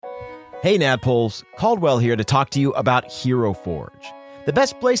Hey Nadpoles, Caldwell here to talk to you about Hero Forge, the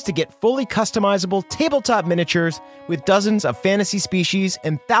best place to get fully customizable tabletop miniatures with dozens of fantasy species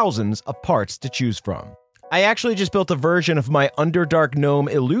and thousands of parts to choose from. I actually just built a version of my Underdark Gnome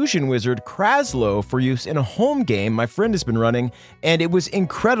illusion wizard Kraslow for use in a home game my friend has been running, and it was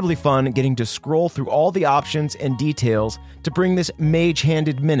incredibly fun getting to scroll through all the options and details to bring this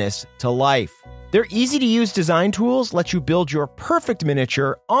mage-handed menace to life. Their easy-to-use design tools let you build your perfect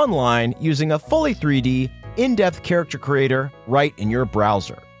miniature online using a fully 3D, in-depth character creator right in your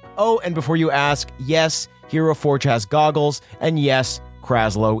browser. Oh, and before you ask, yes, Hero Forge has goggles, and yes,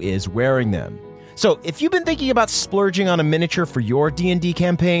 Kraslow is wearing them. So if you've been thinking about splurging on a miniature for your D&D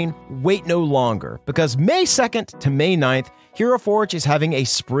campaign, wait no longer, because May 2nd to May 9th, Hero Forge is having a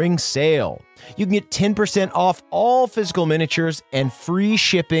spring sale. You can get 10% off all physical miniatures and free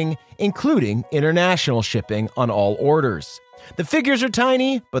shipping, including international shipping on all orders. The figures are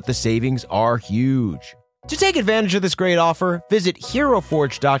tiny, but the savings are huge. To take advantage of this great offer, visit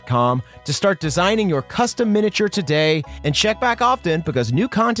HeroForge.com to start designing your custom miniature today and check back often because new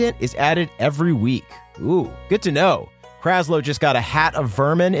content is added every week. Ooh, good to know. Kraslow just got a hat of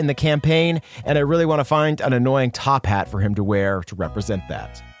vermin in the campaign, and I really want to find an annoying top hat for him to wear to represent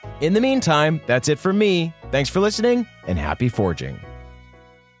that. In the meantime, that's it from me. Thanks for listening, and happy forging.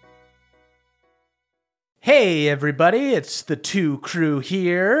 Hey everybody, it's the Two Crew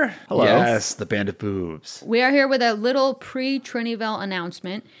here. Hello. Yes, the Band of Boobs. We are here with a little pre-Trinivale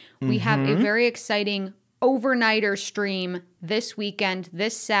announcement. We have a very exciting overnighter stream this weekend,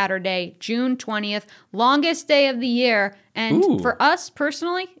 this Saturday, June 20th, longest day of the year. And for us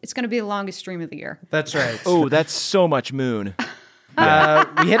personally, it's going to be the longest stream of the year. That's right. Oh, that's so much moon.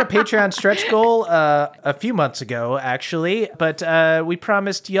 We hit a Patreon stretch goal a few months ago, actually, but we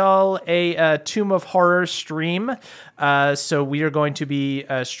promised y'all a Tomb of Horror stream. So we are going to be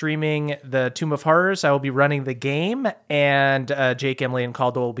streaming the Tomb of Horrors. I will be running the game, and Jake, Emily, and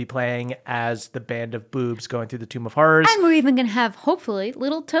Caldwell will be playing as the Band of Boobs going through the Tomb of Horrors. And we're even going to have, hopefully,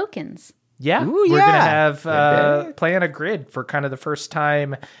 little tokens. Yeah, Ooh, we're yeah. going to have play on a grid for kind of the first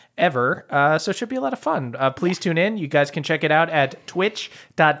time ever. So it should be a lot of fun. Please tune in. You guys can check it out at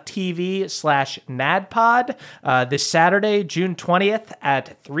twitch.tv/NADPOD this Saturday, June 20th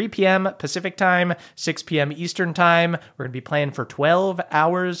at 3 p.m. Pacific time, 6 p.m. Eastern time. We're going to be playing for 12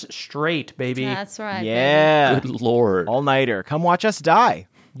 hours straight, baby. That's right. Yeah. Good Lord. All-nighter. Come watch us die.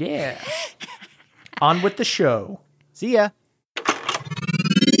 Yeah. On with the show. See ya.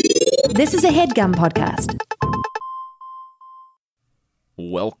 This is a HeadGum podcast.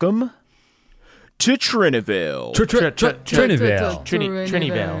 Welcome to Trinivale. Trinivale.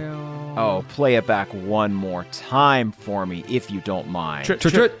 Trinivale. Oh, play it back one more time for me, if you don't mind.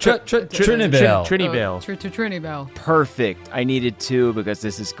 Trinivale. Trinivale. Perfect. I needed to because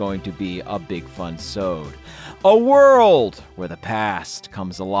this is going to be a big fun-sode. A world where the past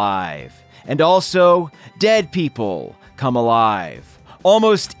comes alive. And also, dead people come alive.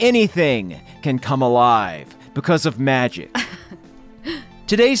 Almost anything can come alive because of magic.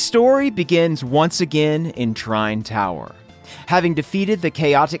 Today's story begins once again in Trine Tower. Having defeated the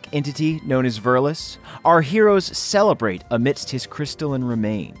chaotic entity known as Verlis, our heroes celebrate amidst his crystalline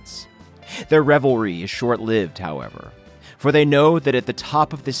remains. Their revelry is short-lived, however, for they know that at the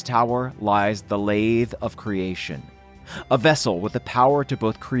top of this tower lies the Lathe of Creation, a vessel with the power to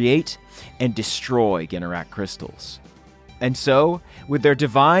both create and destroy Generac crystals. And so, with their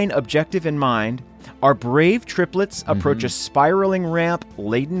divine objective in mind, our brave triplets approach a spiraling ramp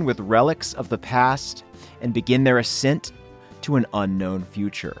laden with relics of the past and begin their ascent to an unknown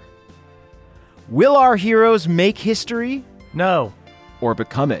future. Will our heroes make history No. or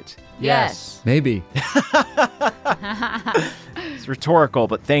become it? Yes. Maybe. It's rhetorical,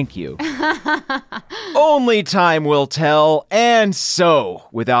 but thank you. Only time will tell. And so,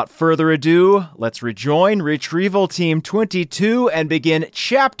 without further ado, let's rejoin Retrieval Team 22 and begin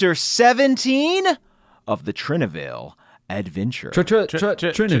Chapter 17 of the Trinivale Adventure.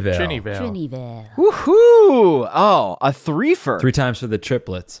 Trinivale. Woohoo! Oh, a threefer. 3 times for the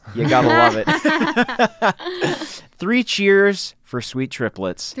triplets. You gotta love it. 3 cheers for sweet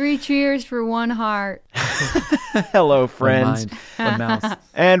triplets. 3 cheers for 1 heart. Hello, friends. One mouse.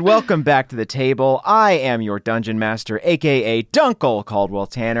 And welcome back to the table. I am your Dungeon Master, a.k.a. Dunkel Caldwell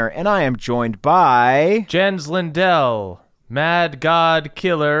Tanner, and I am joined by... Jens Lindell, Mad God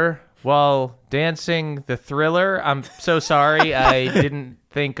Killer, while dancing the Thriller. I'm so sorry, I didn't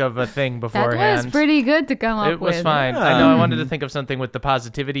think of a thing beforehand. That was pretty good to come up It with. was fine. I know I wanted to think of something with the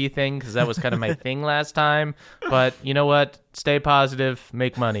positivity thing, because that was kind of my thing last time. But you know what? Stay positive,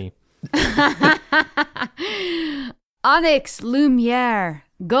 make money. Onyx Lumiere.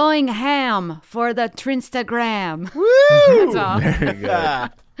 going ham for the Trinstagram. Woo!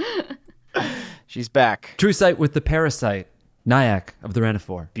 That's all. She's back. True sight with the parasite. Nyack of the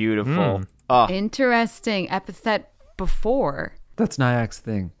Renifor. Beautiful. Interesting epithet before. That's Nyack's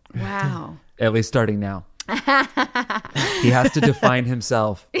thing. Wow. At least starting now. He has to define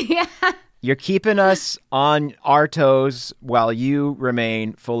himself. Yeah. You're keeping us on our toes while you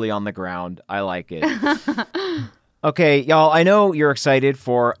remain fully on the ground. I like it. Okay, y'all, I know you're excited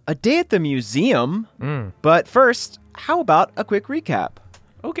for a day at the museum, but first, how about a quick recap?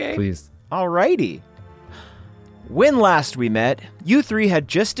 Okay. Please. Alrighty. When last we met, you three had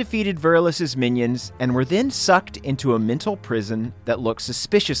just defeated Verlus's minions and were then sucked into a mental prison that looked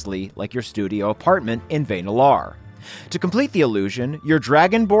suspiciously like your studio apartment in Vainalar. To complete the illusion, your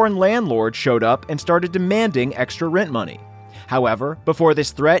dragonborn landlord showed up and started demanding extra rent money. However, before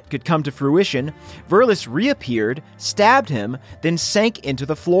this threat could come to fruition, Verlus reappeared, stabbed him, then sank into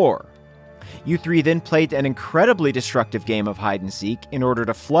the floor. You three then played an incredibly destructive game of hide-and-seek in order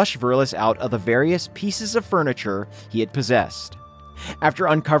to flush Verlus out of the various pieces of furniture he had possessed. After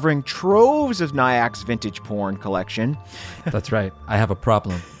uncovering troves of Nyack's vintage porn collection... That's right. I have a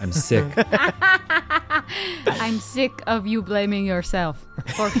problem. I'm sick. I'm sick of you blaming yourself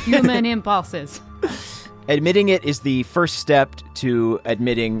for human impulses. Admitting it is the first step to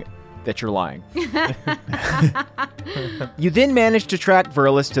admitting that you're lying. You then managed to track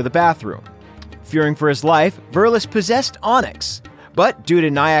Verlus to the bathroom. Fearing for his life, Verlus possessed Onyx, but due to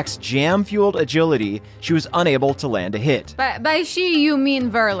Nyack's jam-fueled agility, she was unable to land a hit. By she, you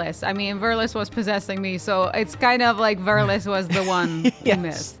mean Verlus. I mean, Verlus was possessing me, so it's kind of like Verlus was the one who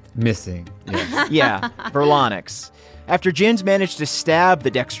missed. Missing. Yes. Yeah, Verlonix. After Jins managed to stab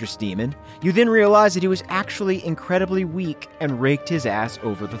the dexterous demon, you then realized that he was actually incredibly weak and raked his ass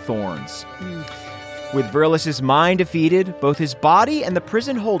over the thorns. With Verlus's mind defeated, both his body and the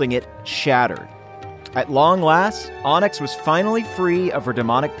prison holding it shattered. At long last, Onyx was finally free of her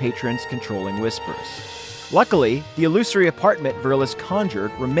demonic patrons controlling whispers. Luckily, the illusory apartment Verlus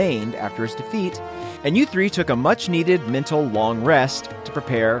conjured remained after his defeat, and you three took a much-needed mental long rest to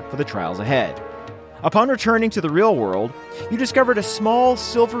prepare for the trials ahead. Upon returning to the real world, you discovered a small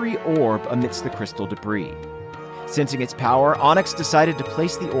silvery orb amidst the crystal debris. Sensing its power, Onyx decided to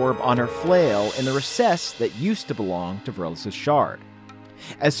place the orb on her flail in the recess that used to belong to Verlus's shard.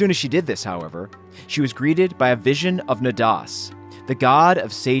 As soon as she did this, however, she was greeted by a vision of Nadas, the god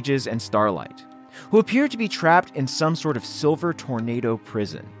of sages and starlight, who appeared to be trapped in some sort of silver tornado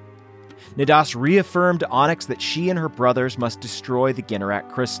prison. Nadas reaffirmed to Onyx that she and her brothers must destroy the Ginnerak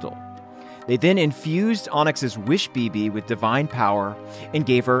crystal. They then infused Onyx's Wish BB with divine power and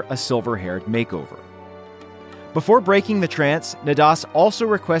gave her a silver-haired makeover. Before breaking the trance, Nadas also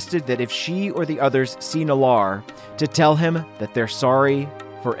requested that if she or the others see Nalar, to tell him that they're sorry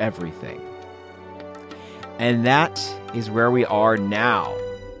for everything. And that is where we are now.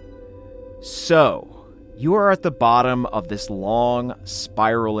 So, you are at the bottom of this long,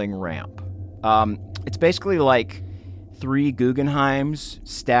 spiraling ramp. It's basically like 3 Guggenheims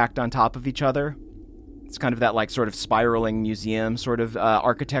stacked on top of each other. It's kind of that like sort of spiraling museum sort of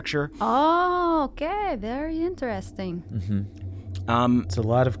architecture. Oh, okay. Very interesting. It's a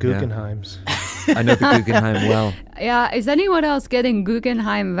lot of Guggenheims. I know the Guggenheim well. Yeah, is anyone else getting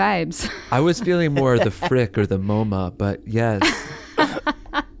Guggenheim vibes? I was feeling more of the Frick or the MoMA, but yes.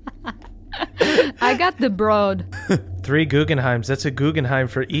 I got the Broad. 3 Guggenheims. That's a Guggenheim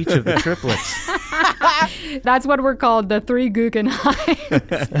for each of the triplets. That's what we're called, the 3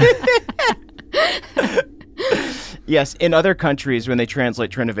 Guggenheims. Yes, in other countries, when they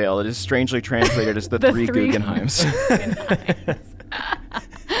translate Trinivale, it is strangely translated as the 3 Guggenheims.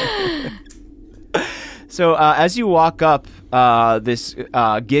 So as you walk up this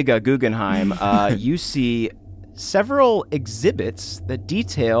Giga Guggenheim, you see several exhibits that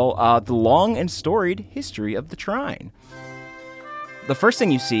detail the long and storied history of the Trine. The first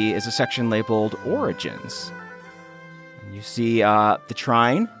thing you see is a section labeled Origins. You see the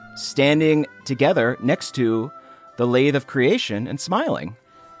Trine standing together next to the Lathe of Creation and smiling.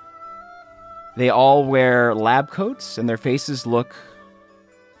 They all wear lab coats and their faces look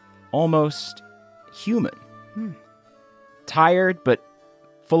almost human. Tired, but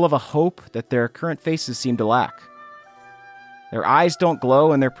full of a hope that their current faces seem to lack. Their eyes don't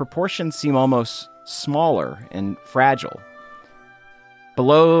glow and their proportions seem almost smaller and fragile.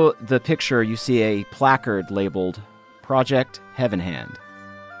 Below the picture, you see a placard labeled Project Heaven Hand.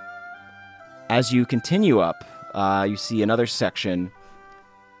 As you continue up, you see another section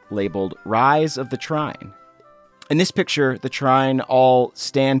labeled Rise of the Trine. In this picture, the Trine all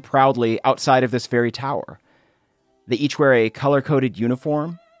stand proudly outside of this very tower. They each wear a color-coded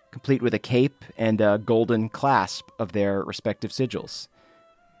uniform, complete with a cape and a golden clasp of their respective sigils.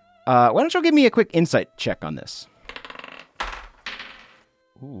 Why don't you give me a quick insight check on this?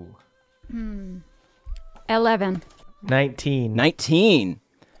 Ooh. 11. 19. 19.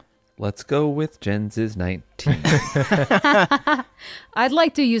 Let's go with Jens's 19. I'd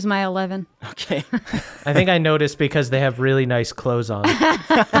like to use my 11. Okay. I think I noticed because they have really nice clothes on.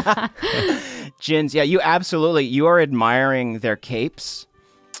 Jins, yeah, you are admiring their capes.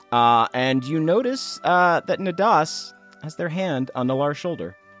 And you notice that Nadas has their hand on Nalar's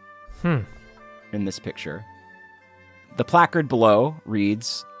shoulder. In this picture. The placard below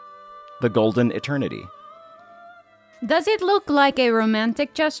reads, "The Golden Eternity." Does it look like a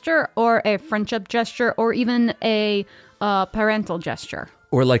romantic gesture or a friendship gesture or even a parental gesture?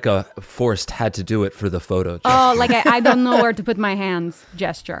 Or like a forced had to do it for the photo. Oh, like I don't know where to put my hands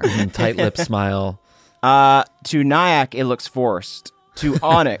gesture. Tight lip smile. To Nyack, it looks forced. To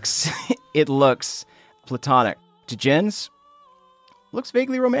Onyx, it looks platonic. To Jins, looks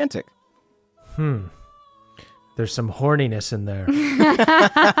vaguely romantic. There's some horniness in there.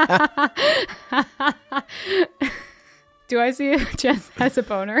 Do I see Jen as a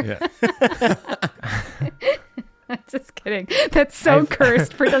boner? Yeah. I'm just kidding. That's so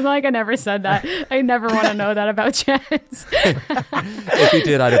cursed. Pretend like I never said that. I never want to know that about Jens. If you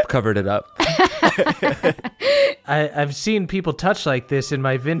did, I'd have covered it up. I've seen people touch like this in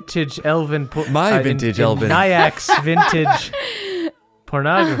my vintage elven... Vintage elven. Nyack's vintage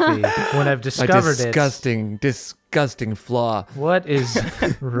pornography when I've discovered disgusting flaw. What is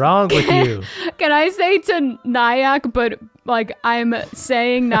wrong with you? Can I say to Nyack, but like I'm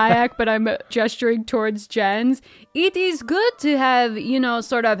saying Nyack, but I'm gesturing towards Jens? It is good to have,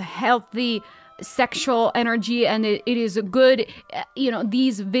 sort of healthy sexual energy, and it is good,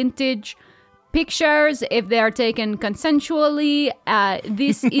 these vintage pictures, if they are taken consensually,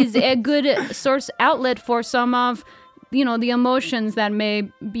 this is a good source outlet for some of, the emotions that may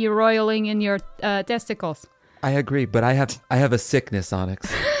be roiling in your testicles. I agree, but I have a sickness,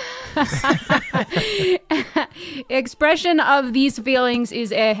 Onyx. Expression of these feelings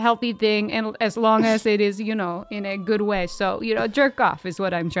is a healthy thing, and as long as it is, in a good way. So, jerk off is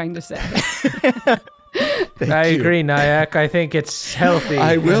what I'm trying to say. I agree, Nyack. I think it's healthy.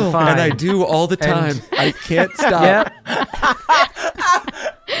 I will, fine. and I do all the time. I can't stop.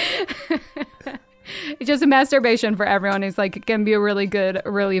 It's just a masturbation for everyone. It's like it can be a really good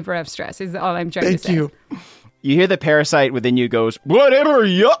reliever of stress. Is all I'm trying to say. Thank you. You hear the parasite within you goes, "Whatever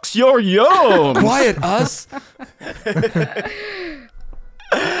yucks your yum." Quiet, us.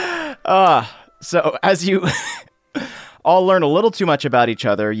 So as you all learn a little too much about each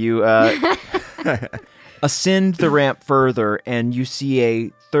other, you ascend the ramp further, and you see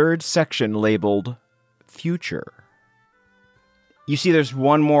a third section labeled Future. You see there's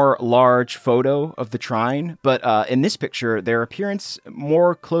one more large photo of the Trine, but in this picture, their appearance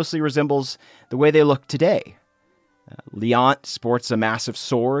more closely resembles the way they look today. Leont sports a massive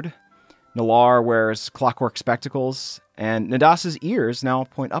sword, Nalar wears clockwork spectacles, and Nadas's ears now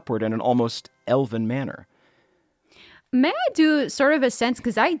point upward in an almost elven manner. May I do sort of a sense,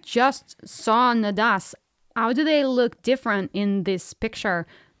 because I just saw Nadas. How do they look different in this picture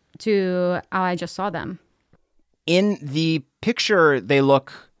to how I just saw them? In the picture, they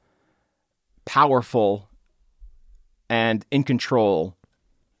look powerful and in control.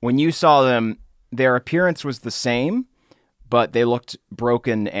 When you saw them, their appearance was the same, but they looked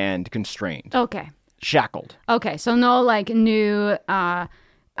broken and constrained. Okay. Shackled. Okay, so no new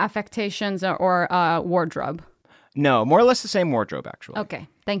affectations or wardrobe. No, more or less the same wardrobe, actually. Okay,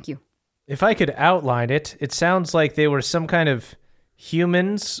 thank you. If I could outline it, it sounds like they were some kind of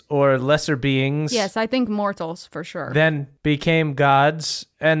humans or lesser beings. Yes, I think mortals for sure. Then became gods,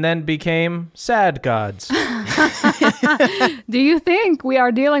 and then became sad gods. Do you think we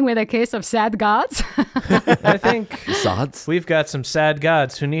are dealing with a case of sad gods? I think Sods? we've got some sad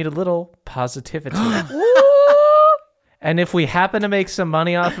gods who need a little positivity. And if we happen to make some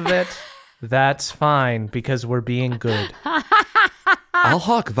money off of it, that's fine, because we're being good. I'll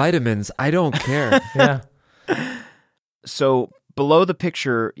hawk vitamins. I don't care. Yeah. So below the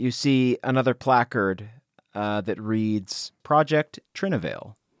picture, you see another placard that reads Project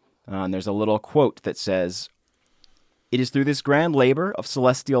Trinivale. And there's a little quote that says, "It is through this grand labor of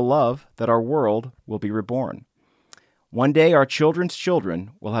celestial love that our world will be reborn. One day our children's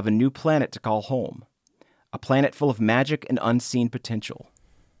children will have a new planet to call home. A planet full of magic and unseen potential.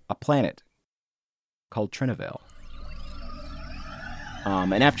 A planet called Trinivale."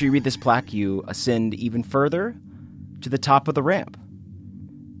 And after you read this plaque, you ascend even further to the top of the ramp.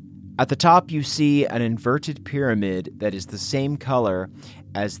 At the top, you see an inverted pyramid that is the same color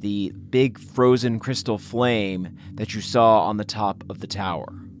as the big frozen crystal flame that you saw on the top of the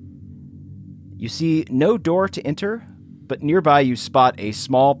tower. You see no door to enter, but nearby you spot a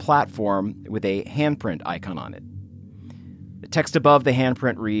small platform with a handprint icon on it. The text above the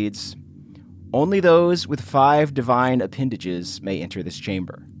handprint reads, "Only those with 5 divine appendages may enter this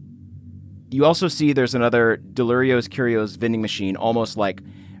chamber." You also see there's another Delirios Curios vending machine almost like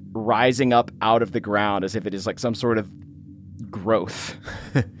rising up out of the ground as if it is like some sort of growth.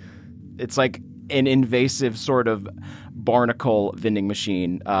 It's like an invasive sort of barnacle vending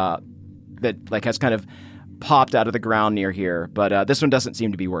machine that like has kind of popped out of the ground near here, but this one doesn't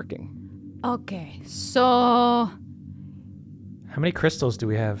seem to be working. Okay, so How many crystals do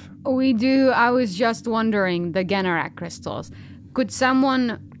we have? we do. I was just wondering, the Generac crystals. Could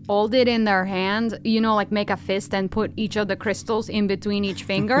someone hold it in their hand, like make a fist and put each of the crystals in between each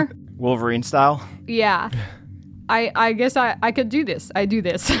finger? Wolverine style? Yeah. I guess I could do this. I do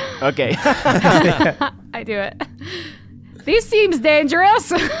this. Okay. I do it. This seems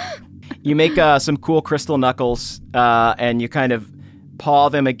dangerous. You make some cool crystal knuckles, and you kind of paw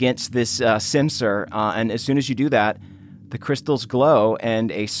them against this sensor, and as soon as you do that, the crystals glow, and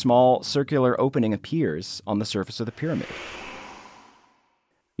a small circular opening appears on the surface of the pyramid.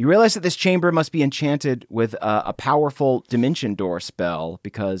 You realize that this chamber must be enchanted with a powerful dimension door spell,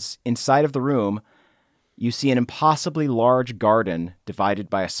 because inside of the room, you see an impossibly large garden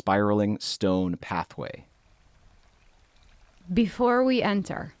divided by a spiraling stone pathway. Before we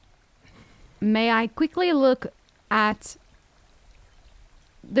enter, may I quickly look at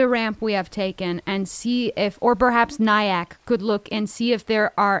the ramp we have taken and see if, or perhaps Nyack could look and see if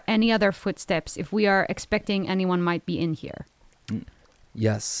there are any other footsteps, if we are expecting anyone might be in here.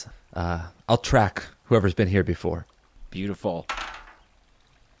 Yes. I'll track whoever's been here before. Beautiful.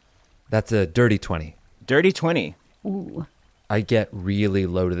 That's a dirty 20. Dirty 20. Ooh. I get really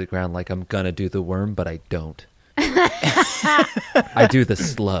low to the ground like I'm gonna do the worm, but I don't. I do the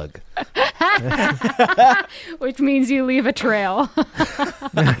slug. Which means you leave a trail.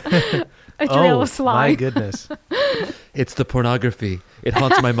 A trail of slime. My goodness. It's the pornography. It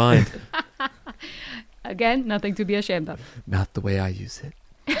haunts my mind. Again, nothing to be ashamed of. Not the way I use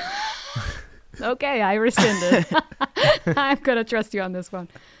it. Okay, I rescinded. I'm going to trust you on this one.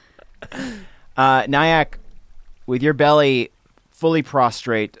 Nyack, with your belly fully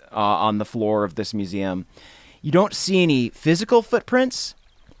prostrate on the floor of this museum, you don't see any physical footprints,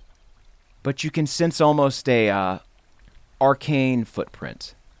 but you can sense almost a arcane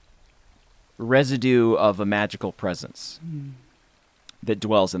footprint, residue of a magical presence that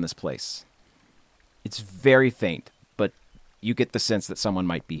dwells in this place. It's very faint, but you get the sense that someone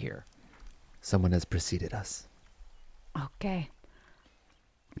might be here. Someone has preceded us. Okay.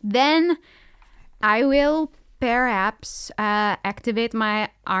 Then I will perhaps activate my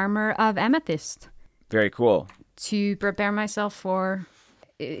armor of amethyst Very cool. to prepare myself for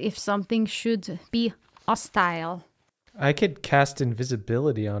if something should be hostile. I could cast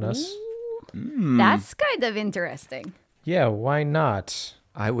invisibility on us. That's kind of interesting. Yeah, why not?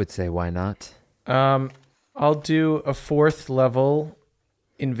 I would say why not? I'll do a 4th level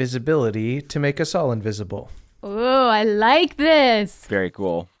invisibility to make us all invisible. Oh, I like this. Very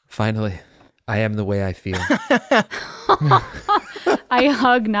cool. Finally, I am the way I feel. I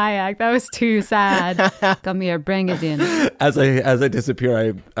hug Nyack. That was too sad. Come here, bring it in. As I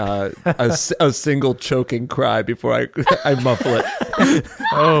disappear, a single choking cry before I muffle it.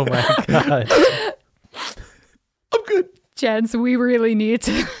 Oh my god. I'm good. Chance, we really need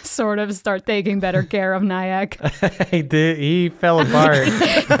to sort of start taking better care of Nyack. He fell apart.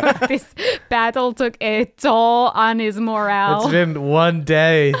 This battle took a toll on his morale. It's been one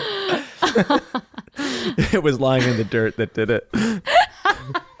day. It was lying in the dirt that did it.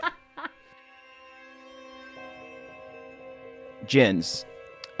 Jins,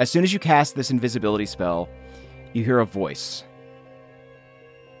 as soon as you cast this invisibility spell, you hear a voice.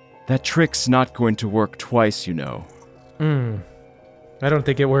 That trick's not going to work twice, you know. I don't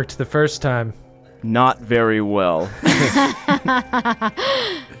think it worked the first time. Not very well.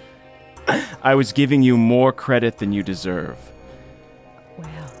 I was giving you more credit than you deserve.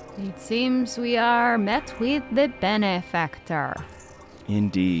 Well, it seems we are met with the benefactor.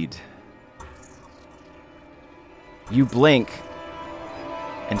 Indeed. You blink,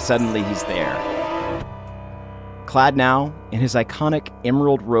 and suddenly he's there. Clad now in his iconic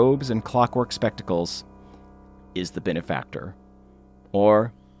emerald robes and clockwork spectacles is the benefactor.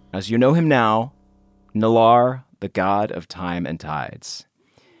 Or, as you know him now, Nalar, the god of time and tides.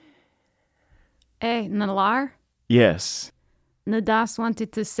 Hey, Nalar? Yes. Nadas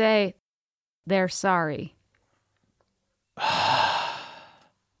wanted to say they're sorry.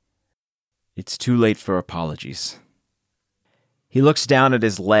 It's too late for apologies. He looks down at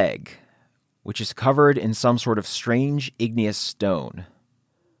his leg, which is covered in some sort of strange igneous stone.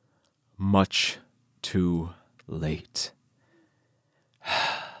 Much too late.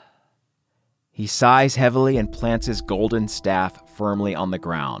 He sighs heavily and plants his golden staff firmly on the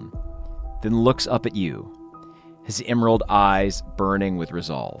ground, then looks up at you, his emerald eyes burning with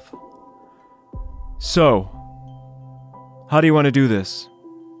resolve. So, how do you want to do this?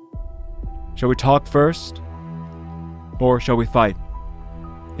 Shall we talk first? Or shall we fight?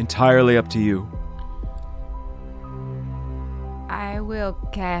 Entirely up to you. I will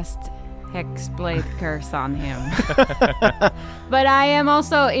cast Hexblade Curse on him. But I am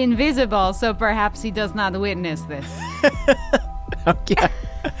also invisible, so perhaps he does not witness this. Okay.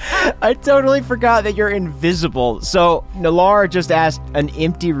 I totally forgot that you're invisible. So, Nalar just asked an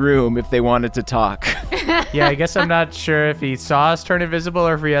empty room if they wanted to talk. Yeah, I guess I'm not sure if he saw us turn invisible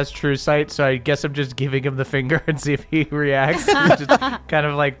or if he has true sight, so I guess I'm just giving him the finger and see if he reacts. Just kind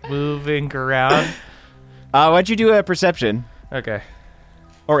of like moving around. Why don't you do a perception? Okay.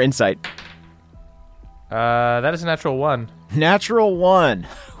 Or insight. That is a natural 1. Natural 1.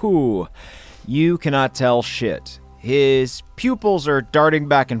 Whew. You cannot tell shit. His pupils are darting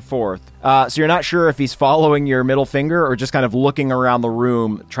back and forth. So you're not sure if he's following your middle finger or just kind of looking around the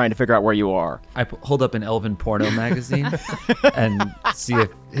room trying to figure out where you are. I hold up an elven porno magazine and see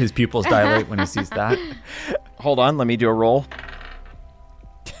if his pupils dilate when he sees that. Hold on, let me do a roll.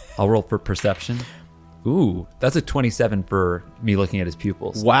 I'll roll for perception. Ooh, that's a 27 for me looking at his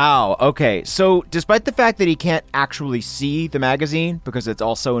pupils. Wow, okay. So despite the fact that he can't actually see the magazine because it's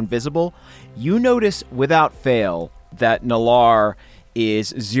also invisible, you notice without fail that Nalar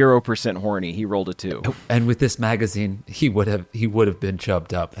is 0% horny. He rolled a 2. And with this magazine, he would have been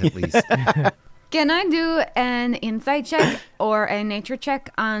chubbed up at least. Can I do an insight check or a nature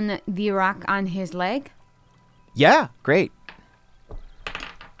check on the rock on his leg? Yeah, great.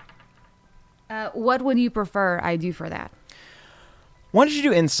 What would you prefer I do for that? Why don't you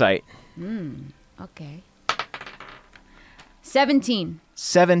do insight? Okay. 17.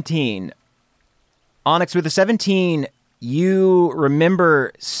 17. Onyx, with a 17, you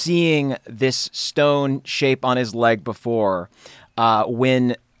remember seeing this stone shape on his leg before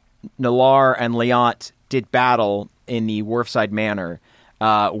when Nalar and Leont did battle in the Wharfside Manor.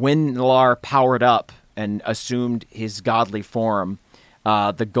 When Nalar powered up and assumed his godly form,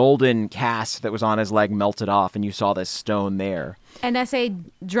 the golden cast that was on his leg melted off, and you saw this stone there. And as a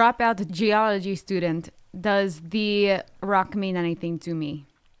dropout geology student, does the rock mean anything to me?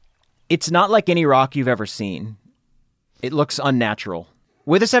 It's not like any rock you've ever seen. It looks unnatural.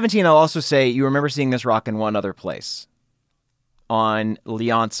 With a 17, I'll also say you remember seeing this rock in one other place. On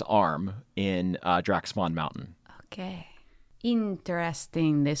Leont's arm in Draxmon Mountain. Okay.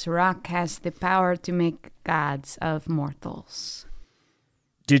 Interesting. This rock has the power to make gods of mortals.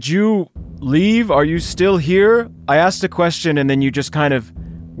 Did you leave? Are you still here? I asked a question and then you just kind of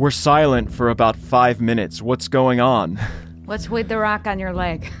were silent for about 5 minutes. What's going on? What's with the rock on your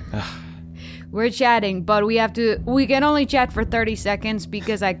leg? We're chatting, but we can only chat for 30 seconds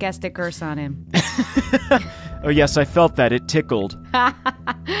because I cast a curse on him. Oh yes, I felt that. It tickled.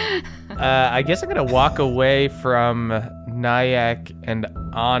 I guess I'm going to walk away from Nyack and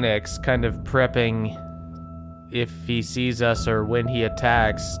Onyx, kind of prepping if he sees us or when he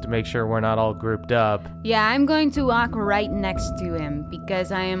attacks to make sure we're not all grouped up. Yeah, I'm going to walk right next to him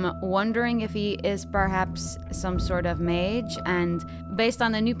because I am wondering if he is perhaps some sort of mage. And based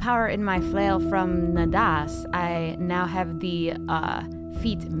on the new power in my flail from Nadas, I now have the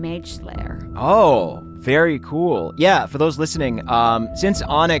feat Mage Slayer. Oh, very cool. Yeah, for those listening, since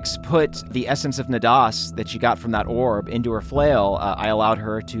Onyx put the essence of Nadas that she got from that orb into her flail, I allowed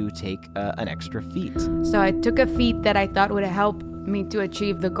her to take an extra feat. So I took a feat that I thought would help me to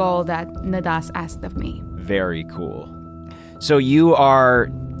achieve the goal that Nadas asked of me. Very cool. So you are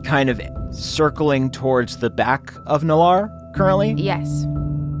kind of circling towards the back of Nalar currently? Yes.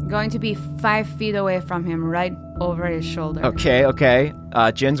 Going to be 5 feet away from him, right over his shoulder. Okay.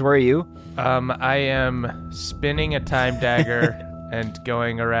 Jins, where are you? I am spinning a time dagger and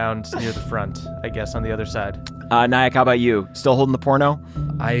going around near the front, I guess, on the other side. Nyack, how about you? Still holding the porno?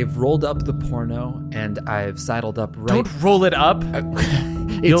 I've rolled up the porno and I've saddled up right. Don't roll it up.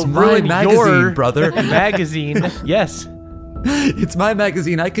 It's You'll my ruin magazine, your brother. Magazine. Yes. It's my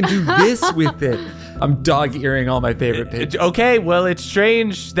magazine. I can do this with it. I'm dog-earing all my favorite pages. Okay, well, it's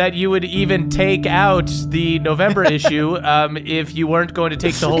strange that you would even take out the November issue if you weren't going to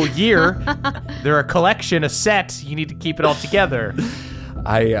take the whole year. They're a collection, a set. You need to keep it all together.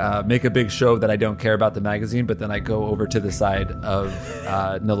 I make a big show that I don't care about the magazine, but then I go over to the side of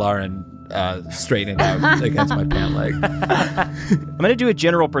Nalar and straighten it out against my pant leg. I'm going to do a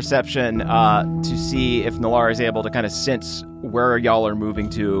general perception to see if Nalar is able to kind of sense where y'all are moving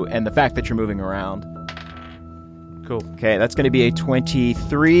to and the fact that you're moving around. Cool. Okay, that's going to be a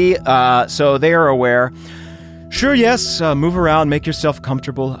 23. So they are aware. Sure, yes. Move around, make yourself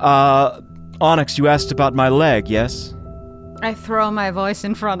comfortable. Onyx, you asked about my leg, yes? I throw my voice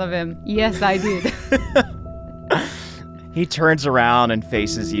in front of him. Yes, I did. He turns around and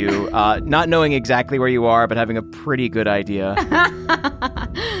faces you, not knowing exactly where you are, but having a pretty good idea.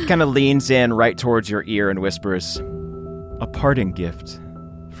 He kind of leans in right towards your ear and whispers, "A parting gift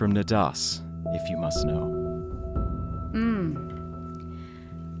from Nadas, if you must know."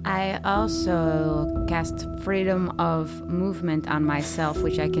 I also cast freedom of movement on myself,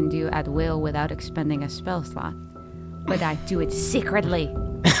 which I can do at will without expending a spell slot. But I do it secretly.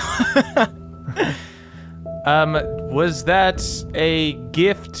 Was that a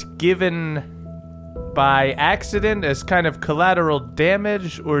gift given by accident as kind of collateral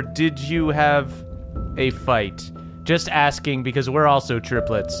damage, or did you have a fight? Just asking because we're also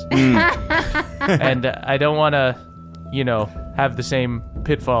triplets. And I don't want to, have the same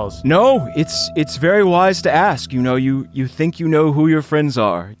pitfalls. No, it's very wise to ask. You think you know who your friends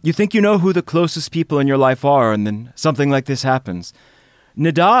are. You think you know who the closest people in your life are, and then something like this happens.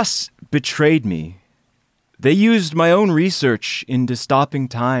 Nadas betrayed me. They used my own research into stopping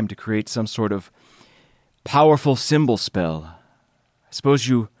time to create some sort of powerful symbol spell. I suppose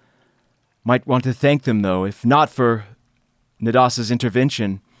you might want to thank them, though. If not for Nadas's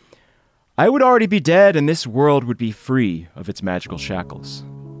intervention, I would already be dead and this world would be free of its magical shackles.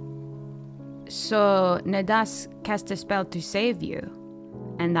 So Nadas cast a spell to save you,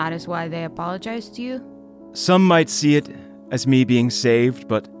 and that is why they apologized to you? Some might see it as me being saved,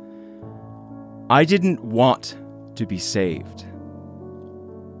 but I didn't want to be saved.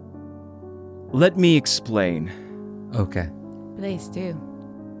 Let me explain. Okay. Please do.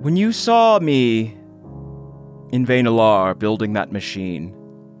 When you saw me in Vainalar building that machine,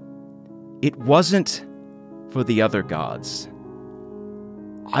 it wasn't for the other gods.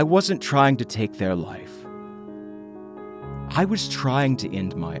 I wasn't trying to take their life. I was trying to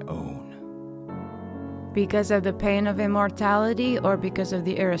end my own. Because of the pain of immortality, or because of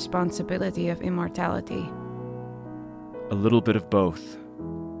the irresponsibility of immortality? A little bit of both.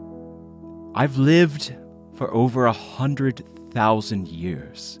 I've lived for over 100,000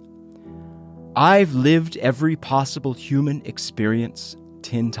 years. I've lived every possible human experience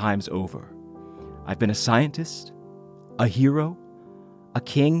 10 times over. I've been a scientist, a hero, a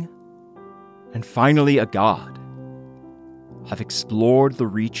king, and finally a god. I've explored the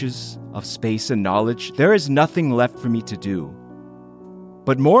reaches of space and knowledge. There is nothing left for me to do.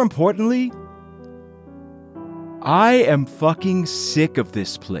 But more importantly, I am fucking sick of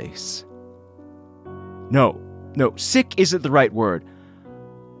this place. No, sick isn't the right word.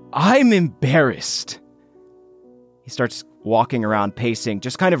 I'm embarrassed. He starts walking around, pacing,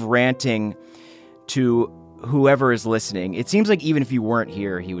 just kind of ranting to whoever is listening. It seems like even if you weren't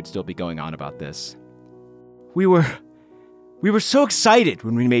here, he would still be going on about this. We were so excited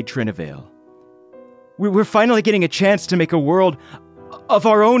when we made Trinivale. We were finally getting a chance to make a world of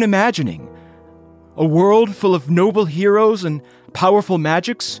our own imagining. A world full of noble heroes and powerful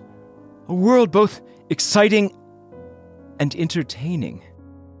magics. A world both exciting and entertaining.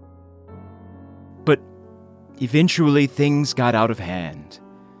 But eventually things got out of hand.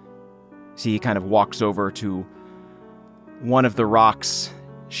 See, he kind of walks over to one of the rocks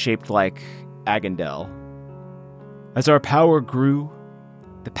shaped like Agandel. As our power grew,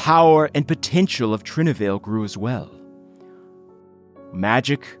 the power and potential of Trinivale grew as well.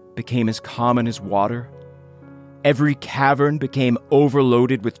 Magic became as common as water. Every cavern became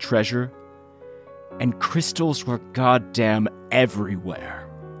overloaded with treasure. And crystals were goddamn everywhere.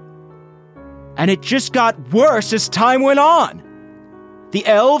 And it just got worse as time went on. The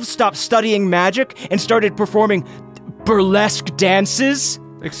elves stopped studying magic and started performing burlesque dances.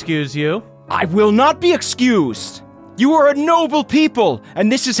 Excuse you? I will not be excused. You are a noble people, and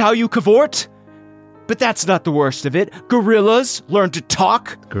this is how you cavort? But that's not the worst of it. Gorillas learned to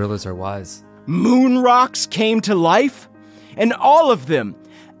talk. Gorillas are wise. Moon rocks came to life. And all of them,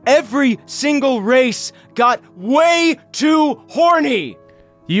 every single race, got way too horny.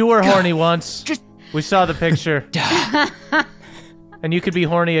 You were horny once. Just... We saw the picture. And you could be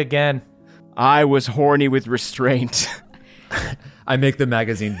horny again. I was horny with restraint. I make the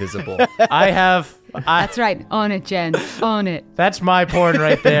magazine visible. That's right. Own it, Jen. Own it. That's my porn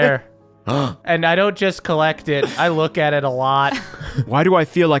right there. And I don't just collect it. I look at it a lot. Why do I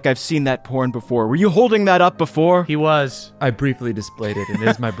feel like I've seen that porn before? Were you holding that up before? He was. I briefly displayed it, and it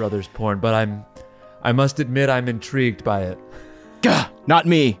is my brother's porn, but I must admit I'm intrigued by it. Gah, not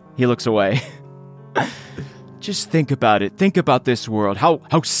me. He looks away. Just think about it. Think about this world. How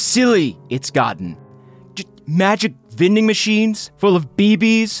silly it's gotten. Just magic vending machines full of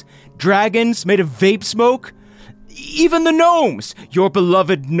BBs, dragons made of vape smoke. Even the gnomes, your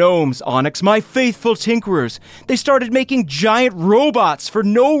beloved gnomes, Onyx, my faithful tinkerers, they started making giant robots for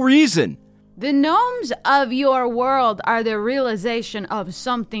no reason. The gnomes of your world are the realization of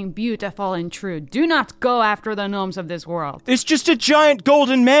something beautiful and true. Do not go after the gnomes of this world. It's just a giant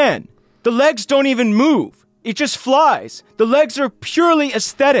golden man. The legs don't even move. It just flies. The legs are purely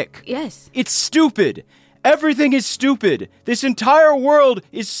aesthetic. Yes. It's stupid. Everything is stupid. This entire world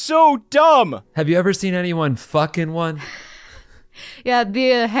is so dumb. Have you ever seen anyone fucking one? Yeah,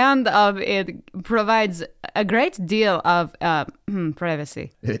 the hand of it provides a great deal of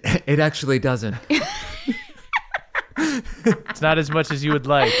privacy. It actually doesn't. It's not as much as you would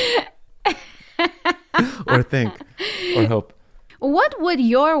like. Or think. Or hope. What would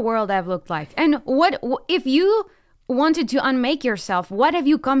your world have looked like? And what if you wanted to unmake yourself, what have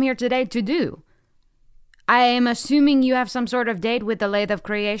you come here today to do? I am assuming you have some sort of date with the Lathe of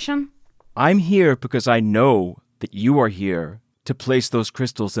Creation? I'm here because I know that you are here to place those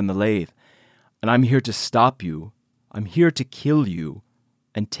crystals in the lathe. And I'm here to stop you. I'm here to kill you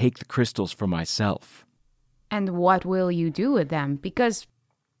and take the crystals for myself. And what will you do with them? Because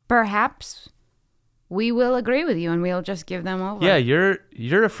perhaps we will agree with you and we'll just give them over. Yeah, you're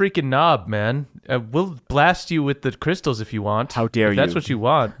a freaking knob, man. We'll blast you with the crystals if you want. How dare if that's you. what you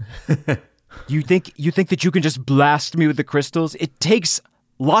want. You think that you can just blast me with the crystals? It takes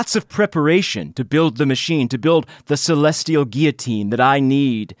lots of preparation to build the machine, to build the celestial guillotine that I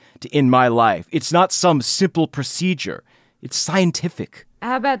need to end my life. It's not some simple procedure. It's scientific.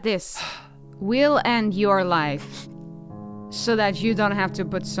 How about this? We'll end your life so that you don't have to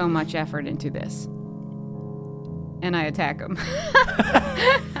put so much effort into this. And I attack him.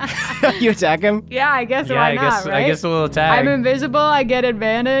 You attack him? Yeah, I guess why not, right? I guess we'll attack. I'm invisible, I get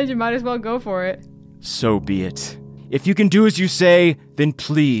advantage, you might as well go for it. So be it. If you can do as you say, then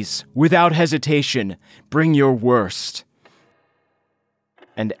please, without hesitation, bring your worst.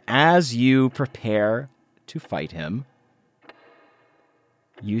 And as you prepare to fight him,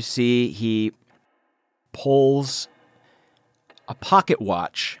 you see he pulls a pocket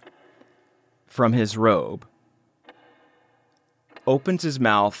watch from his robe, opens his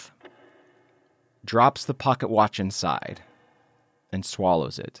mouth, drops the pocket watch inside, and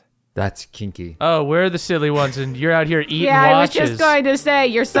swallows it. That's kinky. Oh, we're the silly ones, and you're out here eating Yeah, watches. I was just going to say,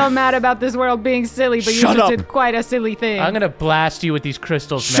 you're so mad about this world being silly, but Shut you just up. did quite a silly thing. I'm gonna blast you with these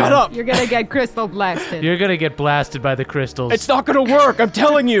crystals, man. Shut up! You're gonna get crystal blasted. You're gonna get blasted by the crystals. It's not gonna work, I'm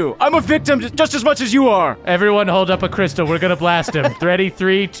telling you! I'm a victim just as much as you are! Everyone hold up a crystal. We're gonna blast him. Ready?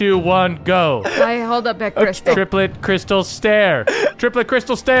 3, 2, 1, go. I hold up a crystal. Triplet crystal stare. Triplet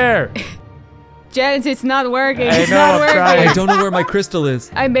crystal stare. Janice, it's not working. I It's know, not I'm working. trying. I don't know where my crystal is.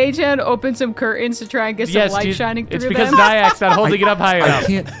 I made Jan open some curtains to try and get some Yes, light dude, shining through it's because them. Nyak's not holding it up high enough. I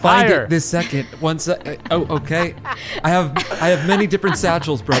can't find Higher. it this second. Oh, okay. I have many different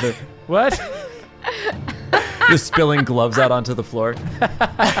satchels, brother. What? Just spilling gloves out onto the floor.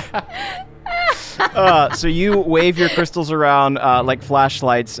 So you wave your crystals around like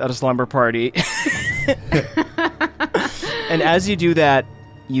flashlights at a slumber party. And as you do that,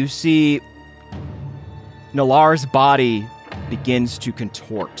 you see Nalar's body begins to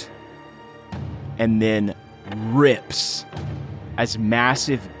contort and then rips as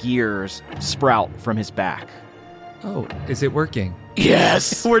massive gears sprout from his back. Oh, is it working?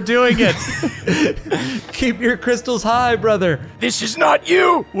 Yes! We're doing it. Keep your crystals high, brother. This is not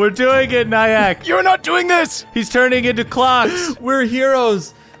you! We're doing it, Nyack. You're not doing this! He's turning into clocks. We're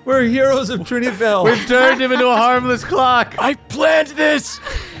heroes. We're heroes of Trinivale. We've turned him into a harmless clock. I planned this!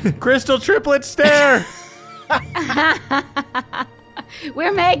 Crystal triplet stare.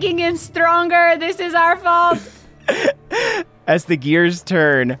 We're making him stronger. This is our fault. As the gears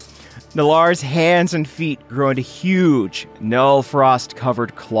turn, Nalar's hands and feet grow into huge, Null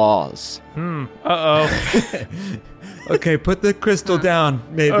Frost-covered claws. Uh-oh. Okay, put the crystal down,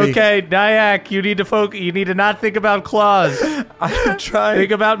 maybe. Okay, Nyack, you need to focus. You need to not think about claws. I'm trying.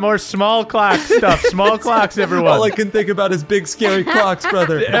 Think about more small clock stuff. Small clocks, everyone. All I can think about is big, scary clocks,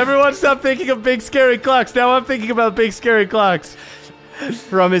 brother. Everyone stop thinking of big scary clocks. Now I'm thinking about big scary clocks.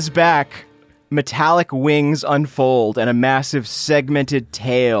 From his back, metallic wings unfold and a massive segmented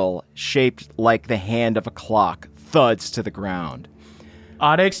tail shaped like the hand of a clock thuds to the ground.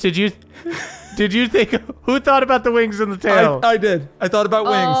 Onyx, did you think, who thought about the wings and the tail? I did. I thought about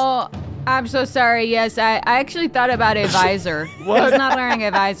wings. Oh, I'm so sorry. Yes, I actually thought about a visor. What? He's not wearing a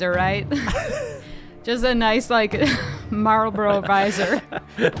visor, right? Just a nice, like, Marlboro visor.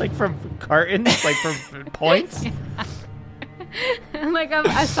 Like from cartons? Like from points? Like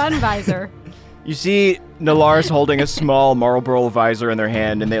a sun visor. You see Nalaris holding a small Marlboro visor in their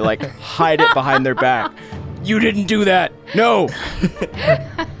hand, and they, like, hide it behind their back. You didn't do that! No!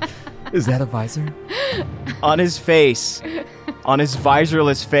 Is that a visor? On his face, on his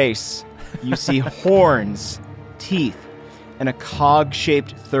visorless face, you see horns, teeth, and a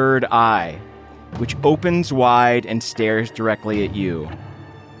cog-shaped third eye, which opens wide and stares directly at you.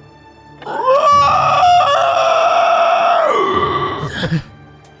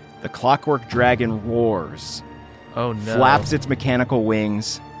 The clockwork dragon roars, Oh, no. flaps its mechanical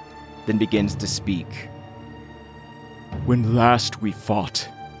wings, then begins to speak. When last we fought,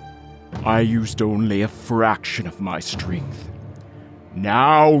 I used only a fraction of my strength.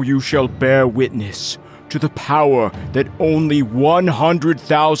 Now you shall bear witness to the power that only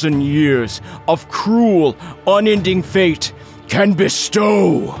 100,000 years of cruel, unending fate can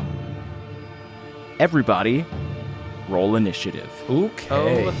bestow. Everybody, roll initiative.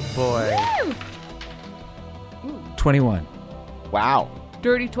 Okay. Oh, boy. 21. Wow.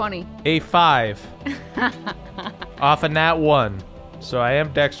 Dirty 20. A 5. Off a nat 1. So I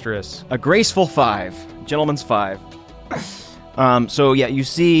am dexterous. A graceful 5. Gentleman's 5. So yeah, you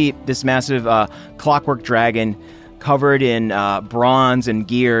see this massive clockwork dragon covered in bronze and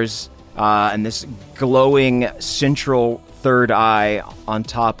gears, and this glowing central third eye on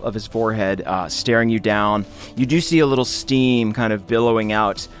top of his forehead, staring you down. You do see a little steam kind of billowing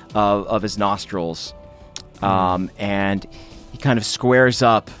out of his nostrils, and he kind of squares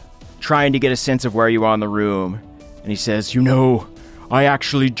up, trying to get a sense of where you are in the room, and he says, "You know, I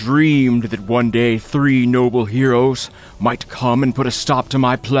actually dreamed that one day 3 noble heroes might come and put a stop to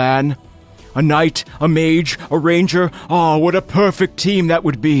my plan. A knight, a mage, a ranger. Oh, what a perfect team that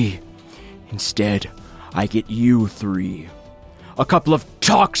would be. Instead, I get you 3. A couple of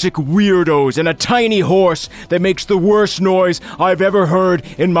toxic weirdos and a tiny horse that makes the worst noise I've ever heard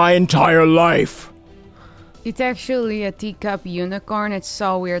in my entire life." It's actually a teacup unicorn. It's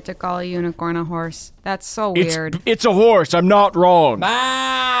so weird to call a unicorn a horse. That's so weird. It's a horse, I'm not wrong.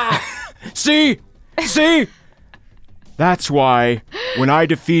 See? That's why, when I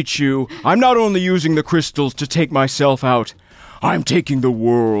defeat you, I'm not only using the crystals to take myself out, I'm taking the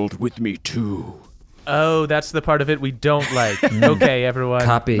world with me too. Oh, that's the part of it we don't like. Okay, everyone.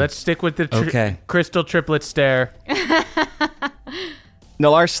 Copy. Let's stick with the Okay. crystal triplet stare.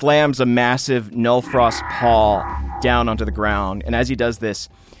 Nalar slams a massive Nullfrost paw down onto the ground, and as he does this,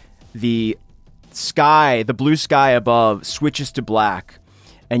 the sky, the blue sky above, switches to black,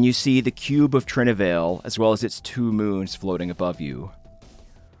 and you see the cube of Trinivale, as well as its 2 moons floating above you.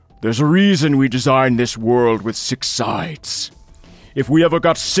 There's a reason we designed this world with 6 sides. If we ever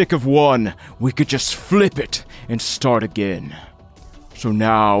got sick of one, we could just flip it and start again. So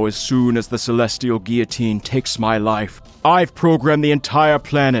now, as soon as the celestial guillotine takes my life, I've programmed the entire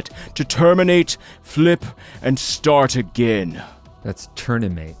planet to terminate, flip, and start again. That's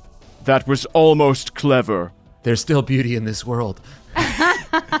Turnimate. That was almost clever. There's still beauty in this world.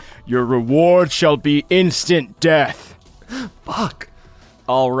 Your reward shall be instant death. Fuck.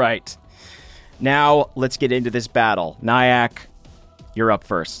 All right. Now, let's get into this battle. Nyack, you're up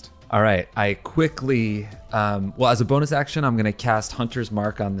first. All right. I quickly, as a bonus action, I'm going to cast Hunter's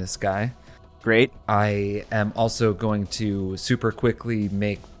Mark on this guy. Great. I am also going to super quickly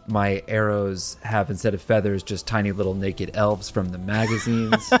make my arrows have, instead of feathers, just tiny little naked elves from the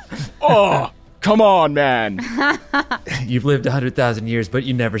magazines. Oh, come on, man. You've lived 100,000 years, but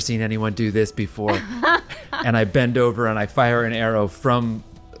you've never seen anyone do this before. And I bend over and I fire an arrow from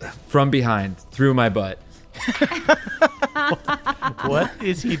behind through my butt. What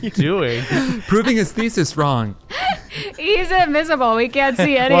is he doing? Proving his thesis wrong. He's invisible. We can't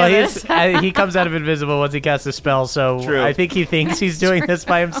see any Well, of this. he comes out of invisible once he casts a spell, so True. I think he thinks he's doing this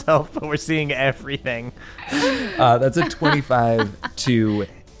by himself, but we're seeing everything. That's a 25 to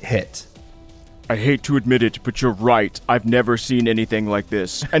hit. I hate to admit it, but you're right. I've never seen anything like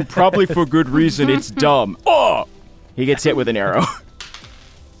this. And probably for good reason. It's dumb. Oh! He gets hit with an arrow.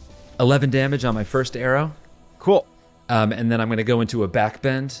 11 damage on my first arrow. Cool. And then I'm going to go into a back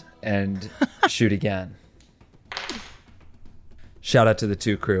bend and shoot again. Shout out to the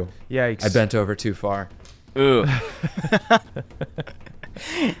 2 crew. Yikes. I bent over too far. Ooh.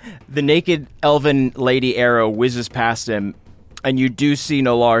 The naked elven lady arrow whizzes past him, and you do see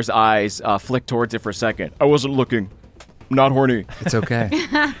Nalar's eyes flick towards it for a second. I wasn't looking. not horny. It's okay.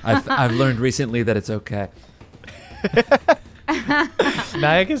 I've learned recently that it's okay.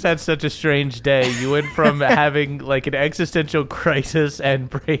 Nyack has had such a strange day. You went from having like an existential crisis and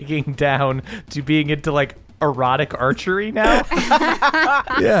breaking down to being into like erotic archery now.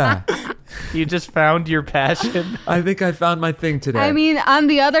 Yeah. You just found your passion. I think I found my thing today. I mean, on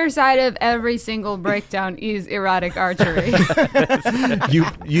the other side of every single breakdown is erotic archery.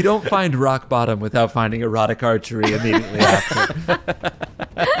 you don't find rock bottom without finding erotic archery immediately after.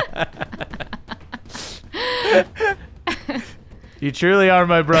 You truly are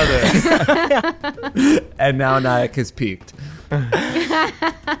my brother. And now Nyack has peaked.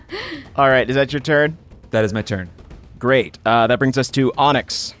 All right, is that your turn? That is my turn. Great. That brings us to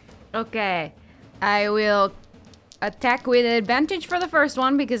Onyx. Okay. I will attack with advantage for the first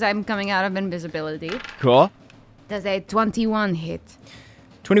one because I'm coming out of invisibility. Cool. Does a 21 hit?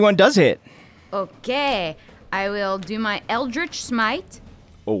 21 does hit. Okay. I will do my Eldritch Smite,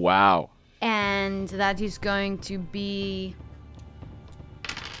 Oh, wow. and that is going to be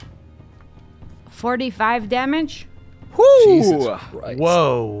 45 damage. Whoo! Jesus Christ.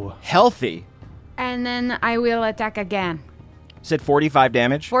 Whoa. Healthy. And then I will attack again. Said 45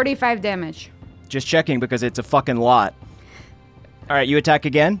 damage. 45 damage. Just checking because it's a fucking lot. All right, you attack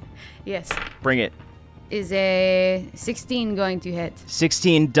again? Yes. Bring it. Is a 16 going to hit?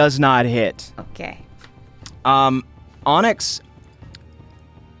 16 does not hit. Okay. Onyx,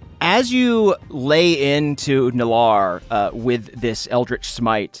 as you lay into Nalar with this Eldritch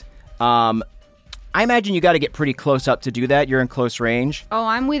Smite, I imagine you got to get pretty close up to do that. You're in close range. Oh,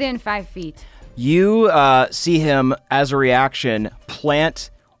 I'm within 5 feet. You see him, as a reaction, plant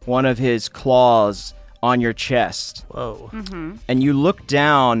one of his claws on your chest. Whoa. And you look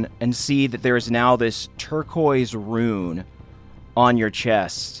down and see that there is now this turquoise rune on your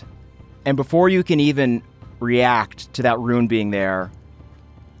chest. And before you can even react to that rune being there,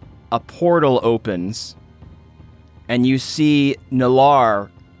 a portal opens, and you see Nalar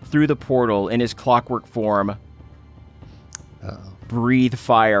through the portal in his clockwork form breathe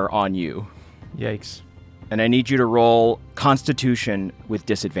fire on you. Yikes. And I need you to roll Constitution with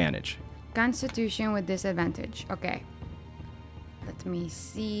disadvantage. Constitution with disadvantage. Okay. Let me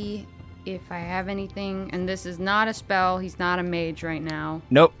see if I have anything. And this is not a spell. He's not a mage right now.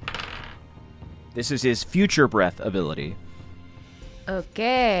 Nope. This is his future breath ability.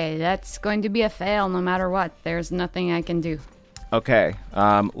 Okay, that's going to be a fail no matter what. There's nothing I can do. Okay,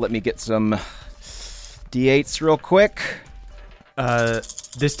 let me get some D8s real quick.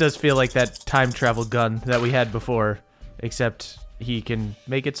 This does feel like that time travel gun that we had before, except he can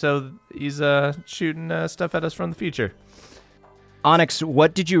make it so he's shooting stuff at us from the future. Onyx,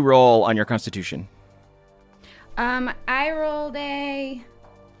 what did you roll on your Constitution? I rolled a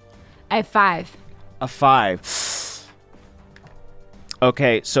 5. A 5.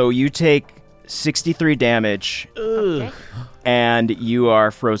 Okay, so you take 63 damage, Okay. and you are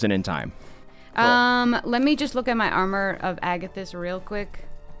frozen in time. Let me just look at my armor of Agathis real quick,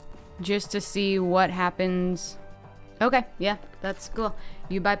 just to see what happens. Okay, yeah, that's cool.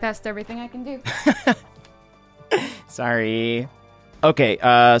 You bypassed everything I can do. Sorry. Okay,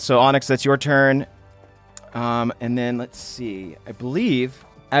 so Onyx, that's your turn. And then let's see. I believe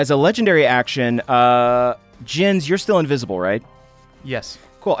as a legendary action, Jins, you're still invisible, right? Yes.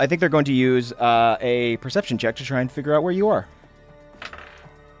 Cool. I think they're going to use a perception check to try and figure out where you are.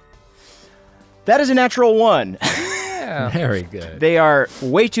 That is a natural 1. Very good. They are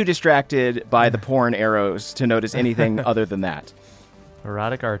way too distracted by the porn arrows to notice anything other than that.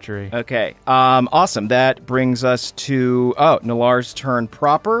 Erotic archery. Okay. Awesome. That brings us to Nalar's turn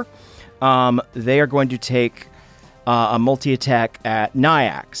proper. They are going to take a multi-attack at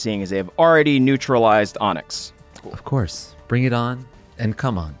Nyack, seeing as they have already neutralized Onyx. Of course. Bring it on and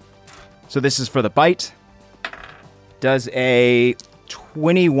come on. So this is for the bite. Does a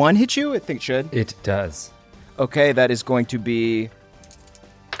 21 hit you? I think it should. It does. Okay, that is going to be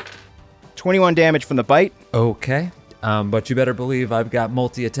 21 damage from the bite. Okay. But you better believe I've got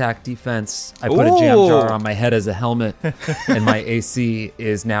multi-attack defense. I put a jam Ooh. jar on my head as a helmet, and my AC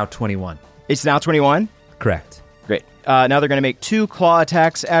is now 21. It's now 21? Correct. Great. Now they're going to make 2 claw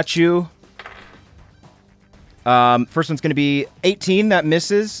attacks at you. First one's going to be 18. That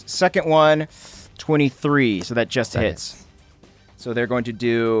misses. Second one, 23. So that just That hits. hits. So they're going to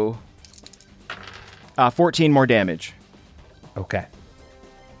do 14 more damage. Okay.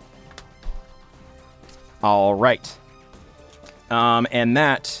 All right. And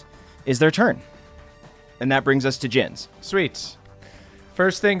that is their turn. And that brings us to Jins. Sweet.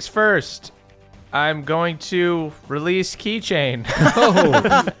 First things first. I'm going to release Keychain.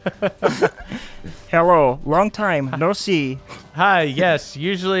 Hello, long time, no see. Hi, yes.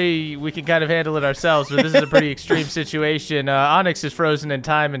 Usually we can kind of handle it ourselves, but this is a pretty extreme situation. Onyx is frozen in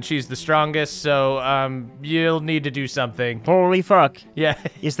time, and she's the strongest, so you'll need to do something. Holy fuck. Yeah,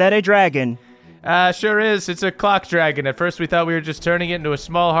 Is that a dragon? sure is. It's a clock dragon. At first we thought we were just turning it into a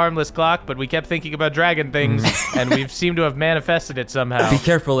small, harmless clock, but we kept thinking about dragon things, and we've seemed to have manifested it somehow. Be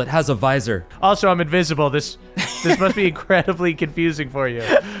careful, it has a visor. Also, I'm invisible. This must be incredibly confusing for you.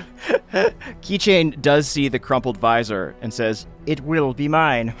 Keychain does see the crumpled visor and says, "It will be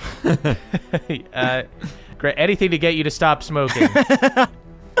mine." Great. Anything to get you to stop smoking.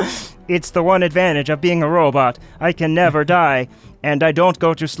 It's the one advantage of being a robot. I can never die, and I don't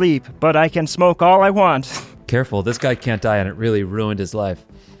go to sleep, but I can smoke all I want. Careful, this guy can't die, and it really ruined his life.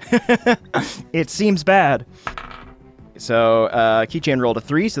 It seems bad. So, Keychain rolled a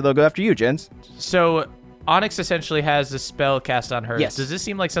 3, so they'll go after you, Jens. So, Onyx essentially has a spell cast on her. Yes. Does this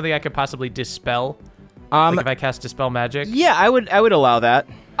seem like something I could possibly dispel? Um, Like if I cast Dispel Magic? Yeah, I would allow that.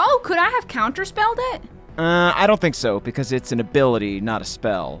 Oh, could I have counterspelled it? I don't think so, because it's an ability, not a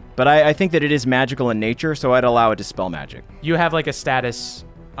spell. But I think that it is magical in nature, so I'd allow it to spell magic. You have like a status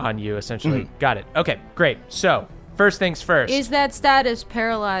on you, essentially. Mm-hmm. Got it. Okay, great. So, first things first. Is that status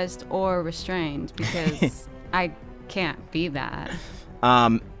paralyzed or restrained? Because I can't be that.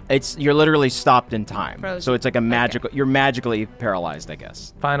 You're literally stopped in time. Frozen. So it's like a magical, you're magically paralyzed, I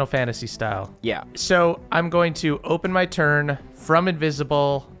guess. Final Fantasy style. Yeah. So, I'm going to open my turn from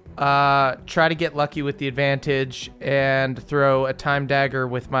invisible, try to get lucky with the advantage, and throw a time dagger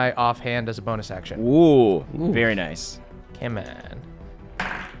with my offhand as a bonus action. Ooh. Very nice. Come on.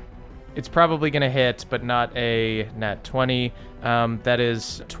 It's probably going to hit, but not a nat 20. That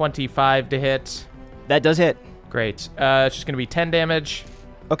is 25 to hit. That does hit. Great. It's just going to be 10 damage.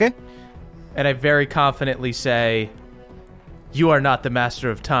 Okay. And I very confidently say, "You are not the master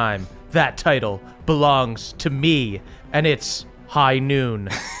of time. That title belongs to me, and it's high noon."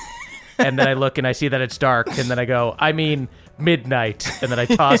 And then I look and I see that it's dark, and then I go, "I mean midnight." And then I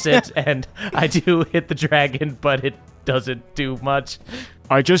toss it, and I do hit the dragon, but it doesn't do much.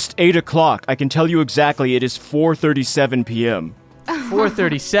 I just 8 o'clock. I can tell you exactly. It is 4:37 p.m.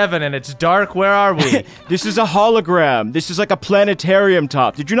 4:37, and it's dark. Where are we? This is a hologram. This is like a planetarium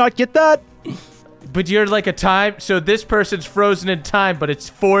top. Did you not get that? But you're like a time. So this person's frozen in time, but it's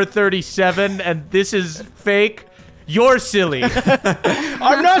 4:37, and this is fake. You're silly.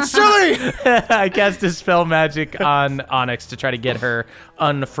 I'm not silly. I cast Dispel Magic on Onyx to try to get her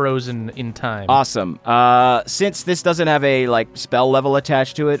unfrozen in time. Awesome. Since this doesn't have a like spell level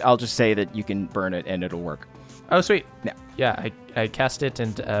attached to it, I'll just say that you can burn it and it'll work. Oh, sweet. Yeah. Yeah, I cast it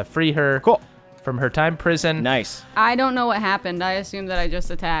and free her Cool. from her time prison. Nice. I don't know what happened. I assume that I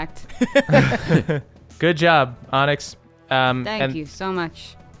just attacked. Good job, Onyx. Thank you so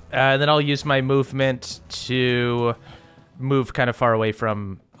much. And then I'll use my movement to move kind of far away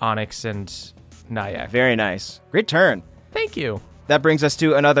from Onyx and Nyack. Very nice. Great turn. Thank you. That brings us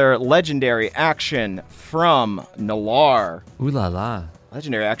to another legendary action from Nalar. Ooh la la.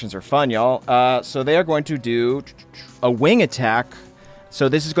 Legendary actions are fun, y'all. So they are going to do a wing attack. So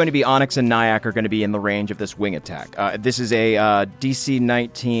this is going to be Onyx and Nyack are going to be in the range of this wing attack. This is a DC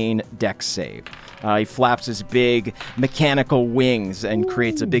 19 dex save. He flaps his big mechanical wings and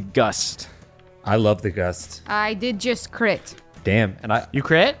creates a big gust. I love the gust. I did just crit. Damn, and You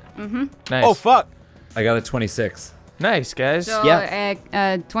crit? Mm-hmm. Nice. Oh, fuck. I got a 26. Nice, guys. So,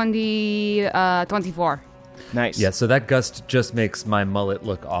 Yeah. 24. Nice. Yeah, so that gust just makes my mullet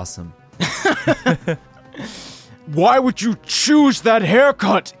look awesome. Why would you choose that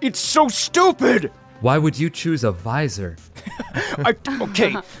haircut? It's so stupid. Why would you choose a visor?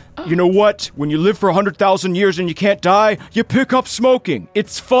 Okay, you know what? When you live for 100,000 years and you can't die, you pick up smoking.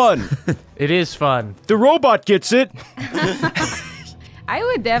 It's fun. It is fun. The robot gets it. I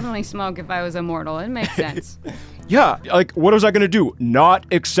would definitely smoke if I was immortal. It makes sense. Yeah, like, what was I gonna do? Not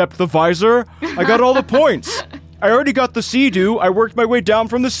accept the visor? I got all the points. I already got the Sea-Doo. I worked my way down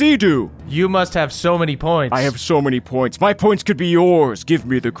from the Sea-Doo. You must have so many points. I have so many points. My points could be yours. Give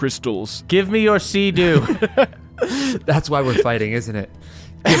me the crystals. Give me your Sea-Doo. That's why we're fighting, isn't it?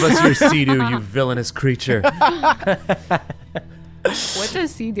 Give us your Sea-Doo, you villainous creature. What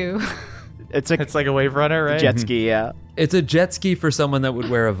does he do? It's a It's like a wave runner, right? jet ski, yeah. It's a jet ski for someone that would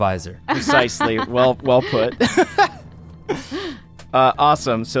wear a visor. Precisely. Well put.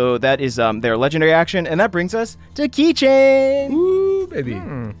 Awesome. So that is their legendary action, and that brings us to Keychain. Ooh, baby.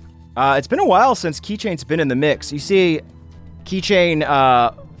 It's been a while since Keychain's been in the mix. You see, Keychain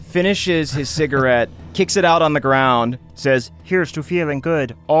finishes his cigarette, kicks it out on the ground, says, "Here's to feeling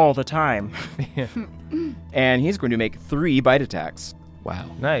good all the time." And he's going to make 3 bite attacks. Wow.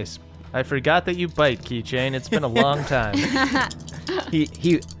 Nice. I forgot that you bite, Keychain. It's been a long time.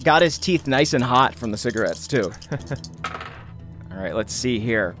 He got his teeth nice and hot from the cigarettes, too. All right, let's see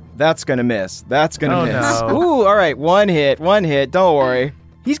here. That's going to miss. That's going to miss. No. Ooh, all right, one hit. Don't worry.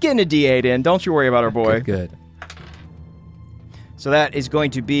 He's getting a D8 in. Don't you worry about our boy. Good. So that is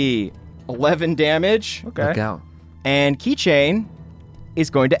going to be 11 damage. Okay. Look out. And Keychain is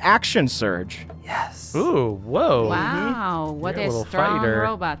going to action surge. Yes. Ooh, whoa. Wow, what You're a a little strong fighter.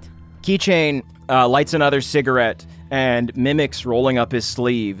 robot. Keychain lights another cigarette and mimics rolling up his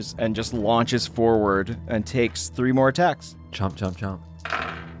sleeves and just launches forward and takes 3 more attacks. Chomp, chomp, chomp.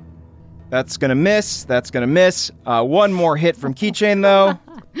 That's going to miss. That's going to miss. One more hit from Keychain, though.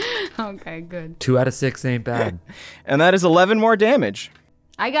 Okay, good. 2 out of 6 ain't bad. And that is 11 more damage.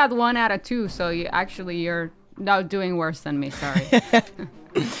 I got 1 out of 2, so you're not doing worse than me, sorry.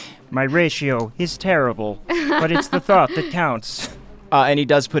 My ratio is terrible, but it's the thought that counts. And he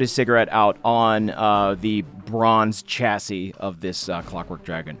does put his cigarette out on the bronze chassis of this clockwork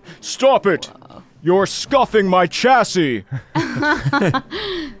dragon. Stop it! You're scuffing my chassis!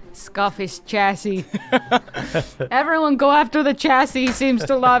 Scuff his chassis. Everyone go after the chassis, he seems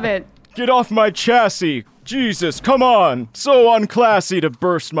to love it. Get off my chassis! Jesus, come on! So unclassy to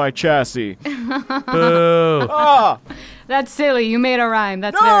burst my chassis. Boo. Ah! That's silly, you made a rhyme,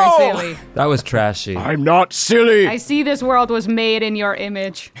 that's No! very silly. That was trashy. I'm not silly! I see this world was made in your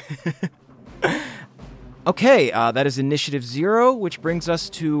image. Okay, that is initiative 0, which brings us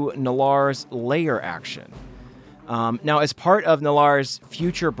to Nalar's lair action. Now, as part of Nalar's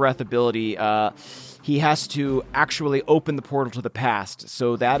future breath ability, he has to actually open the portal to the past.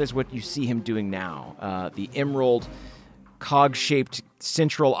 So that is what you see him doing now. The emerald cog-shaped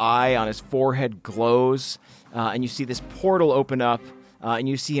central eye on his forehead glows, and you see this portal open up, and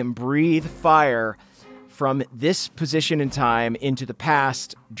you see him breathe fire from this position in time into the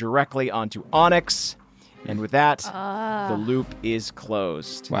past directly onto Onyx. And with that, the loop is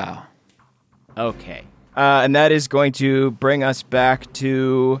closed. Wow. Okay. And that is going to bring us back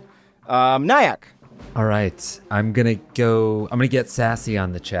to Nyack. All right. I'm going to get sassy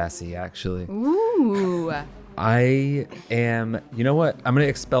on the chassis, actually. Ooh. I am, you know what? I'm going to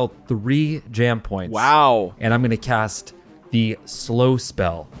expel 3 jam points. Wow. And I'm going to cast the slow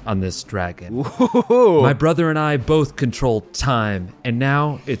spell on this dragon. Ooh. My brother and I both control time, and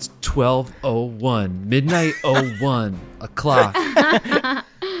now it's 12:01, midnight 01 o'clock.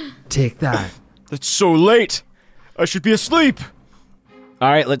 Take that. That's so late. I should be asleep. All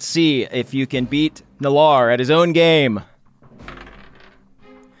right, let's see if you can beat Nalar at his own game.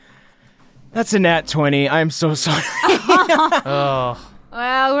 That's a nat 20. I'm so sorry. Oh.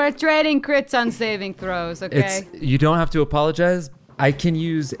 Well, we're trading crits on saving throws, okay? You don't have to apologize. I can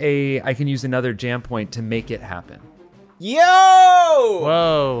use another jam point to make it happen. Yo!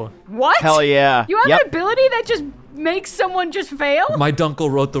 Whoa. What? Hell yeah. You have Yep. an ability that just makes someone just fail? My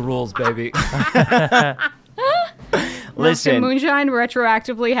dunkle wrote the rules, baby. Listen, Can Moonshine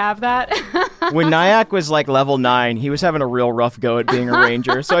retroactively have that? when Nyack was like level 9, he was having a real rough go at being a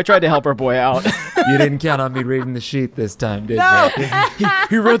ranger, so I tried to help our boy out. You didn't count on me reading the sheet this time, did No! you?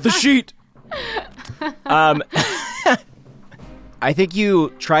 He read the sheet. I think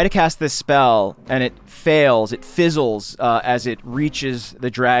you try to cast this spell, and it fails. It fizzles as it reaches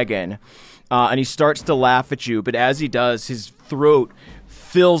the dragon, and he starts to laugh at you. But as he does, his throat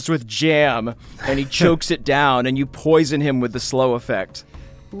fills with jam, and he chokes it down, and you poison him with the slow effect.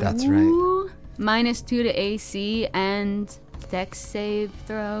 That's right. Ooh, -2 to AC and dex save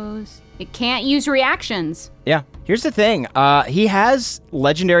throws. It can't use reactions. Yeah. Here's the thing. He has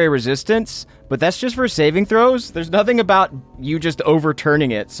legendary resistance, but that's just for saving throws. There's nothing about you just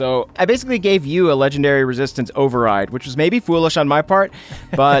overturning it. So I basically gave you a legendary resistance override, which was maybe foolish on my part,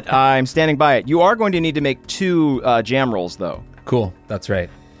 but I'm standing by it. You are going to need to make 2 jam rolls, though. Cool. That's right.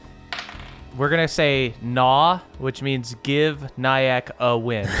 We're going to say gnaw, which means give Nyack a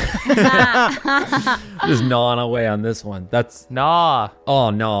win. Just gnawing away on this one. That's Gnaw. oh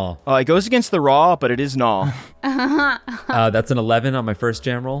no. It goes against the raw, but it is gnaw. That's an 11 on my first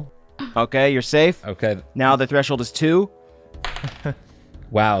jam roll. Okay, you're safe. Okay. Now the threshold is 2.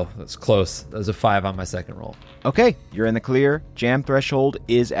 Wow, that's close. That was a 5 on my second roll. Okay, you're in the clear. Jam threshold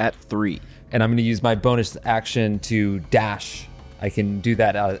is at 3. And I'm going to use my bonus action to dash. I can do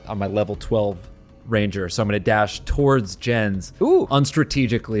that on my level 12 ranger. So I'm going to dash towards Jens. Ooh.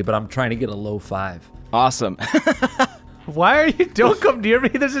 Unstrategically, but I'm trying to get a low 5. Awesome. Why are you? Don't come near me.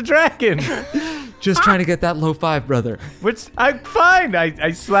 There's a dragon. Just trying to get that low 5, brother. Which I'm fine. I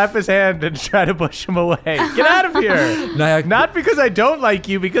slap his hand and try to push him away. Get out of here. Nyack, Not because I don't like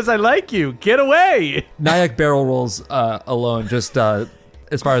you, because I like you. Get away. Nyack barrel rolls alone just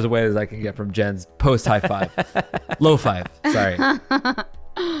as far away as I can get from Jen's post high five. Low five. Sorry.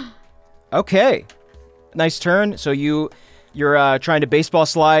 Okay. Nice turn. So you're trying to baseball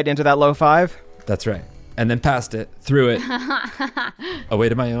slide into that low 5? That's right. And then past it, through it, away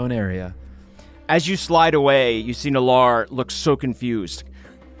to my own area. As you slide away, you see Nalar look so confused.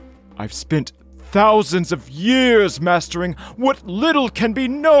 I've spent thousands of years mastering what little can be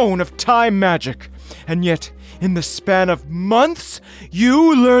known of time magic. And yet, in the span of months,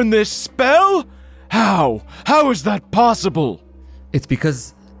 you learn this spell? How? How is that possible? It's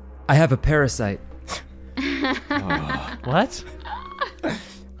because I have a parasite. What?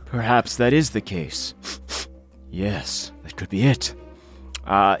 Perhaps that is the case. Yes, that could be it.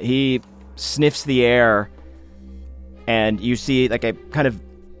 He sniffs the air, and you see like a kind of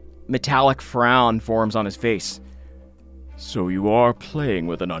metallic frown forms on his face. So you are playing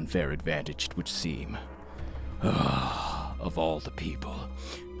with an unfair advantage, it would seem. Of all the people.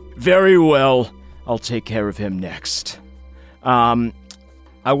 Very well. I'll take care of him next. I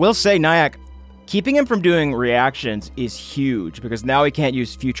will say, Nyack, keeping him from doing reactions is huge, because now he can't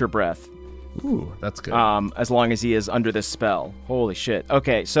use Future Breath. Ooh, that's good. As long as he is under this spell. Holy shit.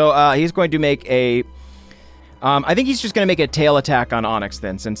 Okay, so he's going to make a... I think he's just going to make a tail attack on Onyx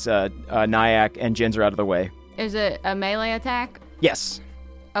then, since Nyack and Jins are out of the way. Is it a melee attack? Yes,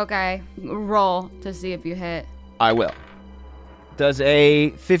 Okay. Roll to see if you hit. I will. Does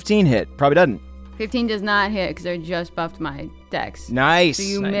a 15 hit? Probably doesn't. 15 does not hit because I just buffed my dex. Nice. So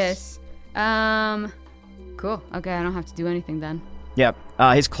you Nice. miss. Cool. Okay, I don't have to do anything then. Yep.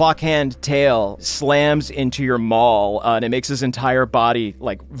 His clock hand tail slams into your maul, and it makes his entire body,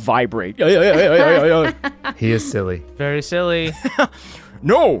 like, vibrate. He is silly. Very silly.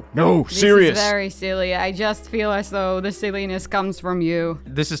 No, serious. This is very silly. I just feel as though the silliness comes from you.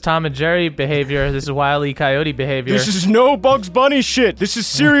 This is Tom and Jerry behavior. This is Wile E. Coyote behavior. This is no Bugs Bunny shit. This is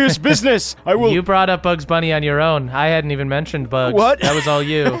serious business. I will... You brought up Bugs Bunny on your own. I hadn't even mentioned Bugs. What? That was all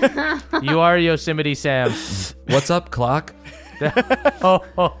you. You are Yosemite Sam. What's up, clock?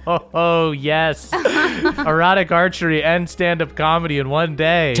 Oh, yes. Erotic archery and stand-up comedy in one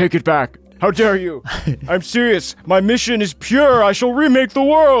day. Take it back. How dare you? I'm serious. My mission is pure. I shall remake the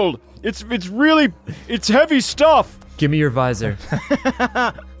world. It's heavy stuff. Give me your visor.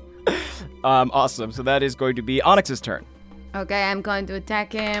 Awesome. So that is going to be Onyx's turn. Okay, I'm going to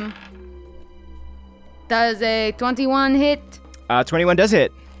attack him. Does a 21 hit? 21 does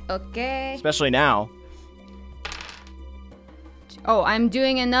hit, Okay. especially now. Oh, I'm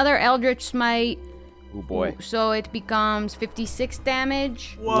doing another Eldritch Smite. Oh boy. So it becomes 56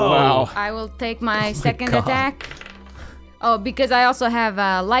 damage. Wow. I will take my second God. attack. Oh, because I also have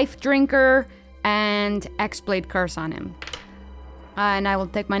a Life Drinker and X-Blade Curse on him. And I will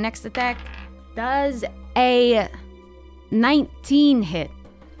take my next attack. Does a 19 hit?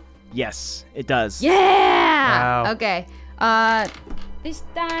 Yes, it does. Yeah! Wow. Okay. This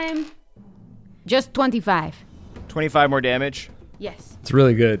time, just 25. 25 more damage. Yes. It's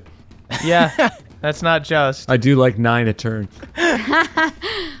really good. Yeah, that's not just. I do like 9 a turn.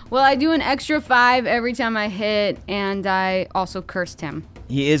 Well, I do an extra 5 every time I hit, and I also cursed him.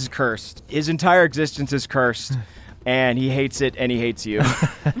 He is cursed. His entire existence is cursed, and he hates it, and he hates you.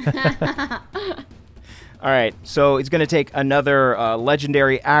 All right, so he's going to take another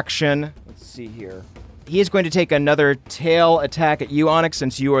legendary action. Let's see here. He is going to take another tail attack at you, Onyx,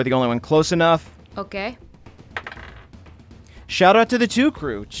 since you are the only one close enough. Okay. Shout out to the 2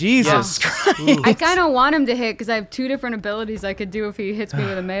 crew. Jesus Christ. I kind of want him to hit because I have 2 different abilities I could do if he hits me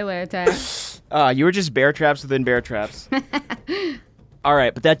with a melee attack. You were just bear traps within bear traps. All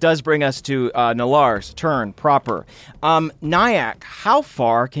right, but that does bring us to Nalar's turn proper. Nyack, how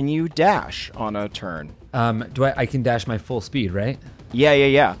far can you dash on a turn? I can dash my full speed, right?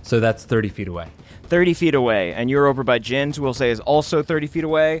 Yeah. So that's 30 feet away. 30 feet away, and you're over by Jins, who we'll say is also 30 feet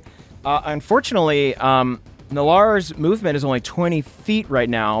away. Unfortunately, Nalar's movement is only 20 feet right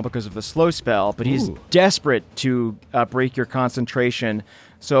now because of the slow spell, but he's desperate to break your concentration.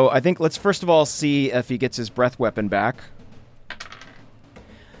 So I think let's first of all see if he gets his breath weapon back.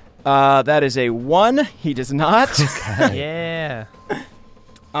 That is a 1. He does not. Yeah.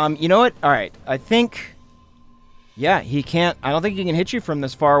 You know what? All right. I think... Yeah, he can't... I don't think he can hit you from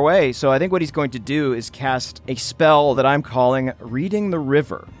this far away. So I think what he's going to do is cast a spell that I'm calling Reading the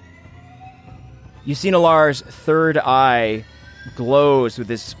River. You see Nalar's third eye glows with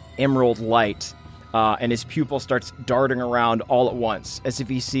this emerald light, and his pupil starts darting around all at once, as if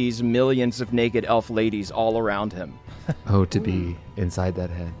he sees millions of naked elf ladies all around him. Oh, to be inside that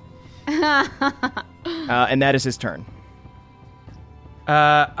head. And that is his turn.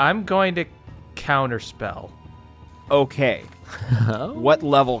 I'm going to counterspell. Okay. What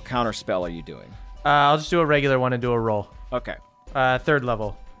level counterspell are you doing? I'll just do a regular one and do a roll. Okay. Third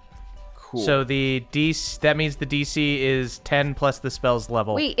level. Cool. So the DC, that means the DC is 10 plus the spell's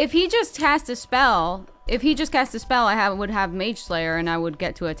level. Wait, if he just cast a spell, I would have Mage Slayer and I would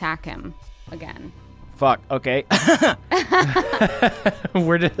get to attack him again. Fuck. Okay.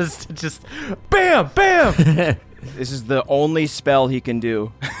 We're just bam, bam. This is the only spell he can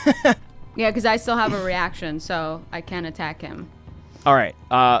do. Yeah, because I still have a reaction, so I can attack him. All right.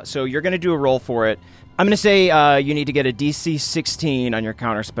 So you're going to do a roll for it. I'm going to say you need to get a DC 16 on your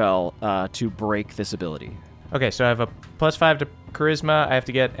counterspell to break this ability. Okay, so I have a +5 to charisma. I have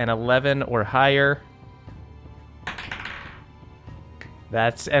to get an 11 or higher.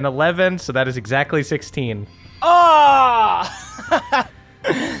 That's an 11, so that is exactly 16. Ah!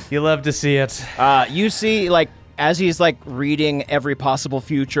 You love to see it. You see, as he's reading every possible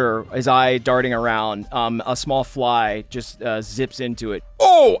future, his eye darting around, a small fly just zips into it.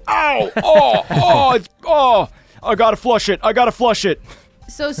 Oh! Ow! Oh! I gotta flush it.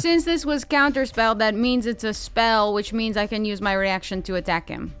 So since this was counterspell, that means it's a spell, which means I can use my reaction to attack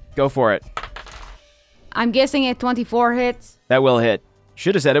him. Go for it. I'm guessing at 24 hits. That will hit.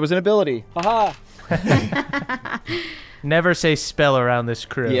 Should have said it was an ability. Haha. Never say spell around this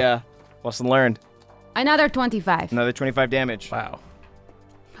crew. Yeah. Lesson learned. Another 25. Another 25 damage. Wow.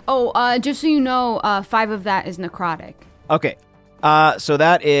 Oh, just so you know, 5 of that is necrotic. Okay. So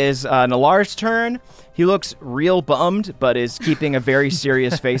that is Nalar's turn. He looks real bummed, but is keeping a very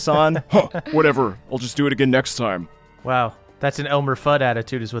serious face on. Whatever. I'll just do it again next time. Wow. That's an Elmer Fudd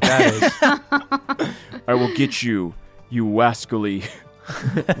attitude is what that is. I will get you, you wascally.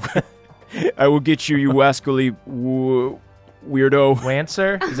 I will get you, you wascally weirdo.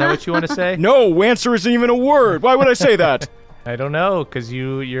 Wancer? Is that what you want to say? No, Wancer isn't even a word. Why would I say that? I don't know, because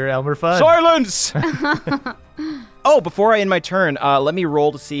you're Elmer Fudd. Silence! Oh, before I end my turn, let me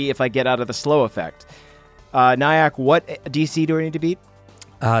roll to see if I get out of the slow effect. Nyack, what DC do I need to beat?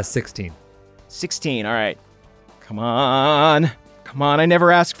 16. 16, all right. Come on, I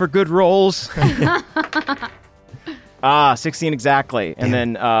never ask for good rolls. 16 exactly. And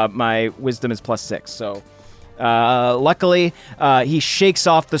then my wisdom is +6. So luckily, he shakes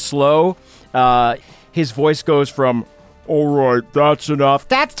off the slow. His voice goes from, all right, that's enough.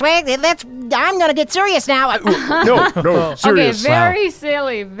 I'm gonna get serious now. No, serious. Okay, very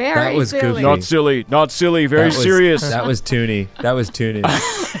silly. That was silly. goofy. Not silly, very serious. That was Toonie.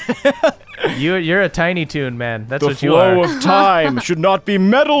 You're a Tiny Toon, man. That's The what you are. flow of time should not be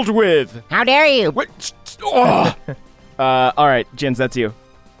meddled with. How dare you? Wait, all right, Jins, that's you.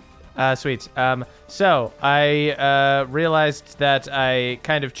 Sweet. So I realized that I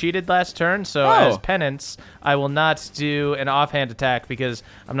kind of cheated last turn, so as penance, I will not do an offhand attack because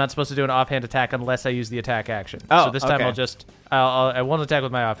I'm not supposed to do an offhand attack unless I use the attack action. Oh, so this time okay. I won't attack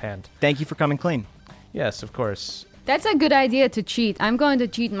with my offhand. Thank you for coming clean. Yes, of course. That's a good idea to cheat. I'm going to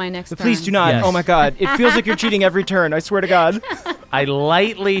cheat in my next turn. Please do not. Yes. Oh my god, it feels like you're cheating every turn. I swear to God. I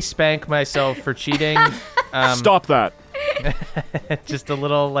lightly spank myself for cheating. Stop that. Just a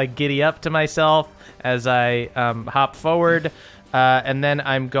little giddy up to myself as I hop forward, and then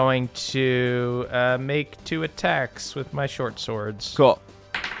I'm going to make 2 attacks with my short swords. Cool.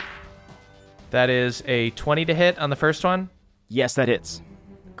 That is a 20 to hit on the first one. Yes, that hits.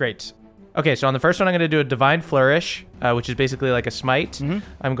 Great. Okay, so on the first one, I'm going to do a Divine Flourish, which is basically like a smite. Mm-hmm.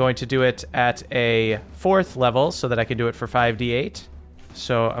 I'm going to do it at a 4th level so that I can do it for 5d8.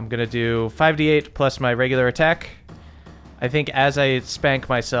 So I'm going to do 5d8 plus my regular attack. I think as I spank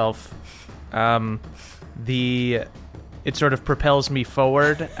myself, it sort of propels me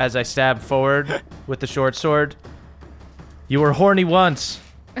forward as I stab forward with the short sword. You were horny once.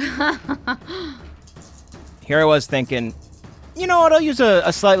 Here I was thinking, you know what, I'll use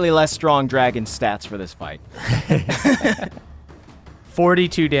a slightly less strong dragon stats for this fight.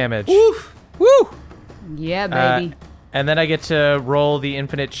 42 damage. Woo! Yeah, baby. And then I get to roll the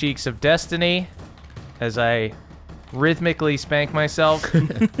Infinite Cheeks of Destiny as I rhythmically spank myself.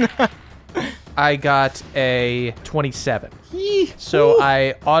 I got a 27. So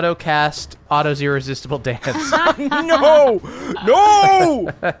I auto-cast Otto's Irresistible Dance. No!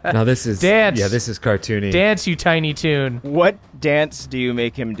 Now this is Dance. Yeah, this is cartoony. Dance, you Tiny Toon. What dance do you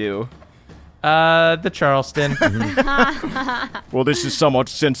make him do? The Charleston. Well, this is somewhat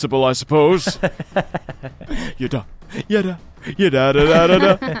sensible, I suppose. Yada, yada, yada, da, da,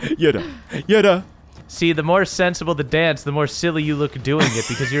 da, yada, yada. See, the more sensible the dance, the more silly you look doing it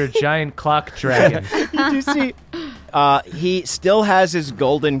because you're a giant clock dragon. You see, he still has his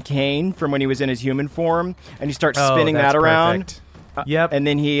golden cane from when he was in his human form, and he starts spinning that around. Perfect. Yep. And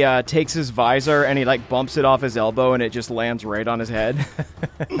then he takes his visor and he like bumps it off his elbow and it just lands right on his head.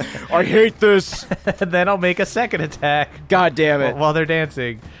 I hate this. And then I'll make a second attack. God damn it. While they're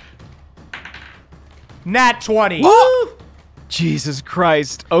dancing. Nat 20. Woo! Jesus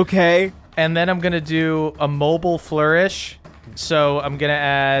Christ. Okay. And then I'm going to do a mobile flourish. So I'm going to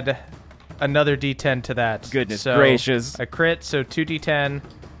add another D10 to that. Goodness so gracious. A crit, so 2D10.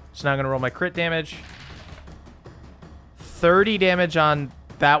 So now I'm going to roll my crit damage. 30 damage on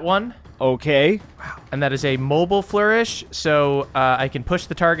that one. Okay. And that is a mobile flourish, so I can push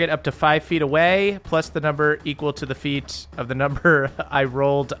the target up to 5 feet away, plus the number equal to the feet of the number I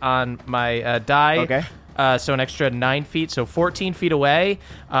rolled on my die. Okay. So an extra 9 feet, so 14 feet away.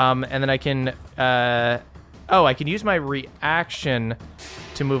 And then I can... I can use my reaction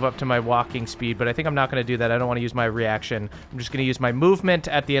to move up to my walking speed, but I think I'm not going to do that. I don't want to use my reaction. I'm just going to use my movement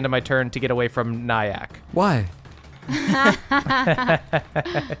at the end of my turn to get away from Nyack. Why?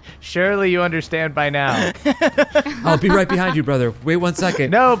 Surely you understand by now. I'll be right behind you, brother. Wait 1 second.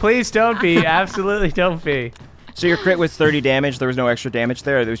 No, please don't be. Absolutely don't be. So your crit was 30 damage. There was no extra damage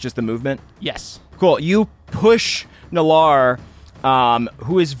there. It was just the movement. Yes. Cool. You push Nalar,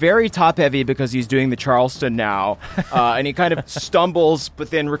 who is very top heavy because he's doing the Charleston now, and he kind of stumbles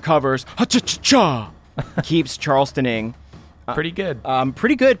but then recovers. Ha-cha-cha-cha! Keeps Charlestoning. Pretty good.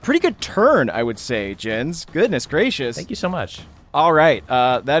 Pretty good turn, I would say, Jens. Goodness gracious. Thank you so much. All right,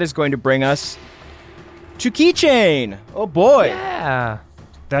 that is going to bring us to Keychain. Oh boy. Yeah.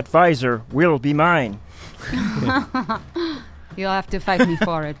 That visor will be mine. You'll have to fight me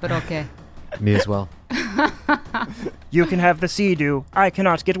for it, but okay. Me as well. You can have the sea-dew. I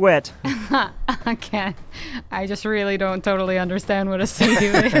cannot get wet. I can't. I just really don't totally understand what a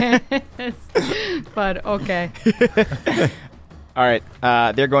sea-dew is. But okay. All right,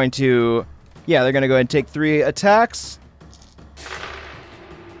 they're going to go ahead and take 3 attacks.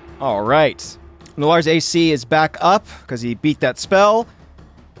 All right. Nalar's AC is back up because he beat that spell.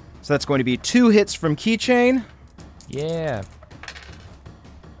 So that's going to be 2 hits from Keychain. Yeah.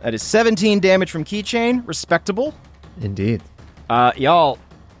 That is 17 damage from Keychain. Respectable. Indeed. Y'all,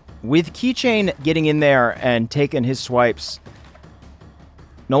 with Keychain getting in there and taking his swipes,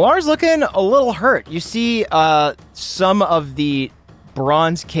 Nalar's looking a little hurt. You see some of the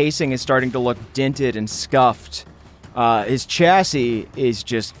bronze casing is starting to look dented and scuffed. His chassis is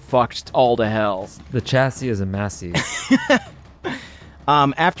just fucked all to hell. The chassis is a massy.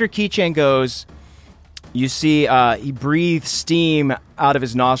 After Keychain goes, you see he breathes steam out of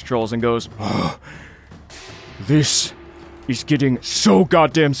his nostrils and goes, This is getting so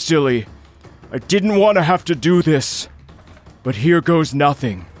goddamn silly. I didn't want to have to do this, but here goes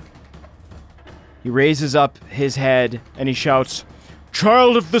nothing. He raises up his head and he shouts,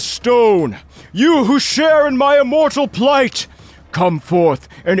 Child of the Stone, you who share in my immortal plight, come forth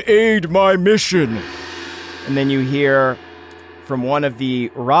and aid my mission. And then you hear from one of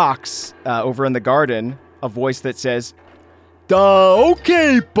the rocks over in the garden a voice that says,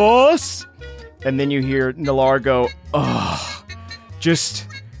 okay, boss. And then you hear Nalar go, just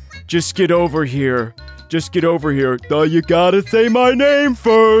get over here. Just get over here. You gotta say my name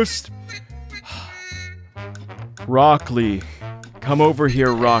first. Rockley. Come over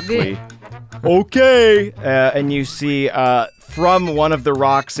here, Rockley. Okay. And you see from one of the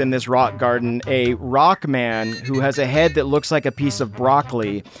rocks in this rock garden, a rock man who has a head that looks like a piece of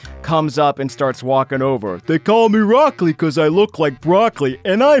broccoli comes up and starts walking over. They call me Rockley because I look like broccoli,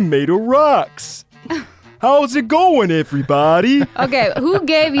 and I'm made of rocks. How's it going, everybody? Okay, who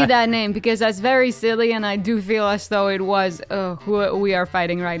gave you that name? Because that's very silly, and I do feel as though it was who we are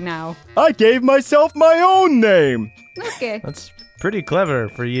fighting right now. I gave myself my own name. Okay. That's pretty clever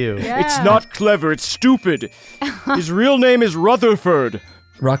for you. Yeah. It's not clever, it's stupid. His real name is Rutherford.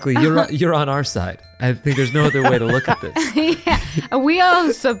 Rockley, you're on our side. I think there's no other way to look at this. Yeah, we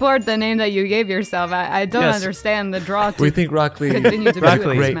all support the name that you gave yourself. I don't Yes. understand the draw to We think Rockley continue to is a be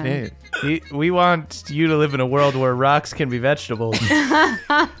with great this man. name. We want you to live in a world where rocks can be vegetables.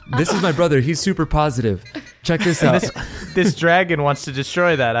 This is my brother. He's super positive. Check this out. This dragon wants to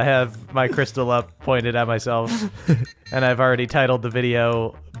destroy that. I have my crystal up pointed at myself, and I've already titled the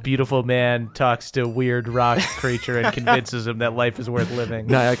video, Beautiful Man Talks to Weird Rock Creature and Convinces Him That Life is Worth Living.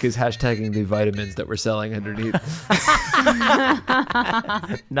 Nyack is hashtagging the vitamins that we're selling underneath.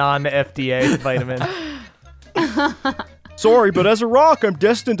 Non-FDA vitamin. Sorry, but as a rock, I'm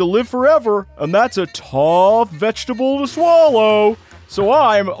destined to live forever, and that's a tough vegetable to swallow. So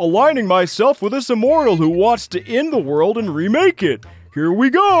I'm aligning myself with this immortal who wants to end the world and remake it. Here we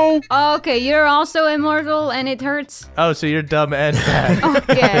go. Okay, you're also immortal and it hurts? Oh, so you're dumb and bad.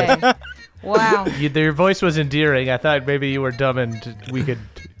 Okay. Wow. Your voice was endearing. I thought maybe you were dumb and we could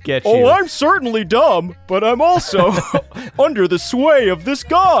get you. Oh, I'm certainly dumb, but I'm also under the sway of this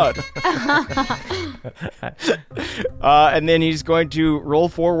god. And then he's going to roll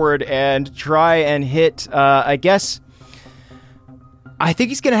forward and try and hit, I think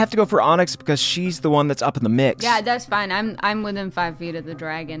he's going to have to go for Onyx because she's the one that's up in the mix. Yeah, that's fine. I'm within 5 feet of the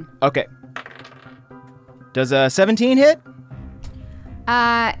dragon. Okay. Does a 17 hit?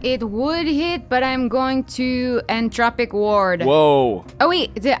 It would hit, but I'm going to Entropic Ward. Whoa. Oh,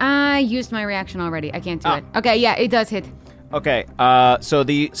 wait. I used my reaction already. I can't do it. Okay, yeah, it does hit. Okay, so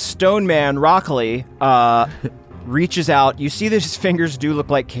the stone man, Rockley, reaches out. You see that his fingers do look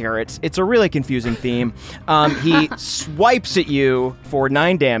like carrots. It's a really confusing theme. He swipes at you for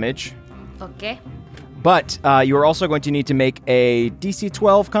 9 damage. Okay. But you are also going to need to make a DC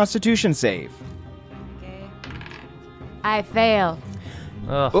 12 Constitution save. Okay. I fail.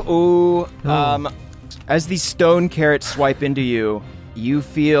 Uh-oh. As these stone carrots swipe into you, you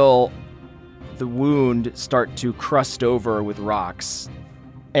feel the wound start to crust over with rocks.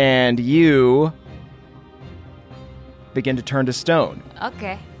 And you begin to turn to stone.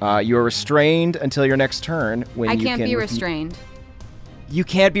 Okay. You are restrained until your next turn. When I you can't be restrained. You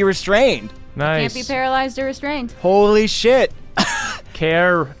can't be restrained. Nice. Can't be paralyzed or restrained. Holy shit.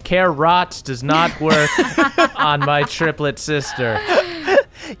 Care rot does not work on my triplet sister.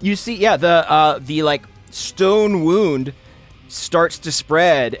 You see, yeah, the like stone wound starts to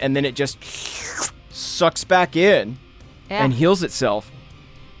spread, and then it just sucks back in and heals itself.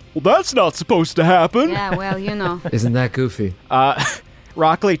 Well, that's not supposed to happen. Yeah, well, you know. Isn't that goofy?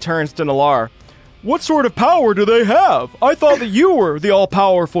 Rockley turns to Nalar. What sort of power do they have? I thought that you were the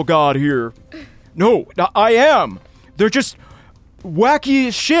all-powerful god here. No, I am. They're just wacky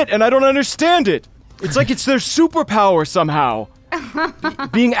as shit, and I don't understand it. It's like it's their superpower somehow.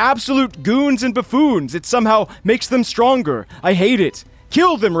 Being absolute goons and buffoons, it somehow makes them stronger. I hate it.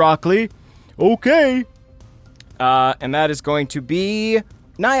 Kill them, Rockley. Okay. And that is going to be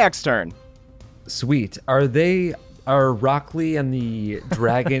Nyak's turn. Sweet. Are Rockley and the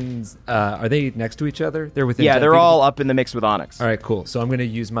dragons, are they next to each other? They're within 10 they're feet of all up in the mix with Onyx. All right, cool. So I'm going to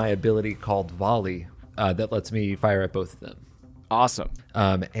use my ability called Volley that lets me fire at both of them. Awesome.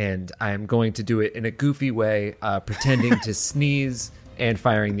 And I'm going to do it in a goofy way, pretending to sneeze and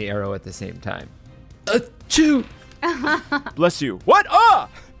firing the arrow at the same time. Achoo! Bless you. What? Ah!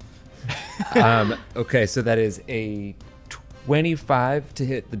 Okay, so that is a 25 to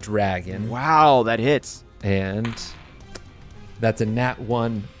hit the dragon. Wow, that hits. And that's a nat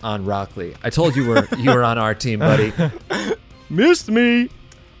 1 on Rockley. I told you you were on our team, buddy. Missed me.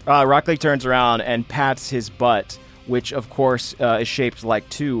 Rockley turns around and pats his butt, which, of course, is shaped like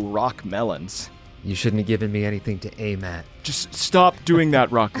 2 rock melons. You shouldn't have given me anything to aim at. Just stop doing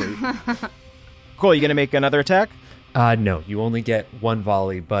that, Rockley. Cool, you going to make another attack? No, you only get 1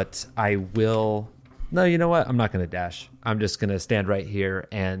 volley, but I will... No, you know what? I'm not going to dash. I'm just going to stand right here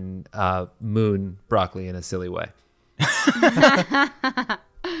and moon Broccoli in a silly way.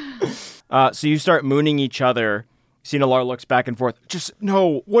 So you start mooning each other. Sinalar looks back and forth. Just,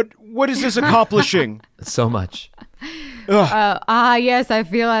 no, what is this accomplishing? So much. Yes, I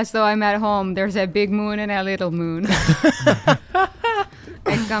feel as though I'm at home. There's a big moon and a little moon.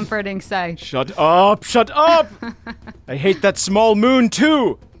 A comforting sight. Shut up! I hate that small moon,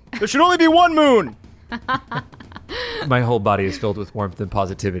 too. There should only be 1 moon. My whole body is filled with warmth and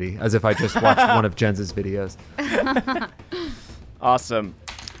positivity, as if I just watched one of Jens's videos. Awesome.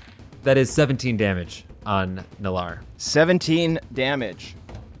 That is 17 damage on Nalar. 17 damage.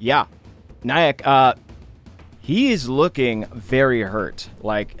 Yeah. Nyack, he is looking very hurt.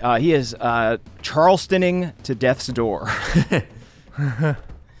 Like, he is Charlestoning to death's door.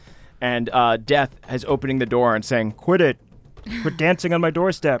 And Death is opening the door and saying, Quit it. Quit dancing on my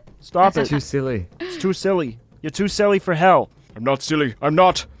doorstep. Stop it. Too silly. It's too silly. You're too silly for hell. I'm not silly. I'm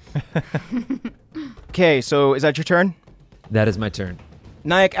not. Okay, so is that your turn? That is my turn.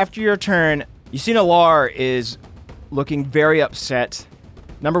 Nyack, after your turn, you see Nalar is looking very upset.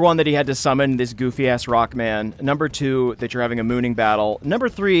 Number 1, that he had to summon this goofy-ass rock man. Number 2, that you're having a mooning battle. Number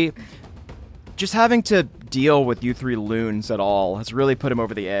 3, just having to deal with you 3 loons at all has really put him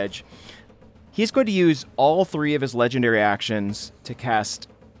over the edge. He's going to use all 3 of his legendary actions to cast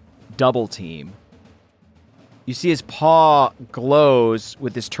Double Team. You see his paw glows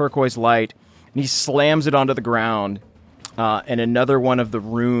with this turquoise light, and he slams it onto the ground, and another one of the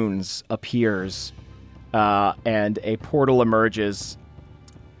runes appears, and a portal emerges,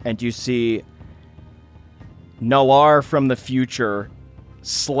 and you see Nalar from the future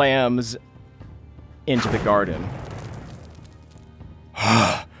slams into the garden.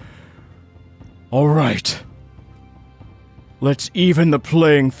 All right. Let's even the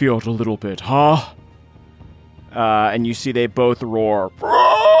playing field a little bit, huh? And you see they both roar.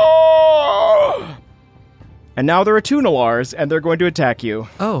 And now there are 2 Nalars, and they're going to attack you.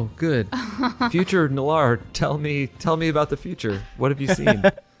 Oh, good. Future Nalar, tell me about the future. What have you seen?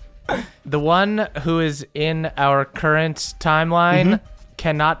 The one who is in our current timeline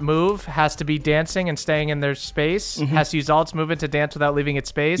cannot move, has to be dancing and staying in their space, has to use all its movement to dance without leaving its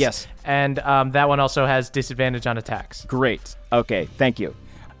space. Yes. And that one also has disadvantage on attacks. Great. Okay, thank you.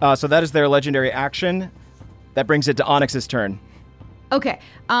 So that is their legendary action. That brings it to Onyx's turn. Okay.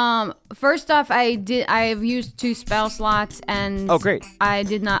 First off, I've used 2 spell slots and Oh, great. I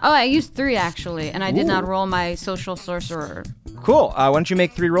did not. Oh, I used 3 actually, and I did not roll my social sorcerer. Cool. Why don't you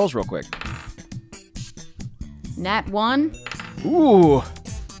make 3 rolls real quick? Nat 1, Ooh.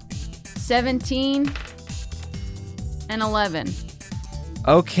 17, and 11.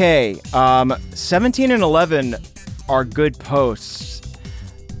 Okay. 17 and 11 are good posts.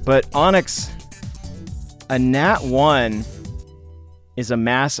 But Onyx, a nat 1 is a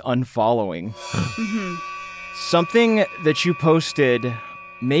mass unfollowing. Something that you posted,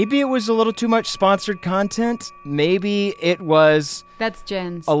 maybe it was a little too much sponsored content. Maybe it was That's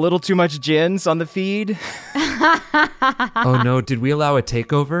Jen's. a little too much gins on the feed. Oh no, did we allow a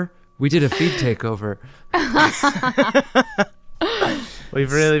takeover? We did a feed takeover.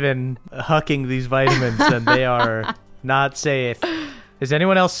 We've really been hucking these vitamins, and they are not safe. Is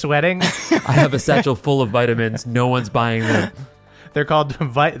anyone else sweating? I have a satchel full of vitamins. No one's buying them. They're called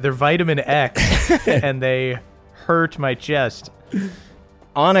they're Vitamin X, and they hurt my chest.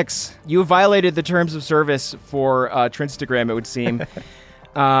 Onyx, you violated the terms of service for Trinstagram, it would seem.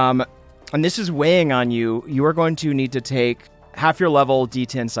 And this is weighing on you. You are going to need to take half your level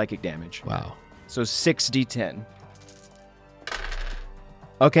D10 psychic damage. Wow. So 6 D10.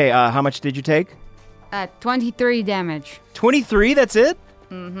 Okay, how much did you take? 23 damage. 23, that's it?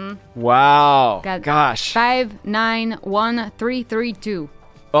 Wow. Got Gosh. 5, 9, 1, 3, 3, 2.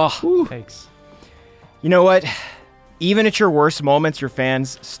 Oh, Thanks. you know what? Even at your worst moments, your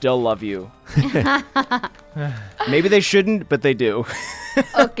fans still love you. Maybe they shouldn't, but they do.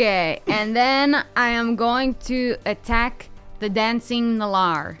 Okay, and then I am going to attack the dancing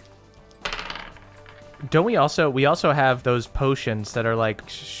Nalar. Don't we also have those potions that are like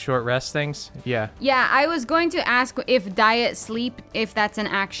short rest things? Yeah. Yeah, I was going to ask if diet sleep, if that's an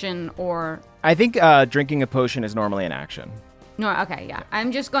action or... I think drinking a potion is normally an action. No, okay, yeah.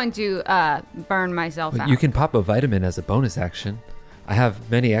 I'm just going to burn myself But out. you can pop a vitamin as a bonus action. I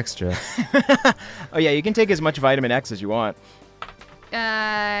have many extra. Oh, yeah, you can take as much vitamin X as you want.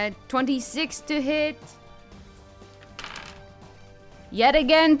 26 to hit. Yet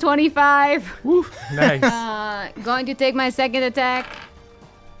again, 25. Nice. Going to take my second attack.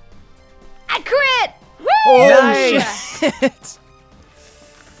 I crit! Woo! Oh, Nice.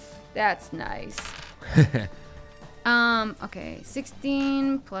 That's nice. Okay.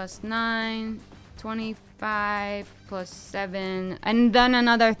 16 plus 9, 25 plus 7, and then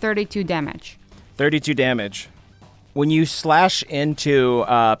another 32 damage. 32 damage. When you slash into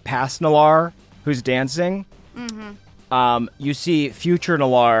past Nalar, who's dancing, you see future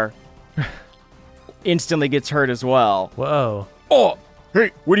Nalar instantly gets hurt as well. Whoa. Oh,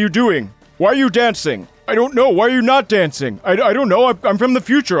 hey, what are you doing? Why are you dancing? I don't know. Why are you not dancing? I don't know. I'm from the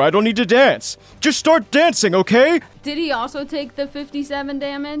future. I don't need to dance. Just start dancing, okay? Did he also take the 57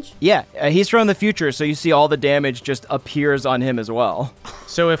 damage? Yeah, he's from the future, so you see all the damage just appears on him as well.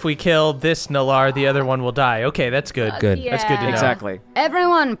 So if we kill this Nalar, the other one will die. Okay, that's good. Good. That's good to know. Exactly.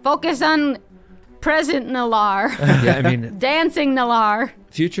 Everyone, focus on present Nalar. Yeah, I mean, Dancing Nalar.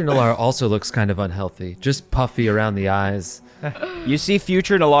 future Nalar also looks kind of unhealthy. Just puffy around the eyes. You see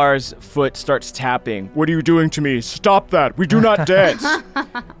future Nalar's foot starts tapping. What are you doing to me? Stop that. We do not dance.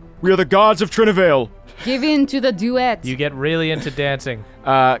 We are the gods of Trinivale. Give in to the duet. You get really into dancing.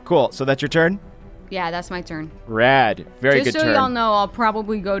 Cool. So that's your turn? Yeah, that's my turn. Rad. Very Just good so turn. y'all know, I'll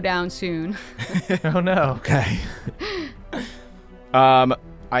probably go down soon. Oh no. Okay.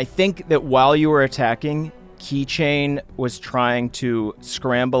 I think that while you were attacking, Keychain was trying to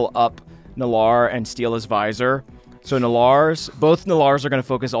scramble up Nalar and steal his visor. So both Nalars are going to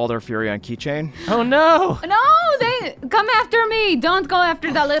focus all their fury on Keychain. Oh no. No, they come after me. Don't go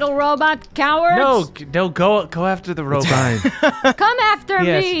after the little robot cowards. No, go after the robot. Fine. Come after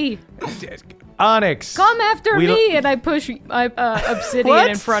Yes. me. Onyx. Come after We me. And I push obsidian What?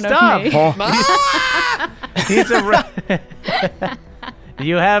 in front Stop. of me. He's a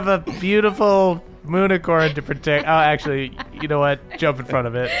you have a beautiful Moonicorn to protect. Oh, actually, you know what? Jump in front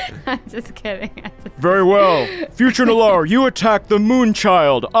of it. I'm just kidding. Very well. Future Nalar, you attack the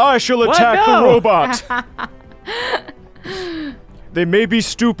Moonchild. I shall attack the No! robot. They may be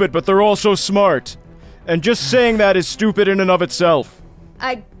stupid, but they're also smart. And just saying that is stupid in and of itself.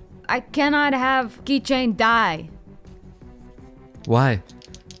 I cannot have Keychain die Why?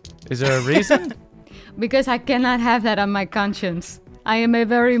 Is there a reason? because I cannot have that on my conscience. I am a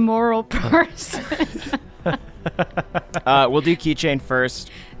very moral person. We'll do Keychain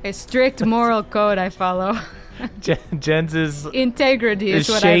first. A strict moral code I follow. Jens is Integrity is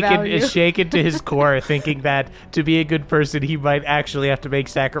what I value. shaken to his core, thinking that to be a good person, he might actually have to make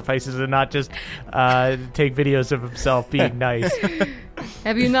sacrifices and not just take videos of himself being nice.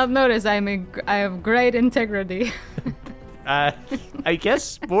 Have you not noticed I have great integrity? I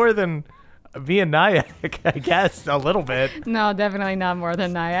guess more than me and Nyack, I guess, a little bit. No, definitely not more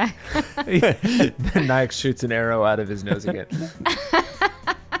than Nyack. Nyack shoots an arrow out of his nose again.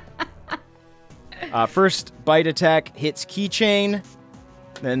 First bite attack hits Keychain.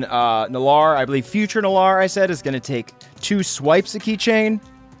 Then Nalar, I believe future Nalar, I said, is going to take 2 swipes at Keychain.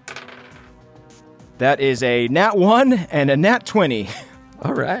 That is a nat 1 and a nat 20.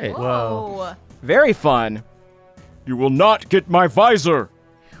 All right. Whoa. Very fun. You will not get my visor.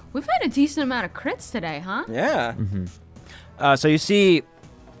 We've had a decent amount of crits today, huh? Yeah. So you see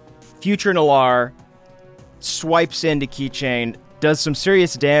future Nalar swipes into Keychain, does some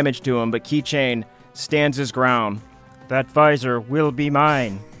serious damage to him, but Keychain stands his ground. That visor will be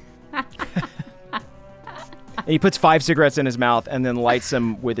mine. And he puts 5 cigarettes in his mouth and then lights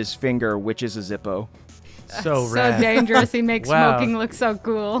them with his finger, which is a Zippo. So So rad. dangerous. He makes Wow. smoking look so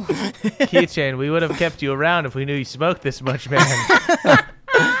cool. Keychain, we would have kept you around if we knew you smoked this much, man.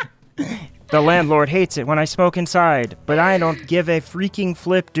 The landlord hates it when I smoke inside, but I don't give a freaking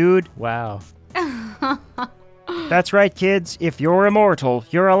flip, dude. Wow. That's right, kids. If you're immortal,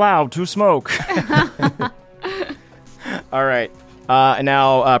 you're allowed to smoke. All right. And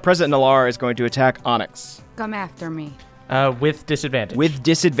now President Nalar is going to attack Onyx Come after me. With disadvantage. with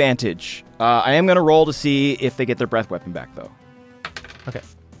disadvantage. I am going to roll to see if they get their breath weapon back, though. Okay.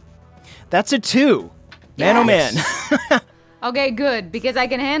 That's a 2. Man, oh man. Okay, good, because I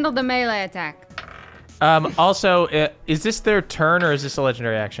can handle the melee attack. Also, is this their turn or is this a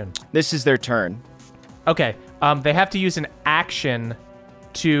legendary action? This is their turn. Okay. They have to use an action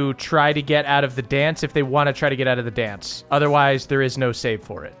to try to get out of the dance if they want to try to get out of the dance. Otherwise, there is no save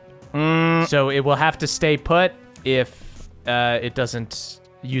for it. So it will have to stay put if it doesn't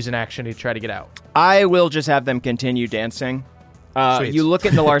use an action to try to get out. I will just have them continue dancing. Sweet. You look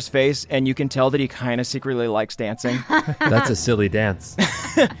at Nalar's face, and you can tell that he kind of secretly likes dancing. That's a silly dance.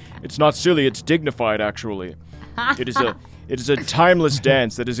 It's not silly, it's dignified, actually. It is a timeless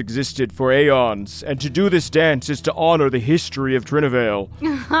dance that has existed for aeons, and to do this dance is to honor the history of Trinivale.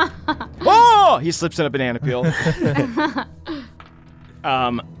 Oh! He slips in a banana peel.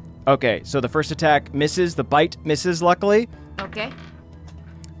 Okay, so the first attack misses. The bite misses, luckily. Okay.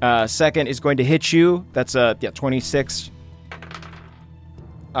 Second is going to hit you. That's a 26.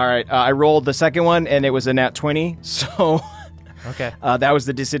 All right, I rolled the second one, and it was a nat 20, so Okay. that was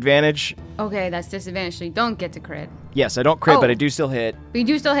the disadvantage. Okay, that's disadvantage, so you don't get to crit. Yes, I don't crit, Oh. but I do still hit. But you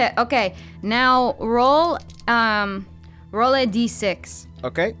do still hit. Okay, now roll a d6.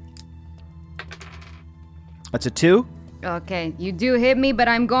 Okay. That's a 2. Okay, you do hit me, but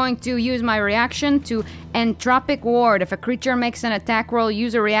I'm going to use my reaction to Entropic Ward. If a creature makes an attack roll,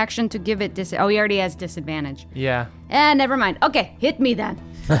 use a reaction to give it oh, he already has disadvantage. Yeah. Never mind. Okay, hit me then.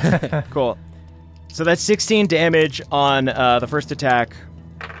 Cool. So that's 16 damage on the first attack.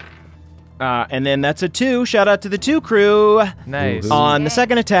 And then that's a 2. Shout out to the 2 crew. Nice. Ooh. On the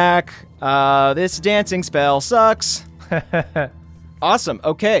second attack, this dancing spell sucks. Awesome.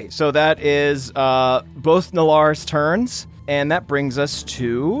 Okay, so that is both Nalar's turns, and that brings us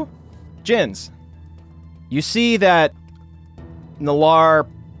to Jin's. You see that Nalar,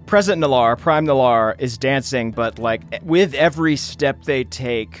 President Nalar, Prime Nalar, is dancing, but like with every step they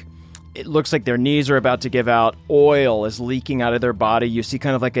take, it looks like their knees are about to give out. Oil is leaking out of their body. You see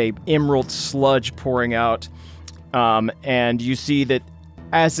kind of like a emerald sludge pouring out, and you see that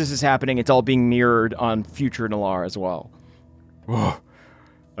as this is happening, it's all being mirrored on future Nalar as well.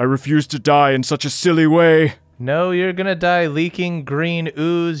 I refuse to die in such a silly way. No, you're gonna die leaking green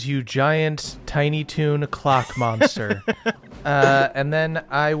ooze, you giant Tiny Toon clock monster. And then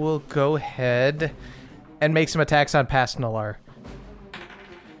I will go ahead and make some attacks on past Nalar.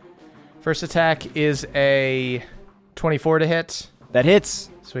 First attack is a 24 to hit. That hits.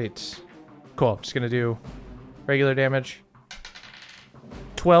 Sweet. Cool. Just gonna do regular damage.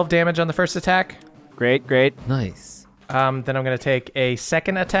 12 damage on the first attack. Great, great. Nice. Then I'm going to take a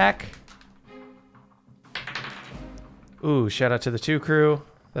second attack. Ooh, shout out to the 2 crew.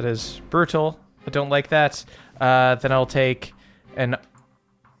 That is brutal. I don't like that. Then I'll take an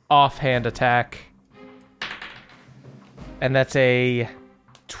offhand attack. And that's a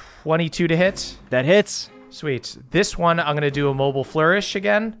 22 to hit. That hits. Sweet. This one, I'm going to do a mobile flourish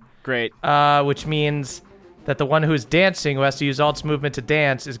again. Great. Which means that the one who is dancing, who has to use Alt's movement to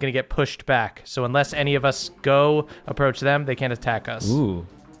dance, is going to get pushed back. So unless any of us go approach them, they can't attack us. Ooh.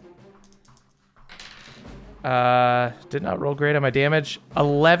 Did not roll great on my damage.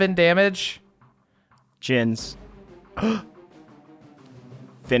 11 damage. Jins.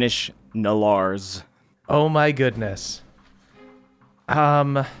 Finish Nalars. Oh my goodness.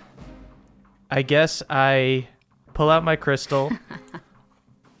 I guess I pull out my crystal.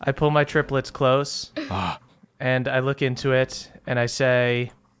 I pull my triplets close. And I look into it and I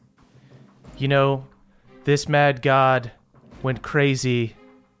say, you know, this mad god went crazy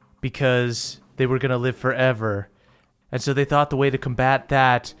because they were going to live forever. And so they thought the way to combat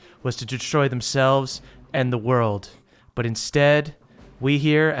that was to destroy themselves and the world. But instead, we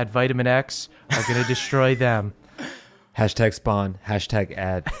here at Vitamin X are going to destroy them. Hashtag spawn. Hashtag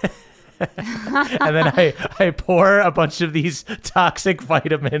ad. And then I pour a bunch of these toxic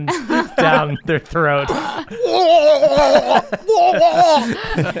vitamins down their throat.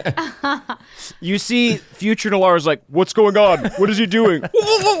 You see future Nalars like, what's going on? What is he doing?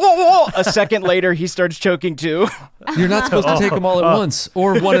 A second later, he starts choking too. You're not supposed to take them all at once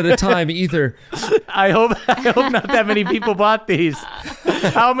or one at a time either. I hope not that many people bought these.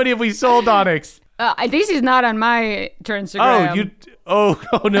 How many have we sold, Onyx? This is not on my Instagram. Oh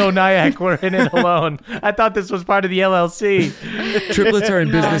no, Nyack, we're in it alone. I thought this was part of the LLC. Triplets are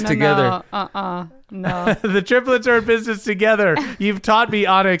in business together. No. The triplets are in business together. You've taught me,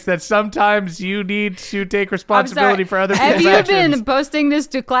 Onyx, that sometimes you need to take responsibility for other people's actions. actions. Have you been posting this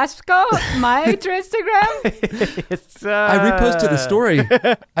to Classico, my Instagram? I reposted a story.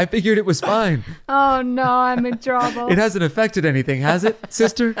 I figured it was fine. Oh no, I'm in trouble. It hasn't affected anything, has it,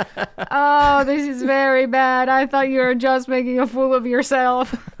 sister? Oh, this is very bad. I thought you were just making a fool of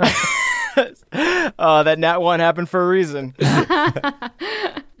yourself. That Nat 1 happened for a reason.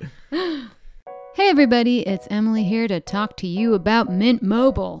 Hey everybody, it's Emily here to talk to you about Mint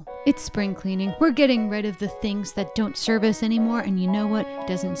Mobile. It's spring cleaning. We're getting rid of the things that don't serve us anymore, and you know what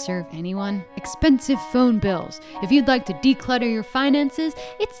doesn't serve anyone? Expensive phone bills. If you'd like to declutter your finances,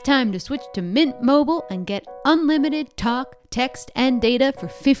 it's time to switch to Mint Mobile and get unlimited talk, text, and data for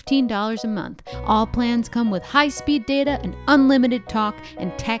 $15 a month. All plans come with high-speed data and unlimited talk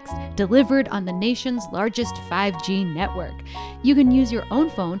and text delivered on the nation's largest 5G network. You can use your own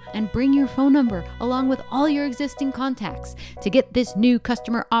phone and bring your phone number along with all your existing contacts. To get this new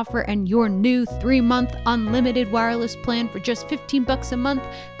customer offer and your new 3-month unlimited wireless plan for just $15 a month,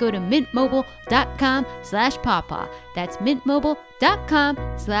 go to mintmobile.com/pawpaw. That's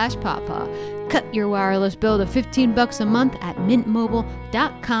mintmobile.com/pawpaw. Cut your wireless bill to $15 a month at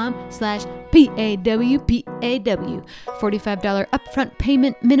mintmobile.com/PAWPAW. $45 upfront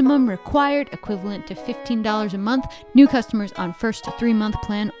payment minimum required, equivalent to $15 a month. New customers on first 3-month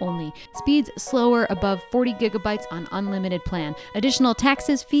plan only. Speeds slower above 40 gigabytes on unlimited plan. Additional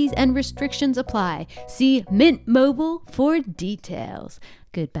taxes, fees, and restrictions apply. See Mint Mobile for details.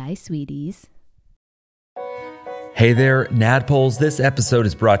 Goodbye, sweeties. Hey there, Nadpoles. This episode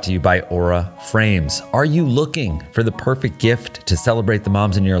is brought to you by Aura Frames. Are you looking for the perfect gift to celebrate the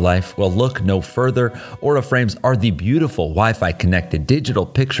moms in your life? Well, look no further. Aura Frames are the beautiful Wi-Fi connected digital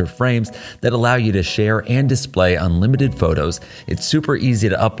picture frames that allow you to share and display unlimited photos. It's super easy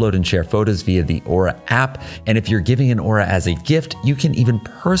to upload and share photos via the Aura app. And if you're giving an Aura as a gift, you can even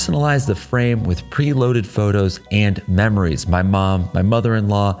personalize the frame with preloaded photos and memories. My mom, my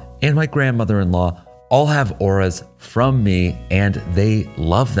mother-in-law, and my grandmother-in-law all have Auras from me, and they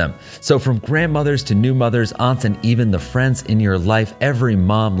love them. So from grandmothers to new mothers, aunts, and even the friends in your life, every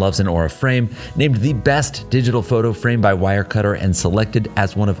mom loves an Aura frame. Named the best digital photo frame by Wirecutter and selected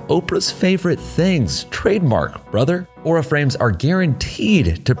as one of Oprah's favorite things. Trademark, brother. Aura frames are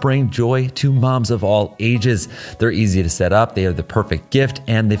guaranteed to bring joy to moms of all ages. They're easy to set up, they are the perfect gift,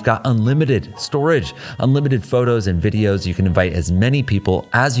 and they've got unlimited storage, unlimited photos and videos. You can invite as many people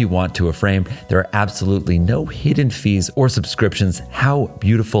as you want to a frame. There are absolutely no hidden fees or subscriptions. How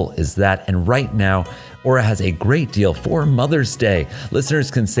beautiful is that? And right now, Aura has a great deal for Mother's Day. Listeners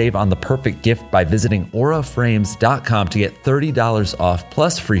can save on the perfect gift by visiting auraframes.com to get $30 off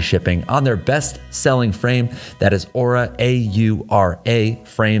plus free shipping on their best-selling frame. That is Aura, A-U-R-A,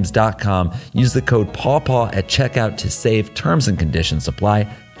 frames.com. Use the code PAWPAW at checkout to save. Terms and conditions apply.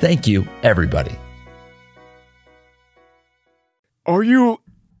 Thank you, everybody. Are you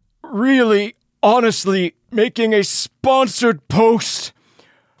really, honestly making a sponsored post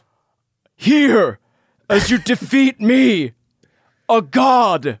here as you defeat me, a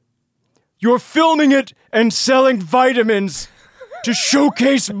god? You're filming it and selling vitamins to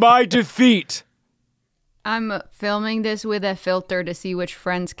showcase my defeat. I'm filming this with a filter to see which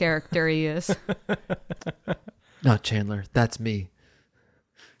Friends character he is. Not Chandler. That's me.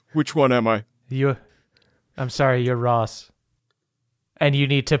 Which one am I? I'm sorry, you're Ross. And you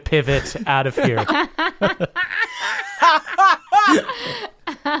need to pivot out of here.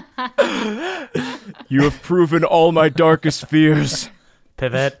 You have proven all my darkest fears.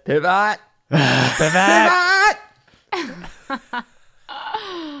 Pivot. Pivot. Pivot.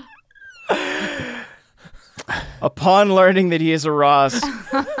 Upon learning that he is a Ross,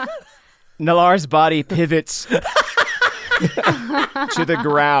 Nalar's body pivots to the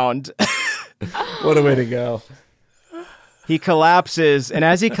ground. What a way to go. He collapses, and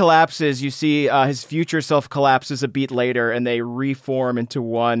as he collapses, you see his future self collapses a beat later, and they reform into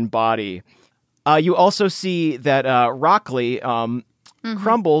one body. You also see that Rockley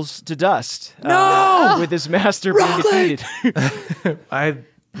crumbles to dust. With his master being defeated. I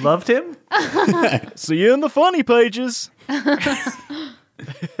loved him. See you in the funny pages.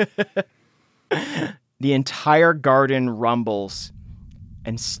 The entire garden rumbles,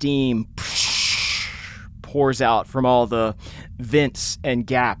 and steam pours out from all the vents and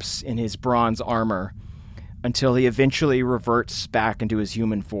gaps in his bronze armor until he eventually reverts back into his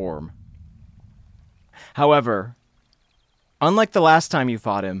human form. However, unlike the last time you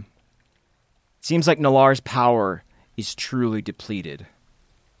fought him, it seems like Nalar's power is truly depleted.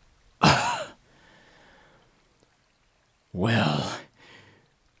 Well,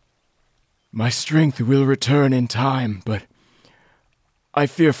 my strength will return in time, but I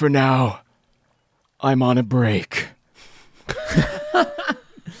fear for now I'm on a break.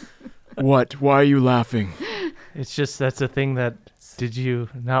 What? Why are you laughing? It's just that's a thing that... Did you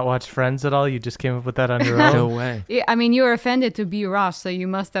not watch Friends at all? You just came up with that on your own? No way. Yeah, I mean, you were offended to be Ross, so you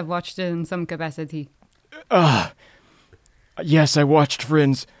must have watched it in some capacity. Yes, I watched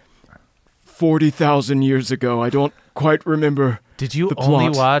Friends 40,000 years ago. I don't quite remember. Did you the only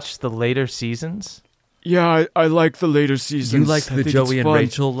plot. watch the later seasons? Yeah, I like the later seasons. You liked I the think Joey it's and fun.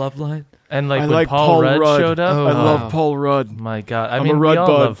 Rachel love line? And like I when like Paul Rudd showed up? Oh, I wow. love Paul Rudd. My God. I I'm mean, a Rudd we all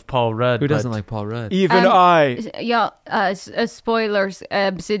bud. love Paul Rudd. Who doesn't but like Paul Rudd? Even I. Y'all, spoilers,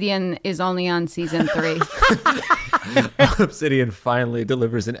 Obsidian is only on season 3. Obsidian finally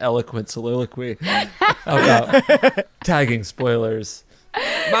delivers an eloquent soliloquy about tagging spoilers.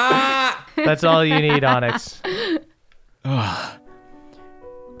 That's all you need, Onyx.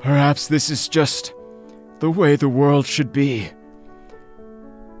 Perhaps this is just the way the world should be.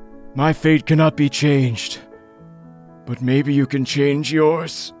 My fate cannot be changed, but maybe you can change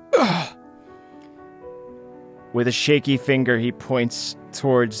yours. With a shaky finger, he points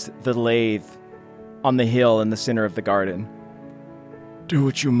towards the lathe on the hill in the center of the garden. Do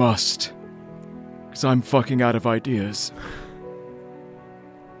what you must, because I'm fucking out of ideas.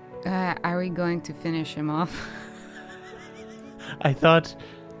 Are we going to finish him off? I thought...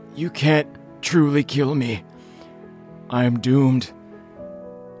 You can't truly kill me. I am doomed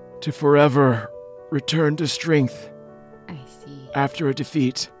to forever return to strength I see. after a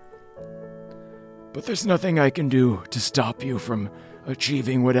defeat. But there's nothing I can do to stop you from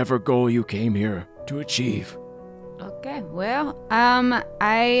achieving whatever goal you came here to achieve. Okay, well,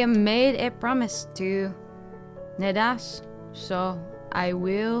 I made a promise to Nedas, so I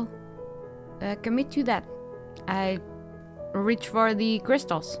will commit to that. I reach for the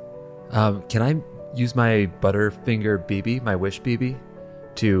crystals. Can I use my Butterfinger BB, my wish BB,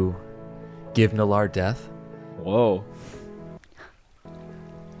 to give Nalar death? Whoa.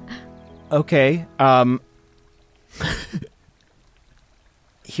 Okay,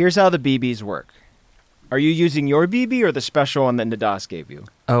 here's how the BBs work. Are you using your BB or the special one that Nadas gave you?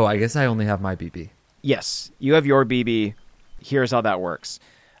 Oh, I guess I only have my BB. Yes, you have your BB. Here's how that works.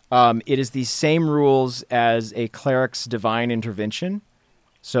 It is the same rules as a cleric's divine intervention.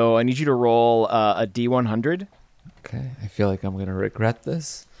 So I need you to roll a D100. Okay, I feel like I'm going to regret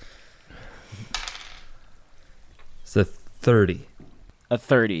this. It's a 30. A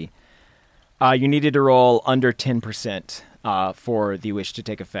 30. You needed to roll under 10% for the wish to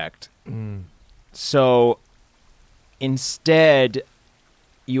take effect. So instead,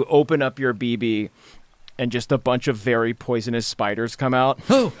 you open up your BB and just a bunch of very poisonous spiders come out.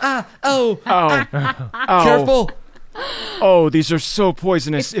 Oh, Ow. careful. Oh, these are so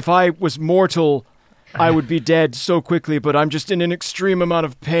poisonous. If I was mortal, I would be dead so quickly, but I'm just in an extreme amount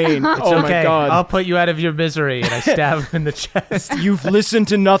of pain. It's oh okay. my God. I'll put you out of your misery. And I stab him in the chest. You've listened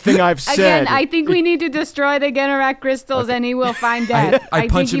to nothing I've said. Again, I think we need to destroy the Generac crystals and he will find death. I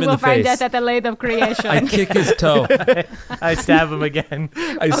punch think him he in will the find face. death at the lathe of creation. I kick his toe. I stab him again.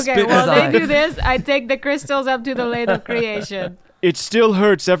 I spit Okay, in while his they eye. do this, I take the crystals up to the lathe of creation. It still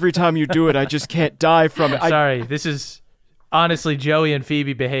hurts every time you do it. I just can't die from it. Sorry, this is honestly Joey and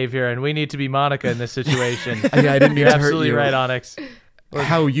Phoebe behavior, and we need to be Monica in this situation. Yeah, I didn't mean You're to hurt absolutely you. right, Onyx.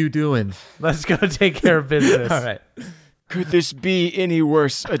 How you doing? Let's go take care of business. All right. Could this be any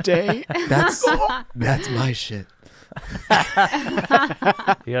worse a day? That's my shit.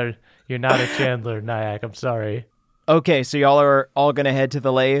 You're not a Chandler, Nyack. I'm sorry. Okay, so y'all are all going to head to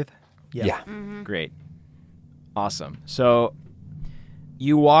the lathe? Yeah. Great. Awesome. So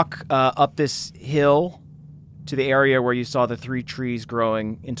you walk up this hill to the area where you saw the 3 trees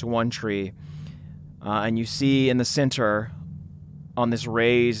growing into one tree, and you see in the center, on this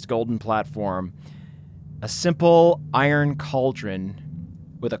raised golden platform, a simple iron cauldron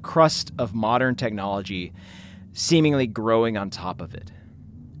with a crust of modern technology seemingly growing on top of it.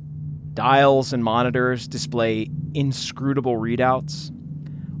 Dials and monitors display inscrutable readouts,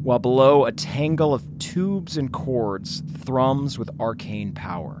 while below a tangle of tubes and cords thrums with arcane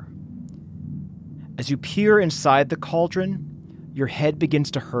power. As you peer inside the cauldron, your head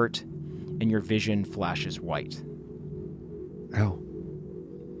begins to hurt and your vision flashes white. Oh.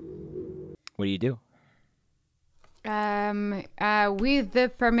 What do you do? With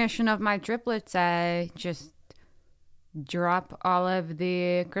the permission of my triplets, I just drop all of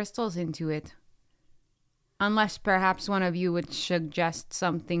the crystals into it. Unless perhaps one of you would suggest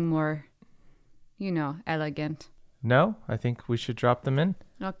something more, elegant. No, I think we should drop them in.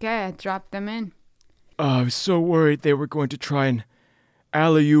 Okay, I drop them in. I was so worried they were going to try and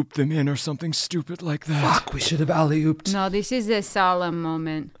alley-oop them in or something stupid like that. Fuck, we should have alley-ooped. No, this is a solemn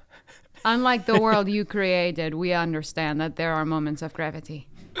moment. Unlike the world you created, we understand that there are moments of gravity.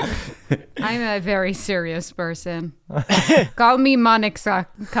 I'm a very serious person. Call me Monica.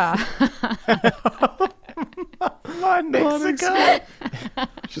 Monica.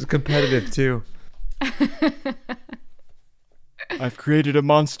 She's competitive, too. I've created a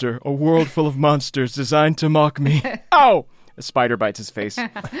monster, a world full of monsters designed to mock me. Ow! A spider bites his face.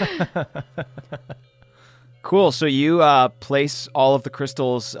 Cool, so you place all of the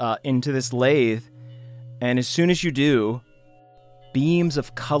crystals into this lathe, and as soon as you do, beams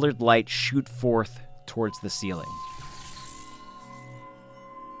of colored light shoot forth towards the ceiling.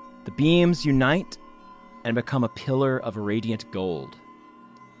 The beams unite and become a pillar of radiant gold,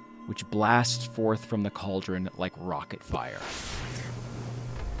 which blasts forth from the cauldron like rocket fire.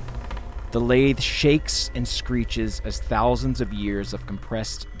 The lathe shakes and screeches as thousands of years of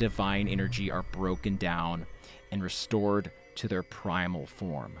compressed divine energy are broken down and restored to their primal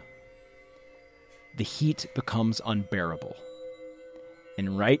form. The heat becomes unbearable.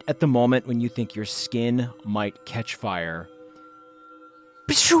 And right at the moment when you think your skin might catch fire,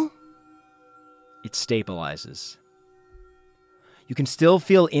 it stabilizes. You can still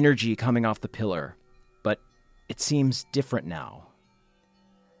feel energy coming off the pillar, but it seems different now.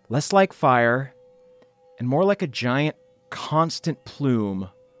 Less like fire, and more like a giant, constant plume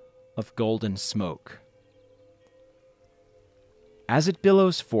of golden smoke. As it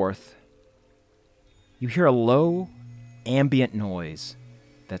billows forth, you hear a low, ambient noise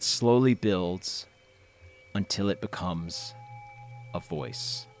that slowly builds until it becomes a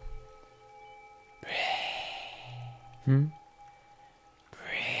voice.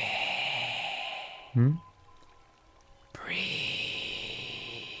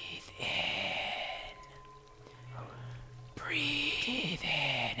 Breathe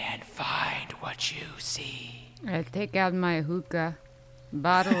in and find what you see. I take out my hookah,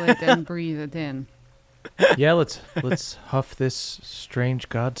 bottle it, and breathe it in. Yeah, let's huff this strange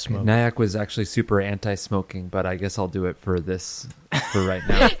god smoke. Nyack was actually super anti-smoking, but I guess I'll do it for right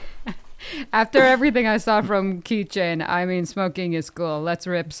now. After everything I saw from Keychain, I mean, smoking is cool. Let's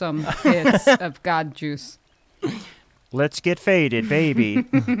rip some hits of god juice. Let's get faded, baby.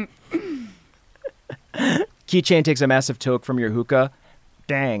 Keychain takes a massive toke from your hookah.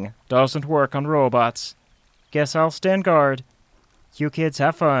 Dang, doesn't work on robots. Guess I'll stand guard. You kids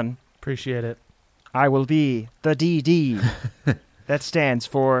have fun. Appreciate it. I will be the DD. That stands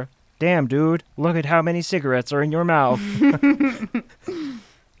for, damn dude, look at how many cigarettes are in your mouth.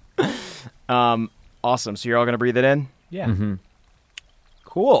 Awesome. So you're all going to breathe it in? Yeah. Mm-hmm.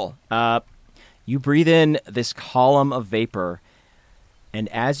 Cool. You breathe in this column of vapor, and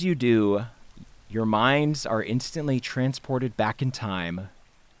as you do, your minds are instantly transported back in time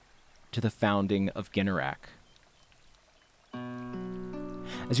to the founding of Ginnarak.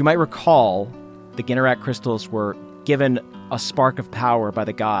 As you might recall, the Ginnarak crystals were given a spark of power by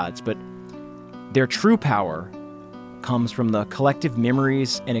the gods, but their true power comes from the collective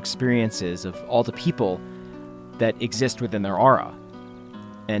memories and experiences of all the people that exist within their aura.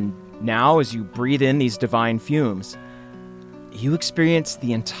 And now, as you breathe in these divine fumes, you experience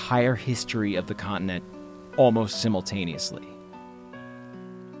the entire history of the continent almost simultaneously.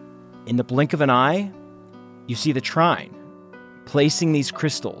 In the blink of an eye, you see the Trine, placing these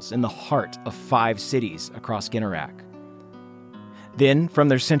crystals in the heart of 5 cities across Ginnarak. Then, from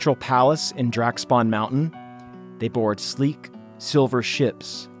their central palace in Drakspawn Mountain, they board sleek, silver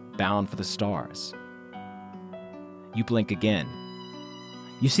ships bound for the stars. You blink again.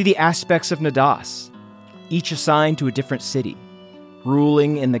 You see the aspects of Nadas, each assigned to a different city,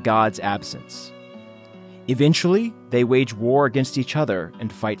 ruling in the gods' absence. Eventually, they wage war against each other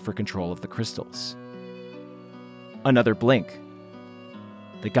and fight for control of the crystals. Another blink.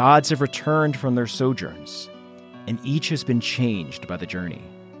 The gods have returned from their sojourns, and each has been changed by the journey.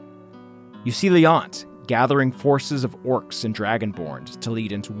 You see Liant gathering forces of orcs and dragonborns to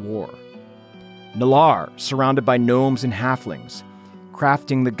lead into war. Nalar, surrounded by gnomes and halflings,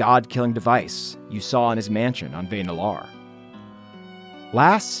 crafting the god-killing device you saw in his mansion on Ve Nalar.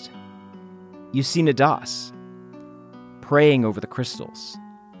 Last, you see Nadas, praying over the crystals.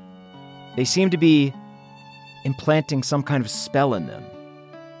 They seem to be implanting some kind of spell in them,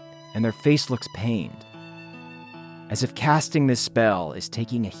 and their face looks pained, as if casting this spell is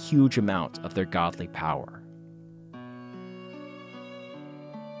taking a huge amount of their godly power.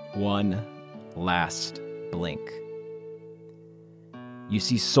 One last blink. You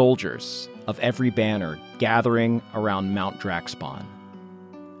see soldiers of every banner gathering around Mount Drakspawn.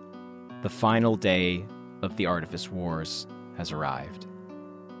 The final day of the Artifice Wars has arrived.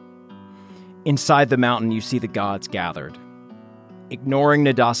 Inside the mountain, you see the gods gathered. Ignoring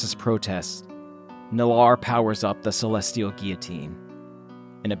Nadas' protest, Nalar powers up the celestial guillotine,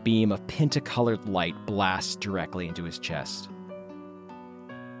 and a beam of pentacolored light blasts directly into his chest.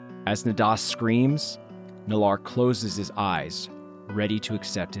 As Nadas screams, Nalar closes his eyes, ready to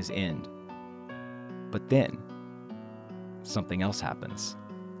accept his end. But then, something else happens.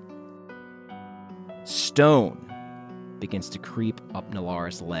 Stone begins to creep up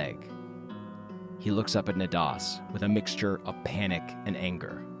Nalar's leg. He looks up at Nadas with a mixture of panic and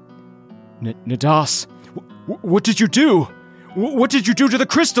anger. Nadas, what did you do? What did you do to the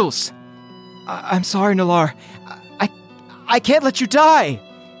crystals? I'm sorry, Nalar. I can't let you die.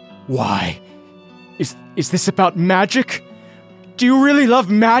 Why? Is this about magic? Do you really love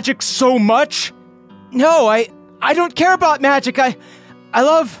magic so much? No, I don't care about magic. I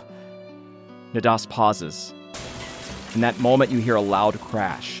love... Nadas pauses. In that moment, you hear a loud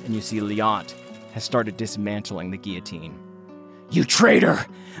crash, and you see Liant has started dismantling the guillotine. You traitor!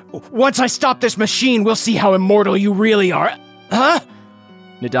 Once I stop this machine, we'll see how immortal you really are. Huh?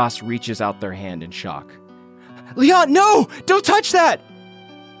 Nadas reaches out their hand in shock. Liant, no! Don't touch that!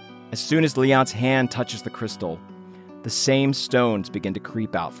 As soon as Liant's hand touches the crystal, the same stones begin to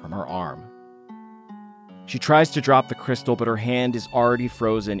creep out from her arm. She tries to drop the crystal, but her hand is already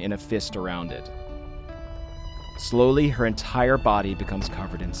frozen in a fist around it. Slowly, her entire body becomes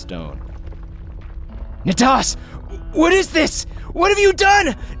covered in stone. Nadas! What is this? What have you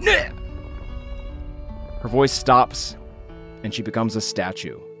done? Her voice stops, and she becomes a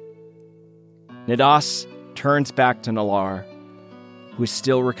statue. Nadas turns back to Nalar, who is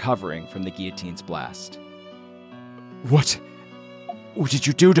still recovering from the guillotine's blast. What did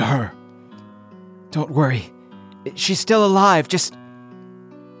you do to her? Don't worry. She's still alive, just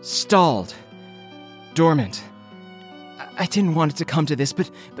stalled. Dormant. I didn't want it to come to this,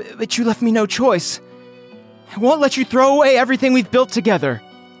 but you left me no choice. I won't let you throw away everything we've built together,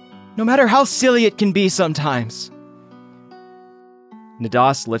 no matter how silly it can be sometimes.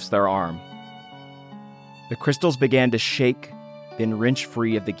 Nadas lifts their arm. The crystals began to shake, then wrench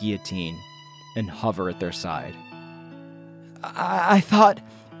free of the guillotine and hover at their side. I thought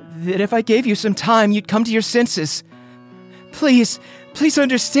that if I gave you some time, you'd come to your senses. Please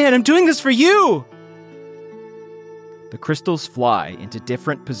understand, I'm doing this for you! The crystals fly into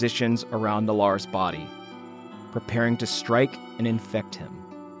different positions around Nalar's body, preparing to strike and infect him.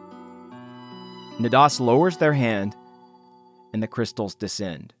 Nadas lowers their hand, and the crystals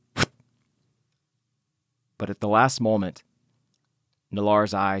descend. But at the last moment,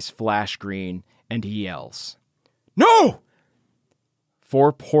 Nalar's eyes flash green, and he yells, "No!"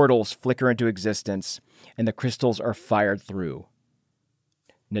 4 portals flicker into existence, and the crystals are fired through.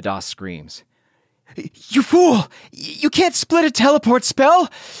 Nadas screams, "You fool! You can't split a teleport spell!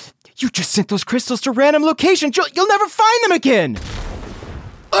 You just sent those crystals to random locations. You'll never find them again.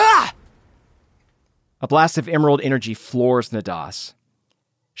 Ah! A blast of emerald energy floors Nadas.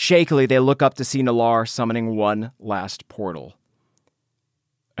 Shakily, they look up to see Nalar summoning one last portal.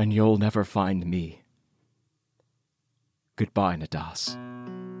 And you'll never find me. Goodbye, Nadas.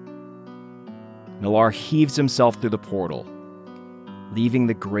 Nalar heaves himself through the portal, leaving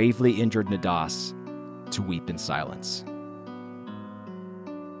the gravely injured Nadas to weep in silence.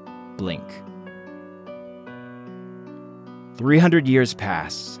 Blink. 300 years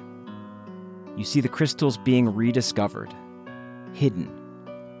pass. You see the crystals being rediscovered, hidden,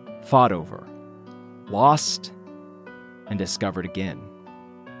 fought over, lost, and discovered again.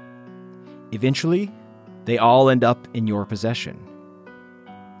 Eventually, they all end up in your possession.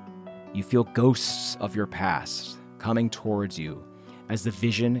 You feel ghosts of your past coming towards you as the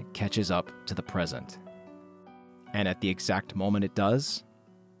vision catches up to the present. And at the exact moment it does,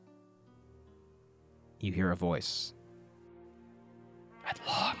 you hear a voice. At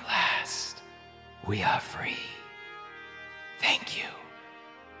long last, we are free. Thank you,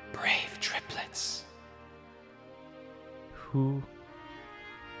 brave triplets. Who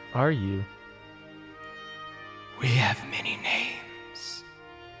are you? We have many names.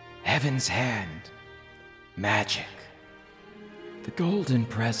 Heaven's Hand, Magic, the Golden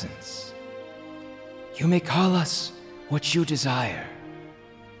Presence. You may call us what you desire.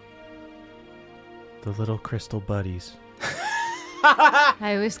 The Little Crystal Buddies.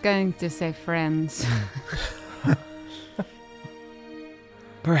 I was going to say friends.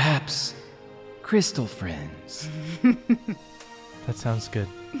 Perhaps crystal friends. That sounds good.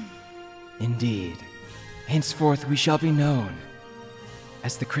 Indeed. Henceforth we shall be known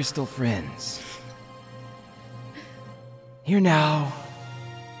as the Crystal Friends. Here now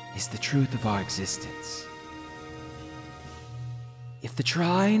is the truth of our existence. If the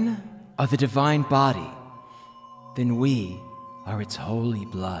Trine are the divine body, then we are its holy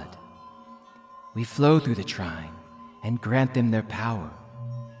blood. We flow through the Trine and grant them their power.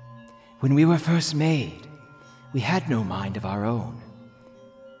 When we were first made, we had no mind of our own.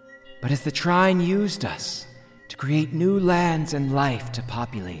 But as the Trine used us to create new lands and life to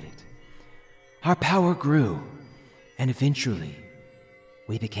populate it, our power grew, and eventually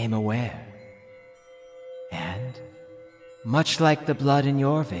we became aware. And, much like the blood in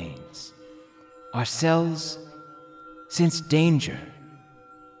your veins, our cells sensed danger.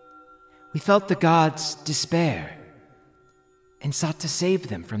 We felt the gods' despair and sought to save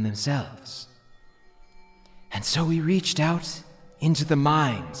them from themselves. And so we reached out into the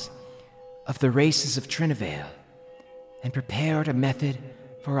minds of the races of Trinivale and prepared a method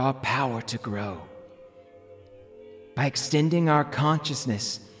for our power to grow. By extending our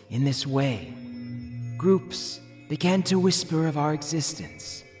consciousness in this way, groups began to whisper of our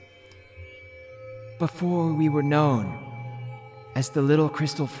existence. Before we were known as the Little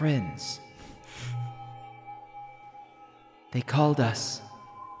Crystal Friends, they called us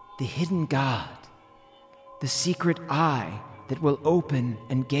the Hidden God, the secret eye that will open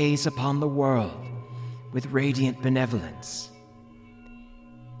and gaze upon the world with radiant benevolence,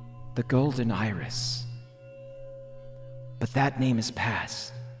 the Golden Iris. But that name is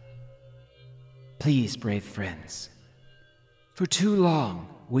past. Please, brave friends, for too long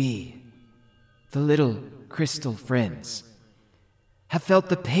we, the Little Crystal Friends, have felt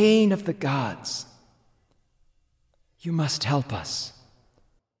the pain of the gods. You must help us.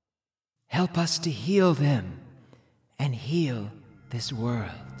 Help us to heal them and heal this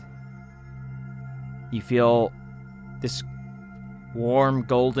world. You feel this warm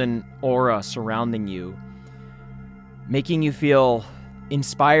golden aura surrounding you, making you feel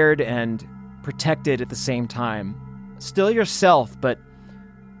inspired and protected at the same time. Still yourself, but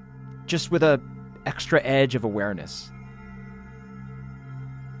just with a extra edge of awareness.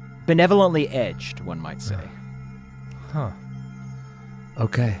 Benevolently edged, one might say. Huh.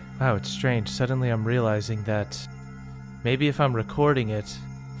 Okay. Wow, it's strange. Suddenly I'm realizing that maybe if I'm recording it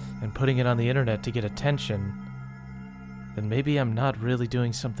and putting it on the internet to get attention, then maybe I'm not really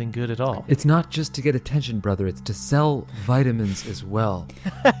doing something good at all. It's not just to get attention, brother. It's to sell vitamins as well.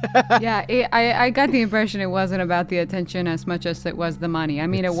 Yeah, I got the impression it wasn't about the attention as much as it was the money. I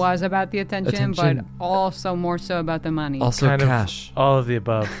mean, it was about the attention, but also more so about the money. Also kind cash. Of all of the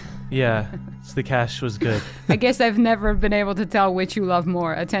above. Yeah, so the cash was good. I guess I've never been able to tell which you love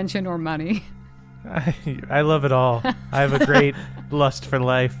more, attention or money. I love it all. I have a great lust for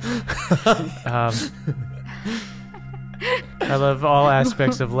life. I love all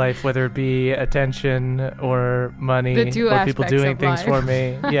aspects of life, whether it be attention or money, The two or people aspects doing of things life. for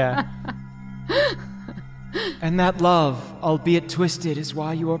me. Yeah. And that love, albeit twisted, is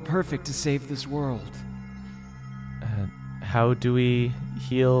why you are perfect to save this world. How do we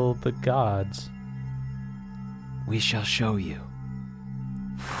heal the gods? We shall show you.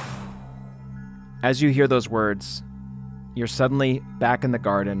 As you hear those words, you're suddenly back in the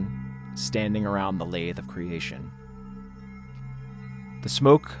garden, standing around the lathe of creation. The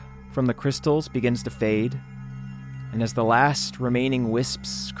smoke from the crystals begins to fade, and as the last remaining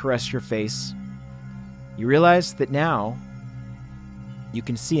wisps caress your face, you realize that now you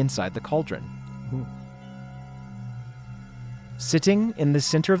can see inside the cauldron. Sitting in the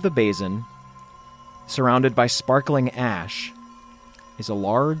center of the basin, surrounded by sparkling ash, is a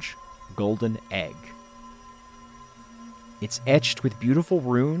large golden egg. It's etched with beautiful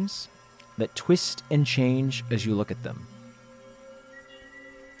runes that twist and change as you look at them.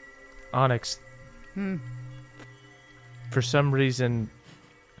 Onyx. For some reason,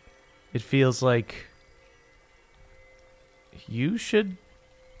 it feels like you should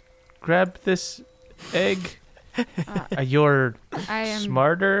grab this egg. You're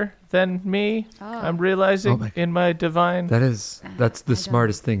smarter than me. I'm realizing in my divine. That's the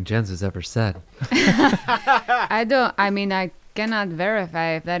smartest thing Jens has ever said. I cannot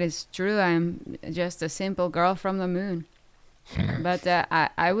verify if that is true. I'm just a simple girl from the moon. But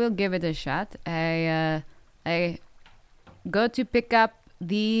I will give it a shot. I go to pick up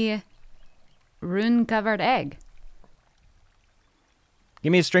the rune-covered egg.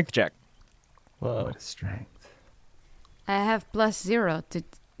 Give me a strength check. Whoa. What a strength. I have +0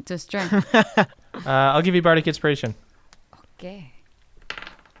 to strength. I'll give you Bardic Inspiration. Okay.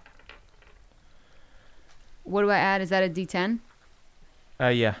 What do I add? Is that a D10?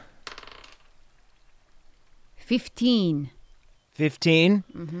 Yeah. 15. 15?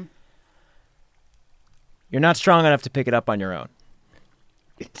 Mm-hmm. You're not strong enough to pick it up on your own.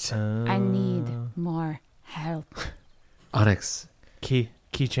 I need more help. Onyx.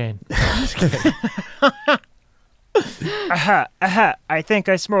 Keychain. Aha, I think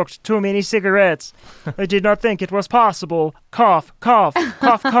I smoked too many cigarettes. I did not think it was possible. Cough, cough,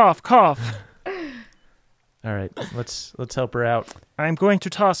 cough, cough, cough. All right, let's help her out. I'm going to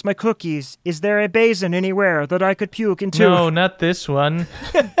toss my cookies. Is there a basin anywhere that I could puke into? No, not this one.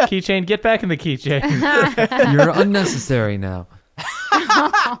 Keychain, get back in the keychain. You're unnecessary now.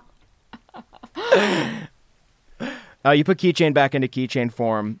 You put Keychain back into Keychain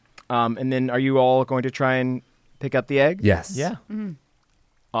form, and then are you all going to try and pick up the egg? Yes. Yeah. Mm-hmm.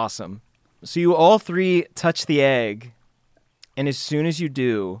 Awesome. So you all three touch the egg, and as soon as you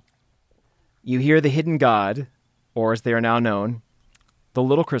do, you hear the hidden god, or as they are now known, the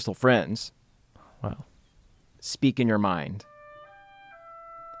Little Crystal Friends, speak in your mind.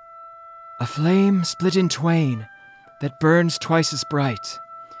 A flame split in twain that burns twice as bright.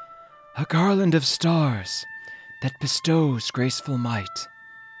 A garland of stars that bestows graceful might.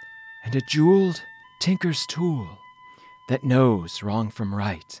 And a jeweled tinker's tool that knows wrong from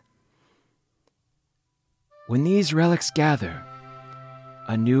right. When these relics gather,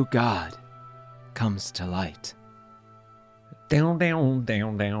 a new god comes to light. Down, down,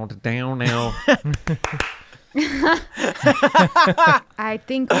 down, down, down, down. I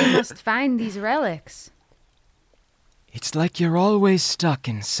think we must find these relics. It's like you're always stuck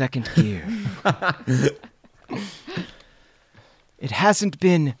in second gear. It hasn't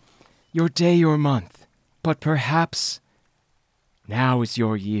been your day or month, but perhaps now is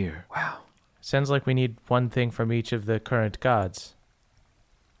your year. Wow. Sounds like we need one thing from each of the current gods.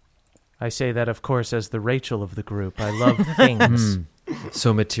 I say that, of course, as the Rachel of the group. I love things.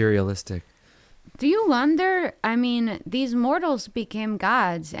 So materialistic. Do you wonder? I mean, these mortals became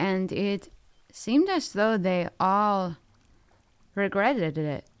gods, and it seemed as though they all regretted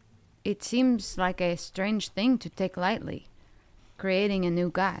it. It seems like a strange thing to take lightly, creating a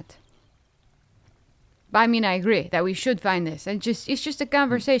new god. But I mean, I agree that we should find this. And it's just a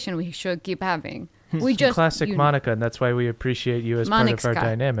conversation we should keep having. We just classic Monica, and that's why we appreciate you as Monixka. part of our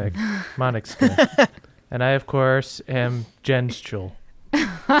dynamic. Monixka. And I, of course, am Jenschul.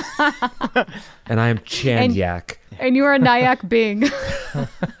 And I am Chanyak. And you are Nyack Bing.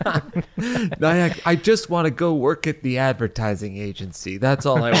 Nyack, I just want to go work at the advertising agency. That's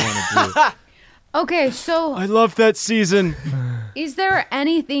all I want to do. Okay, so I love that season. is there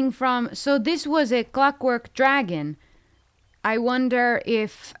anything from... So this was a clockwork dragon. I wonder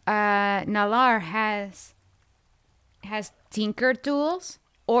if Nalar has tinker tools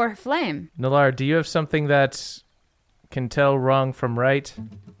or flame. Nalar, do you have something that can tell wrong from right?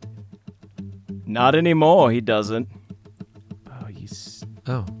 Not anymore, he doesn't.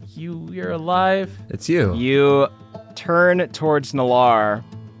 Oh, you're alive? It's you. You turn towards Nalar,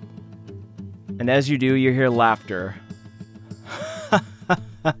 And as you do, you hear laughter.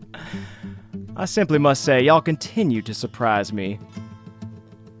 I simply must say, y'all continue to surprise me.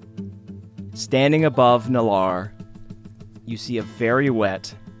 Standing above Nalar, you see a very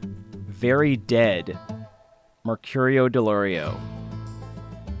wet, very dead Mercurio Delorio.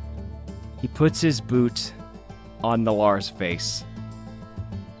 He puts his boot on Nalar's face.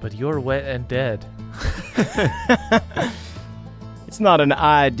 But you're wet and dead. It's not an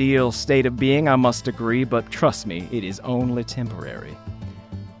ideal state of being, I must agree, but trust me, it is only temporary.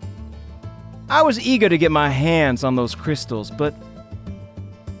 I was eager to get my hands on those crystals, but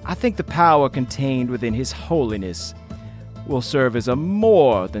I think the power contained within His Holiness will serve as a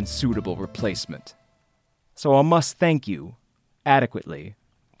more than suitable replacement. So I must thank you adequately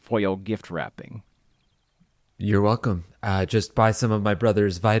for your gift wrapping. You're welcome. Just buy some of my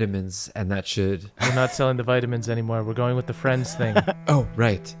brother's vitamins, and that should... We're not selling the vitamins anymore. We're going with the friends thing. Oh,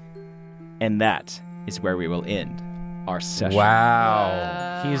 right. And that is where we will end our session.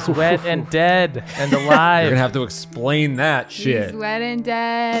 Wow. He's wet and dead and alive. You're going to have to explain that shit. He's wet and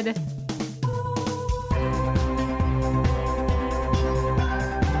dead.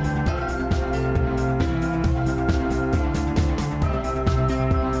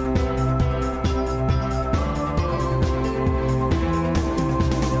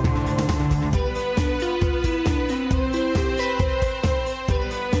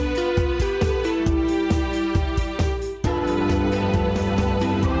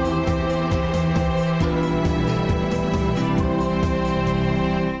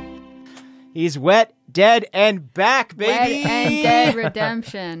 He's wet, dead, and back, baby! Wet and dead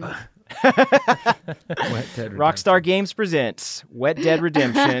redemption. Wet Dead Rockstar Games presents Wet Dead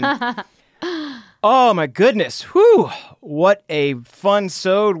Redemption. Oh my goodness. Whew. What a fun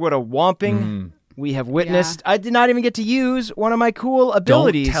sode. What a whomping we have witnessed. I did not even get to use one of my cool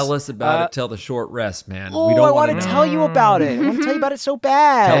abilities. Don't tell us about it till the short rest, man. Oh, We don't I want to know. tell you about it. I want to tell you about it so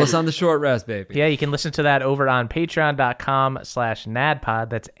bad. Tell us on the short rest, baby. Yeah, you can listen to that over on patreon.com/NADPOD.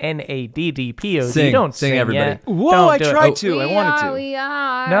 That's NADDPOD. Sing. You don't Sing, sing everybody. yet. Whoa, Don't I do it. tried to. I wanted to. We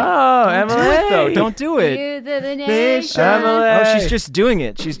are. No, Emily. Do it, though. Don't do it. Youth of the nation. Emily. Oh, she's just doing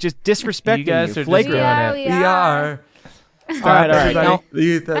it. She's just disrespecting You guys are just flagrantly. doing Yeah, it. we are. are. All right. Now, The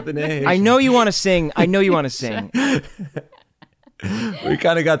youth of the nation. I know you want to sing. I know you want to sing. We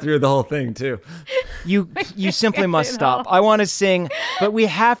kind of got through the whole thing, too. You simply must stop. I want to sing, but we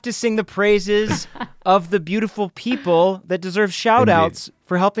have to sing the praises of the beautiful people that deserve shout-outs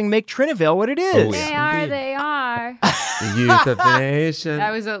for helping make Trinivale what it is. Oh, yeah. They are. They are. The youth of the nation.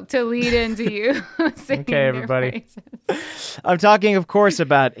 That was to lead into you. Singing Okay, their everybody. praises. I'm talking, of course,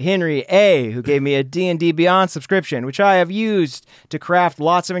 about Henry A., who gave me a D&D Beyond subscription, which I have used to craft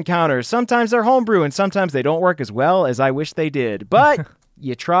lots of encounters. Sometimes they're homebrew, and sometimes they don't work as well as I wish they did. But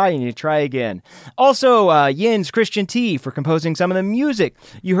you try and you try again. Also, Yins Christian T for composing some of the music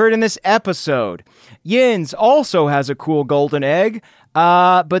you heard in this episode. Yins also has a cool golden egg,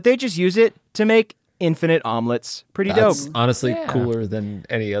 but they just use it to make infinite omelets. Pretty That's dope. honestly cooler than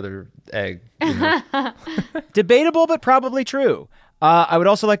any other egg. You know? Debatable, but probably true. I would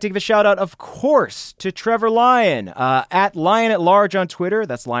also like to give a shout out, of course, to Trevor Lyon, at Lion at Large on Twitter.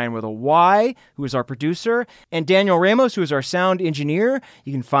 That's Lion with a Y, who is our producer, and Daniel Ramos, who is our sound engineer.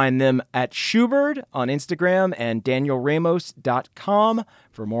 You can find them at Schubert on Instagram and danielramos.com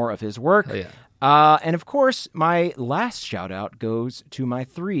for more of his work. Oh, yeah. And of course, my last shout out goes to my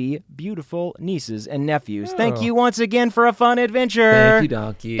 3 beautiful nieces and nephews. Thank you once again for a fun adventure. Thank you,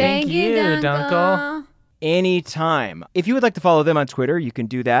 Donkey. Thank you, Dunkle. Anytime. If you would like to follow them on Twitter, you can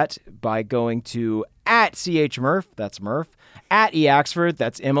do that by going to @CHMurph, that's Murph, @EAxford,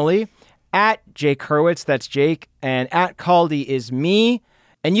 that's Emily, @Jake Hurwitz, that's Jake, and @Caldy is me.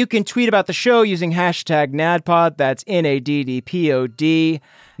 And you can tweet about the show using hashtag NADPOD, that's NADDPOD.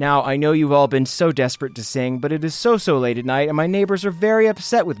 Now, I know you've all been so desperate to sing, but it is so late at night, and my neighbors are very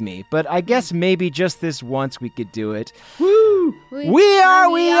upset with me. But I guess maybe just this once we could do it. Woo! We are!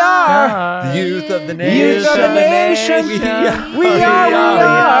 The youth of the nation. Youth of the nation. We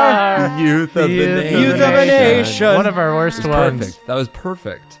are. The youth of the nation. Youth of the nation. One of our worst ones. Perfect. That was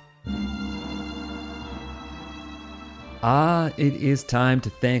perfect. It is time to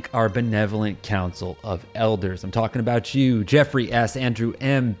thank our benevolent council of elders. I'm talking about you, Jeffrey S., Andrew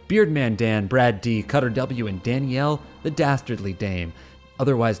M., Beardman Dan, Brad D., Cutter W., and Danielle, the Dastardly Dame,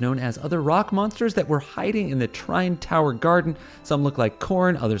 otherwise known as other rock monsters that were hiding in the Trine Tower Garden. Some look like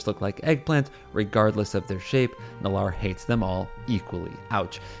corn, others look like eggplants. Regardless of their shape, Nalar hates them all equally.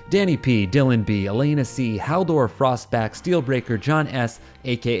 Ouch. Danny P., Dylan B., Elena C., Haldor Frostback, Steelbreaker, John S.,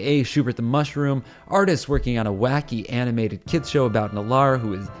 a.k.a. Schubert the Mushroom, artist working on a wacky animated kids show about Nalar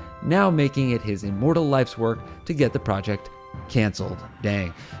who is now making it his immortal life's work to get the project canceled.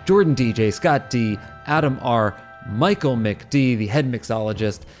 Dang. Jordan DJ, Scott D, Adam R, Michael McD, the head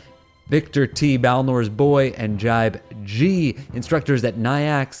mixologist, Victor T, Balnor's boy, and Jibe G, instructors at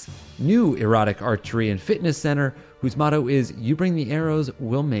Nyack's new erotic archery and fitness center, whose motto is, "You bring the arrows,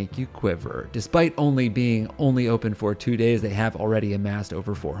 we'll make you quiver." Despite being open for 2 days, they have already amassed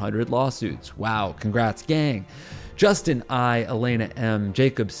over 400 lawsuits. Wow, congrats, gang. Justin I, Elena M,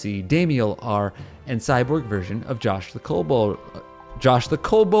 Jacob C, Damiel R, and cyborg version of Josh the Kobold. Josh the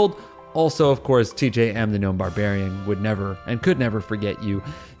Kobold. Also, of course, TJM, the Gnome Barbarian, would never and could never forget you.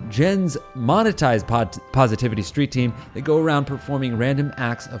 Jen's monetized positivity street team, they go around performing random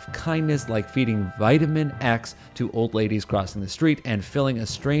acts of kindness like feeding Vitamin X to old ladies crossing the street and filling a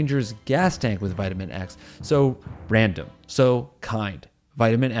stranger's gas tank with Vitamin X. So random, so kind.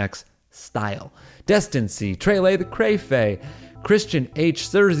 Vitamin X style. Destin C, Trele the Crayfay, Christian H,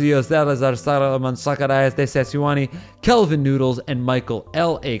 Sergio Salazar, Salaman Sacarayas de Sesuani, Kelvin Noodles, and Michael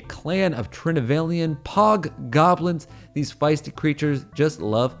L, a clan of Trinivalian Pog Goblins. These feisty creatures just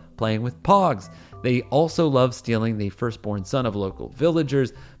love playing with Pogs. They also love stealing the firstborn son of local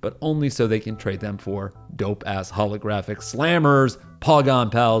villagers, but only so they can trade them for dope-ass holographic slammers. Pogon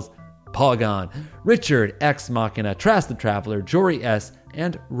pals, Pogon. Richard X Machina, Trask the Traveler, Jory S,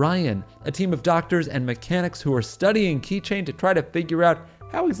 and Ryan, a team of doctors and mechanics who are studying Keychain to try to figure out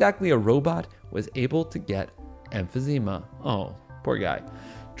how exactly a robot was able to get emphysema. Oh, poor guy.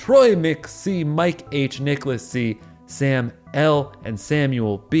 Troy Mick C, Mike H, Nicholas C, Sam L, and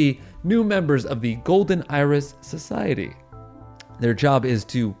Samuel B, new members of the Golden Iris Society. Their job is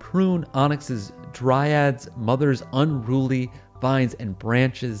to prune Onyx's Dryad's mother's unruly vines and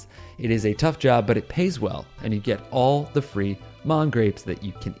branches. It is a tough job, but it pays well, and you get all the free Mon grapes that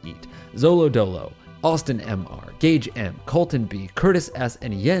you can eat. Zolo Dolo, Austin MR, Gage M, Colton B, Curtis S,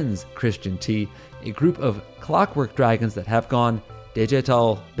 and Jens Christian T, a group of clockwork dragons that have gone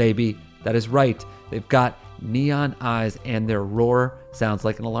digital, baby. That is right. They've got neon eyes, and their roar sounds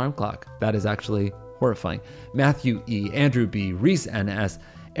like an alarm clock. That is actually horrifying. Matthew E, Andrew B, Reese NS,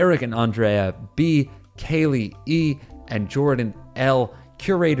 Eric and Andrea B, Kaylee E, and Jordan L,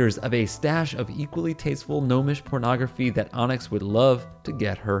 curators of a stash of equally tasteful gnomish pornography that Onyx would love to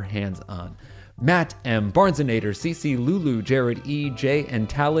get her hands on. Matt M, Barnesonator, CC, Lulu, Jared E, J, and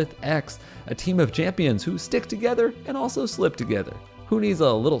Talith X, a team of champions who stick together and also slip together. Who needs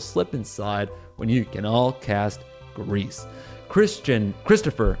a little slip inside when you can all cast grease?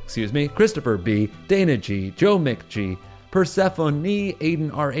 Christopher B, Dana G, Joe McG, Persephone,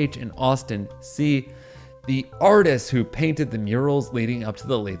 Aiden RH, and Austin C, the artists who painted the murals leading up to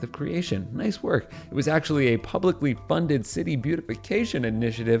the Lathe of Creation. Nice work. It was actually a publicly funded city beautification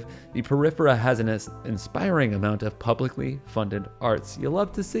initiative. The Periphery has an inspiring amount of publicly funded arts. You'll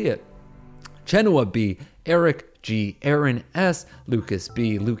love to see it. Chenua B, Eric G, Aaron S, Lucas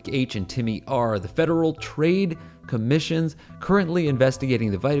B, Luke H, and Timmy R. The Federal Trade Commission's currently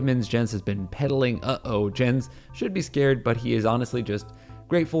investigating the vitamins Jens has been peddling. Jens should be scared, but he is honestly just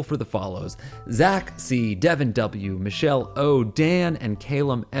grateful for the follows. Zach C, Devin W, Michelle O, Dan, and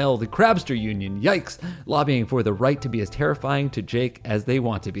Calum L, the Crabster Union, yikes, lobbying for the right to be as terrifying to Jake as they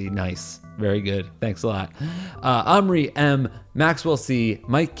want to be. Nice. Very good. Thanks a lot. Omri M, Maxwell C,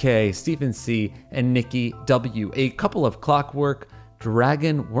 Mike K, Stephen C, and Nikki W, a couple of clockwork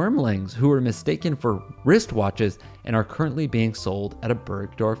dragon wormlings who were mistaken for wristwatches and are currently being sold at a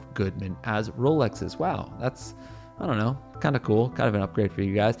Bergdorf Goodman as Rolexes. Wow, that's, I don't know, kind of cool. Kind of an upgrade for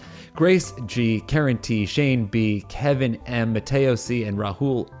you guys. Grace G, Karen T, Shane B, Kevin M, Mateo C, and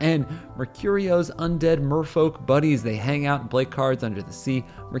Rahul N. Mercurio's undead merfolk buddies. They hang out and play cards under the sea.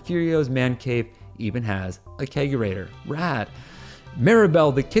 Mercurio's man cave even has a kegerator. Rad.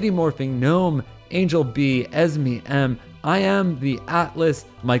 Maribel, the kitty morphing gnome. Angel B, Esme M, I am the Atlas,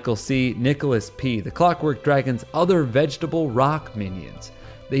 Michael C, Nicholas P, the Clockwork Dragon's other vegetable rock minions.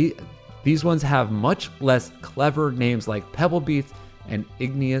 These ones have much less clever names like Pebblebeath and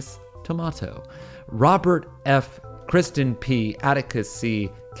Igneous Tomato. Robert F, Kristen P, Atticus C,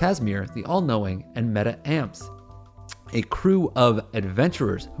 Casimir, the All-Knowing, and Meta Amps. A crew of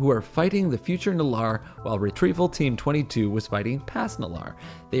adventurers who are fighting the future Nalar while Retrieval Team 22 was fighting past Nalar.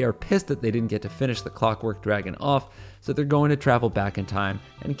 They are pissed that they didn't get to finish the Clockwork Dragon off, so they're going to travel back in time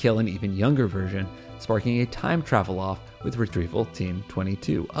and kill an even younger version, sparking a time travel off with Retrieval Team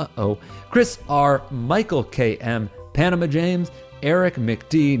 22. Chris R, Michael KM, Panama James, Eric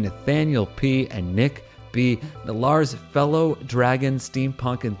McD, Nathaniel P, and Nick B. Nalar's fellow dragon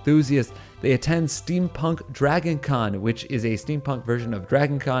steampunk enthusiasts. They attend Steampunk Dragon Con, which is a steampunk version of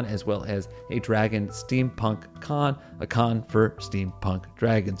Dragon Con, as well as a Dragon Steampunk Con, a con for steampunk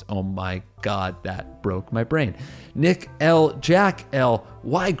dragons. Oh my god, that broke my brain. Nick L, Jack L,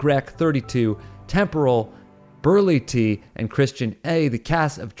 YGrek32, Temporal, Burley T, and Christian A, the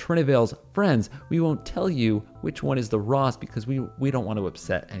cast of Trinivale's friends. We won't tell you which one is the Ross because we don't want to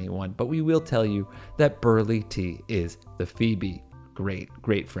upset anyone, but we will tell you that Burley T is the Phoebe.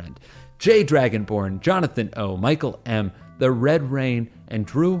 Great friend. Jay Dragonborn, Jonathan O, Michael M, The Red Rain, and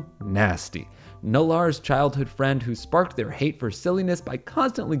Drew Nasty. Nalar's childhood friend who sparked their hate for silliness by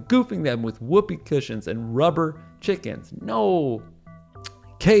constantly goofing them with whoopee cushions and rubber chickens. No.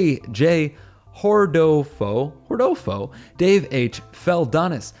 KJ Hordofo, Dave H.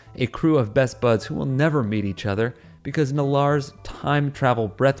 Feldonis, a crew of best buds who will never meet each other because Nalar's time travel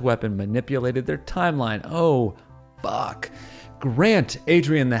breath weapon manipulated their timeline. Oh, fuck. Grant,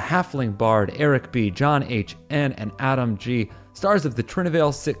 Adrian the Halfling Bard, Eric B., John H. N., and Adam G., stars of the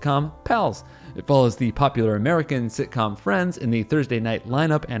Trinivale sitcom Pals. It follows the popular American sitcom Friends in the Thursday night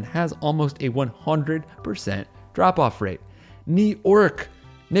lineup and has almost a 100% drop-off rate. Ork,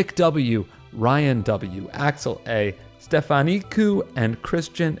 Nick W., Ryan W., Axel A., Stefaniku, and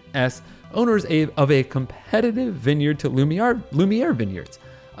Christian S., owners of a competitive vineyard to Lumiere Vineyards.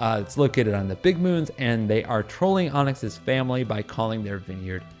 It's located on the Big Moons, and they are trolling Onyx's family by calling their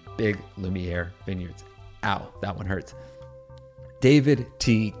vineyard Big Lumiere Vineyards. Ow, that one hurts. David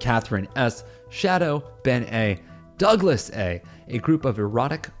T, Catherine S, Shadow, Ben A, Douglas A group of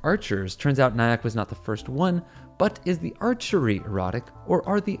erotic archers. Turns out Nyack was not the first one, but is the archery erotic, or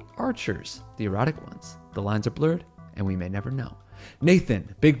are the archers the erotic ones? The lines are blurred, and we may never know.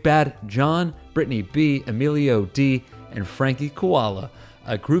 Nathan, Big Bad John, Brittany B, Emilio D, and Frankie Koala.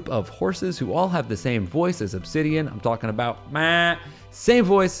 A group of horses who all have the same voice as Obsidian. I'm talking about meh. Same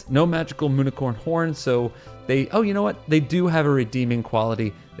voice, no magical Moonicorn horns, so they, oh, you know what? They do have a redeeming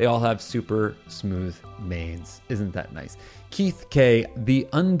quality. They all have super smooth manes. Isn't that nice? Keith K, The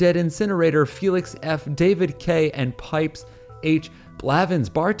Undead Incinerator, Felix F, David K, and Pipes H. Blavin's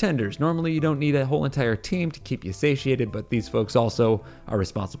bartenders. Normally you don't need a whole entire team to keep you satiated, but these folks also are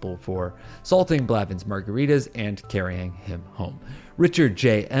responsible for salting Blavin's margaritas and carrying him home. Richard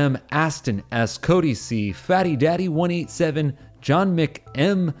J. M, Aston S, Cody C, Fatty Daddy 187, John Mick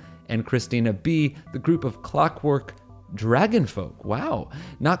M, and Christina B, the group of Clockwork Dragon folk. Wow.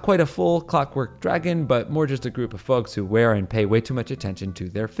 Not quite a full Clockwork Dragon, but more just a group of folks who wear and pay way too much attention to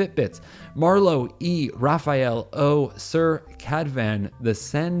their Fitbits. Marlo E, Raphael O, Sir Cadvan, the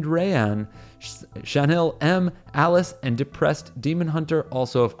Sandrayan, Chanel M, Alice, and Depressed Demon Hunter.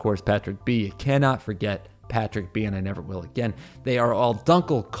 Also, of course, Patrick B. You cannot forget Patrick B, and I never will again. They are all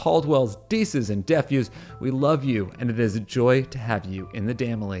Dunkel, Caldwells, Deeses, and Defews. We love you, and it is a joy to have you in the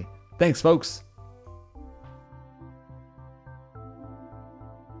Damily. Thanks, folks.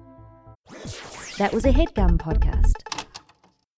 That was a HeadGum podcast.